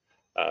today.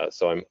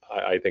 So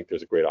I think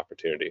there's a great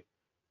opportunity.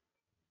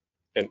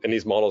 And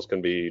these models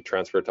can be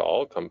transferred to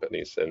all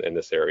companies in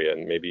this area,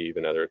 and maybe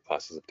even other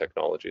classes of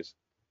technologies.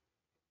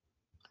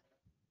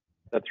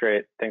 That's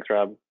great. Thanks,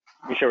 Rob.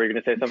 You sure we're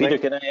going to say something?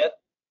 Peter,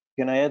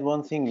 can I add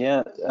one thing?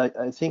 Yeah,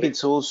 I think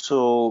it's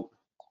also,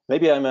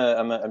 maybe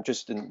I'm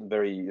just a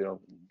very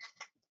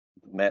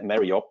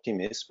merry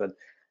optimist, but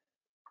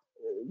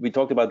we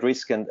talked about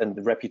risk, and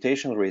the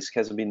reputational risk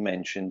hasn't been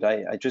mentioned.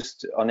 I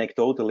just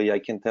anecdotally I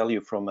can tell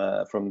you from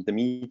the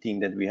meeting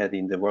that we had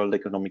in the World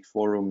Economic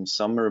Forum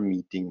summer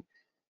meeting.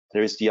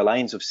 There is the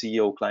Alliance of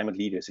CEO Climate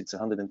Leaders. It's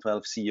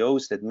 112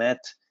 CEOs that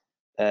met,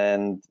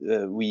 and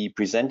we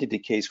presented the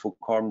case for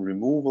carbon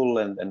removal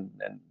and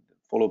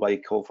followed by a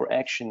call for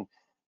action.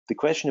 The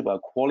question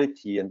about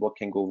quality and what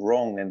can go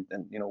wrong, and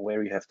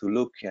where you have to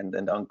look and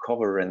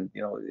uncover, and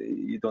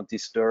you don't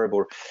disturb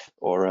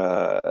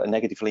or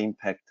negatively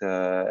impact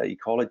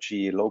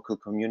ecology, local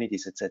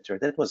communities, etc.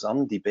 That was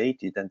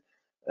undebated, and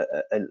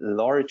a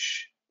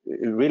large,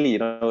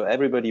 really,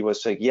 everybody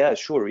was like, yeah,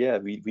 sure, yeah,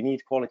 we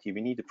need quality,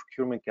 we need a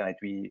procurement guide,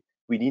 we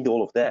need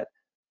all of that.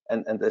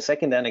 And the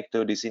second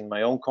anecdote is in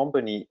my own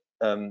company.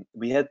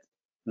 We had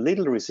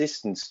little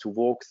resistance to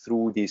walk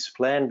through this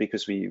plan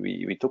because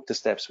we took the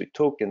steps we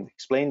took and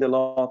explained a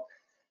lot.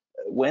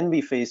 When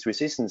we faced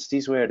resistance,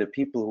 these were the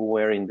people who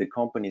were in the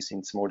company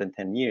since more than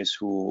 10 years,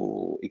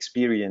 who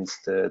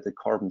experienced the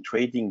carbon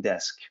trading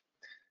desk.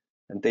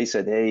 And they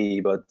said, hey,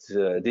 but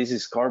this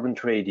is carbon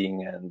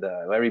trading and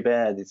very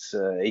bad. It's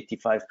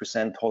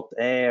 85% hot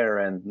air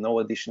and no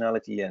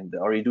additionality. And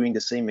are you doing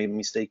the same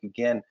mistake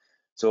again?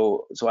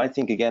 So I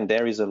think, again,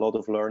 there is a lot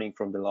of learning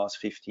from the last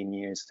 15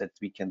 years that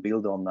we can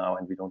build on now,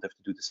 and we don't have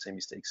to do the same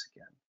mistakes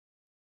again.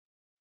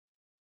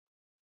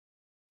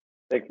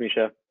 Thanks,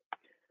 Misha.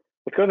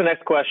 Let's go to the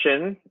next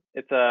question.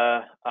 It's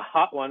a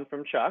hot one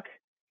from Chuck.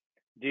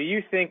 Do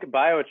you think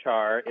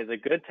biochar is a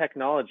good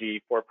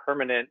technology for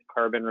permanent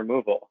carbon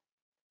removal?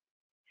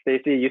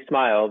 Stacey, you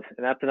smiled,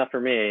 and that's enough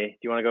for me. Do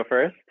you want to go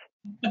first?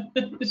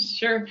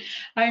 Sure.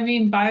 I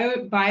mean,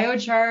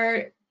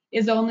 biochar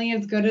is only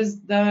as good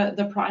as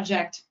the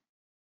project.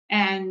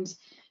 And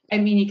I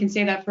mean, you can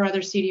say that for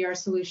other CDR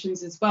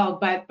solutions as well,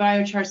 but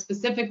biochar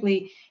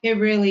specifically, it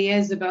really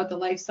is about the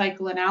life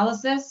cycle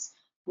analysis,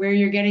 where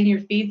you're getting your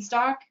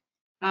feedstock.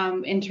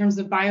 In terms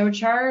of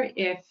biochar,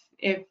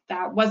 if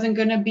that wasn't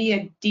going to be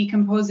a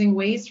decomposing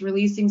waste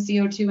releasing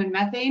CO2 and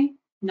methane,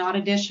 not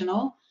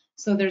additional.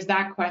 So there's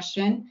that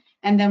question.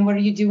 And then what are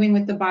you doing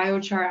with the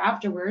biochar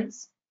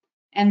afterwards?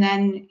 And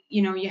then,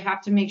 you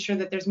have to make sure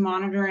that there's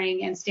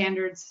monitoring and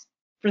standards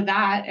for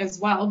that as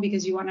well,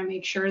 because you want to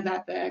make sure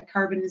that the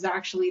carbon is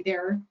actually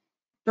there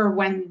for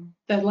when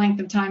the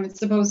length of time it's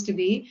supposed to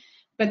be.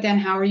 But then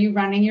how are you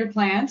running your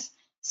plant?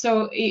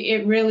 So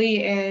it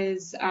really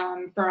is,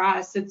 for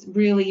us, it's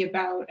really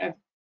about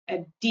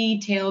a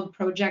detailed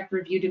project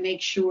review to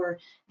make sure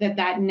that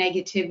that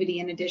negativity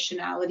and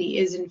additionality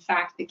is in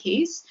fact the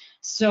case.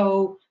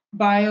 So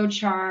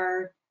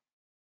biochar,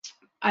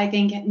 I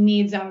think,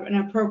 needs an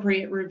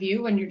appropriate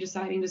review when you're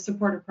deciding to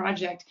support a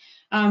project.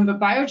 But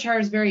biochar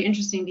is very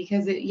interesting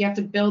because you have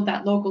to build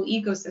that local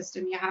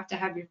ecosystem. You have to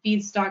have your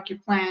feedstock, your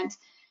plant,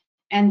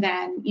 and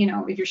then, you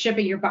know, if you're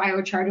shipping your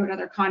biochar to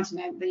another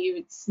continent, then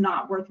it's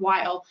not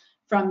worthwhile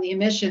from the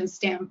emissions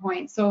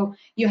standpoint. So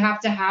you have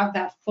to have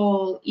that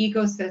full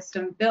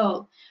ecosystem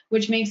built,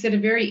 which makes it a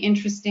very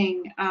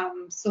interesting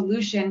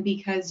solution,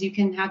 because you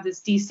can have this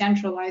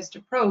decentralized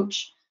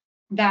approach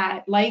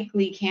that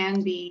likely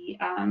can be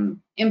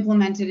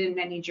implemented in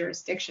many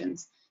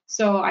jurisdictions.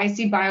 So I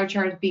see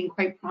biochar as being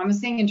quite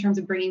promising in terms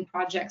of bringing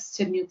projects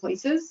to new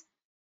places,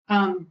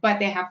 but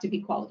they have to be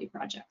quality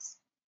projects.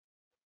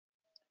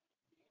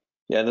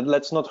 Yeah, and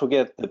let's not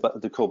forget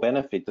the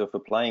co-benefit of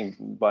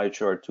applying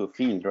biochar to a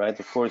field, right?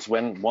 Of course,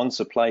 when once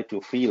applied to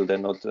a field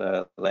and not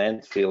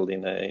landfilled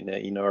in an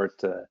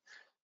inert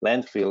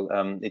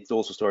landfill, it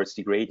also starts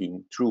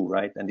degrading through,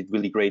 right? And it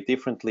will degrade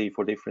differently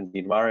for different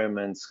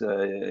environments,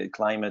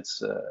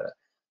 climates,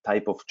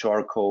 type of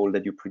charcoal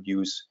that you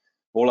produce,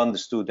 all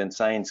understood, and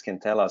science can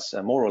tell us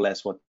more or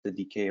less what the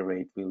decay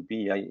rate will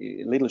be.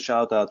 A little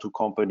shout out to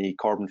company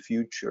Carbon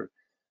Future.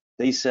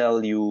 They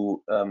sell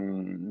you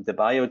the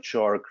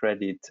biochar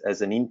credit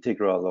as an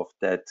integral of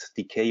that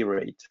decay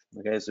rate.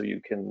 Okay, so you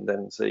can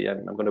then say,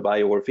 I'm going to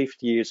buy over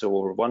 50 years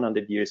or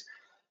 100 years,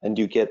 and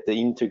you get the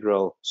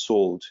integral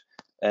sold.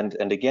 And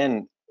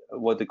again,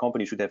 what the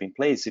company should have in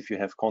place, if you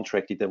have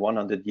contracted the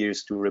 100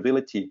 years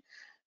durability,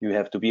 you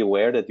have to be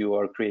aware that you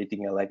are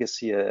creating a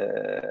legacy,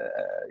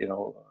 you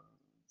know,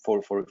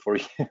 for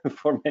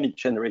for many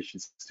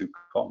generations to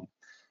come.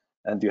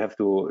 And you have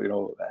to, you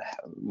know,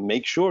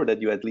 make sure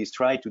that you at least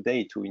try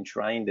today to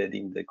enshrine that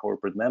in the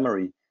corporate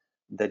memory,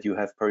 that you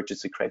have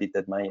purchased a credit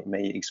that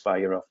may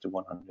expire after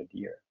 100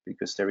 years,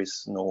 because there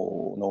is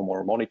no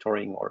more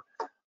monitoring,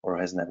 or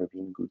has never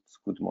been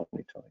good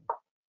monitoring.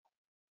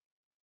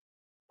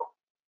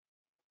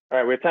 All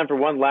right, we have time for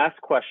one last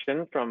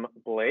question from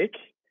Blake.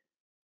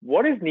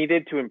 What is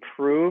needed to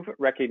improve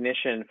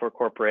recognition for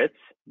corporates,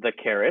 the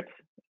carrots,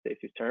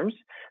 Stacey's terms,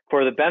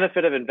 for the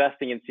benefit of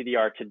investing in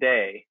CDR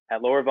today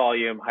at lower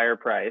volume, higher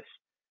price,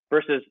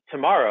 versus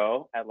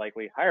tomorrow at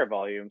likely higher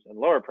volumes and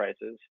lower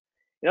prices?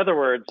 In other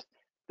words,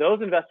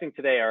 those investing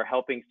today are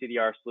helping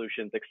CDR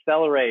solutions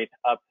accelerate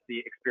up the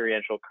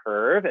experiential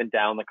curve and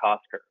down the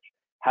cost curve.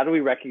 How do we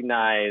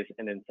recognize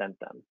and incent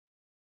them?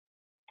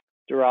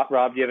 Rob,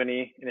 do you have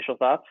any initial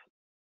thoughts?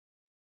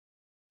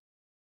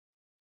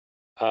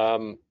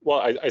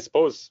 Well, I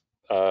suppose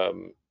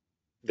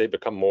they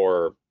become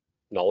more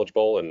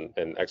knowledgeable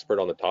and expert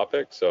on the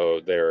topic, so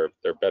they're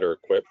better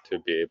equipped to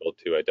be able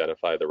to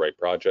identify the right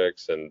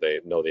projects, and they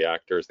know the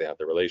actors, they have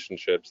the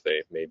relationships,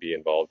 they may be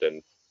involved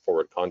in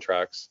forward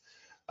contracts.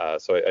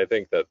 So I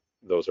think that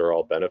those are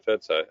all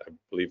benefits. I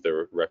believe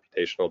the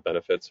reputational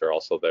benefits are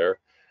also there.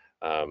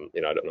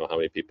 You know, I don't know how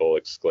many people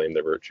exclaim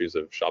the virtues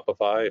of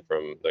Shopify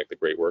from like the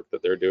great work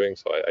that they're doing,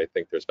 so I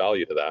think there's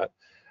value to that.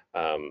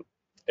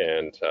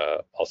 And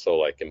also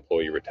like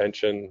employee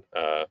retention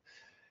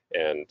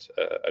and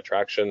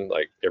attraction.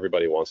 Like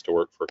everybody wants to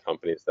work for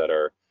companies that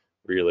are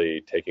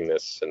really taking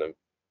this in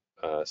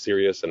a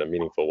serious and a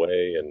meaningful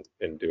way,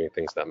 and doing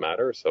things that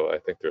matter. So I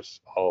think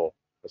there's a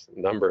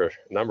number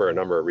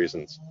of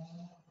reasons.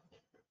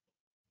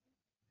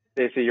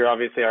 Stacey, you're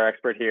obviously our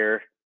expert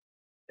here.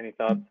 Any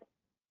thoughts?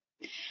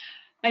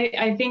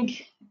 I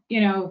think,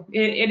 you know,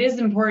 it is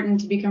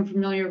important to become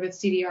familiar with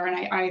CDR,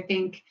 and I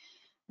think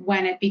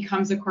when it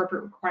becomes a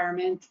corporate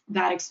requirement,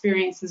 that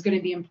experience is going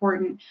to be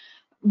important.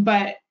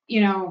 But,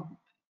 you know,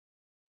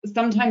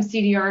 sometimes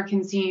CDR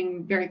can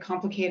seem very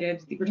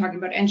complicated. We're talking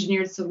about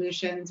engineered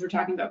solutions, we're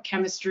talking about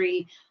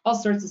chemistry, all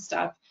sorts of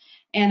stuff.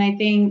 And I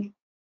think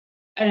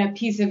a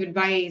piece of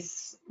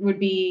advice would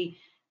be,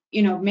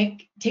 you know,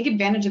 take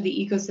advantage of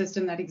the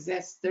ecosystem that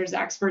exists. There's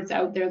experts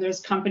out there,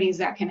 there's companies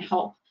that can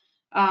help.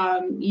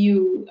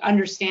 You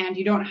understand,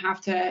 you don't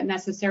have to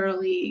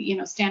necessarily, you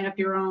know, stand up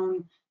your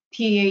own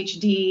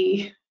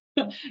PhD,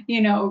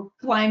 you know,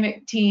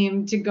 climate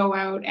team to go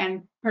out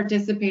and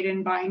participate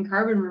in buying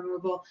carbon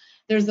removal.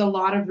 There's a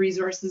lot of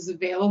resources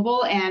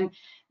available, and,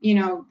 you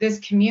know, this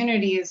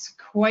community is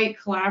quite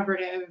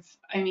collaborative.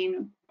 I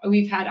mean,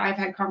 I've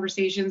had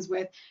conversations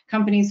with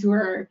companies who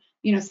are,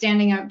 you know,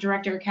 standing up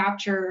direct air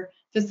capture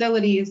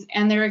facilities,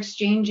 and they're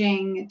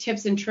exchanging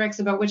tips and tricks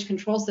about which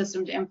control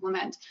system to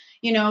implement.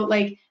 You know,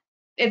 like,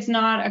 it's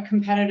not a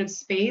competitive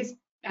space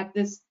at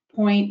this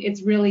point.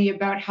 It's really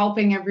about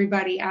helping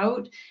everybody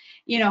out.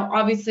 You know,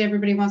 obviously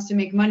everybody wants to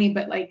make money,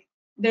 but like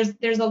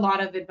there's a lot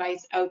of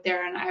advice out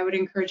there, and I would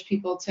encourage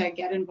people to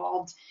get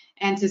involved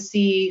and to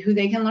see who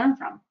they can learn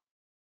from.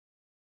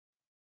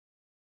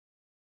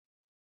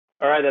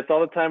 All right, that's all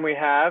the time we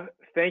have.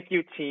 Thank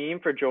you, team,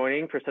 for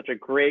joining for such a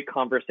great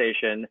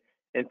conversation.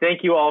 And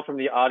thank you all from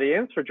the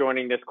audience for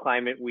joining this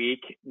Climate Week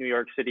New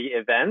York City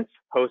event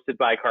hosted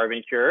by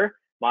Carbon Cure,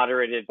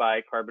 moderated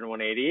by Carbon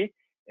 180,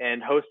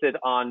 and hosted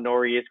on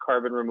Nori's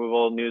Carbon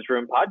Removal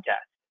Newsroom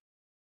podcast.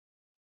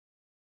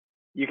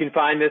 You can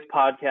find this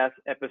podcast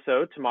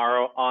episode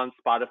tomorrow on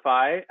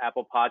Spotify,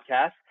 Apple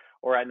Podcasts,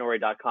 or at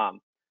nori.com.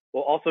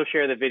 We'll also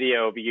share the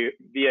video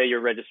via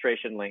your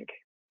registration link.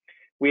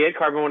 We at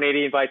Carbon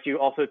 180 invite you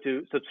also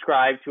to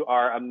subscribe to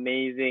our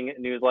amazing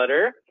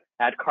newsletter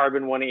at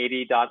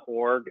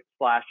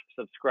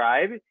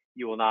carbon180.org/subscribe.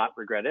 You will not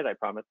regret it, I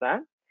promise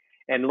that.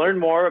 And learn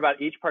more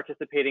about each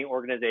participating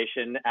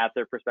organization at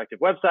their respective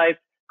websites,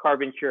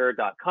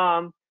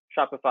 carboncure.com,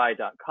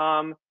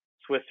 shopify.com,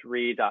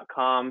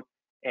 swissre.com,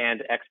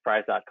 and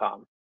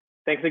xprize.com.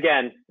 Thanks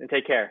again, and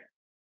take care.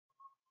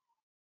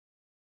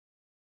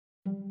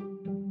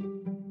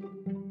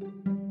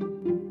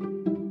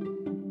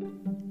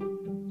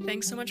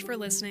 Thanks so much for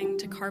listening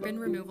to Carbon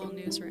Removal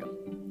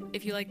Newsroom.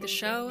 If you like the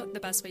show, the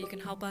best way you can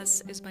help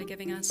us is by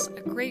giving us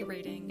a great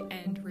rating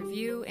and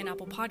review in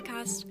Apple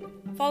Podcasts,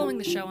 following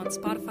the show on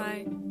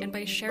Spotify, and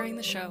by sharing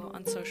the show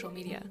on social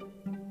media.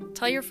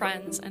 Tell your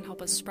friends and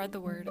help us spread the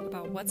word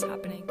about what's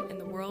happening in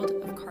the world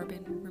of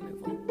carbon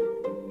removal.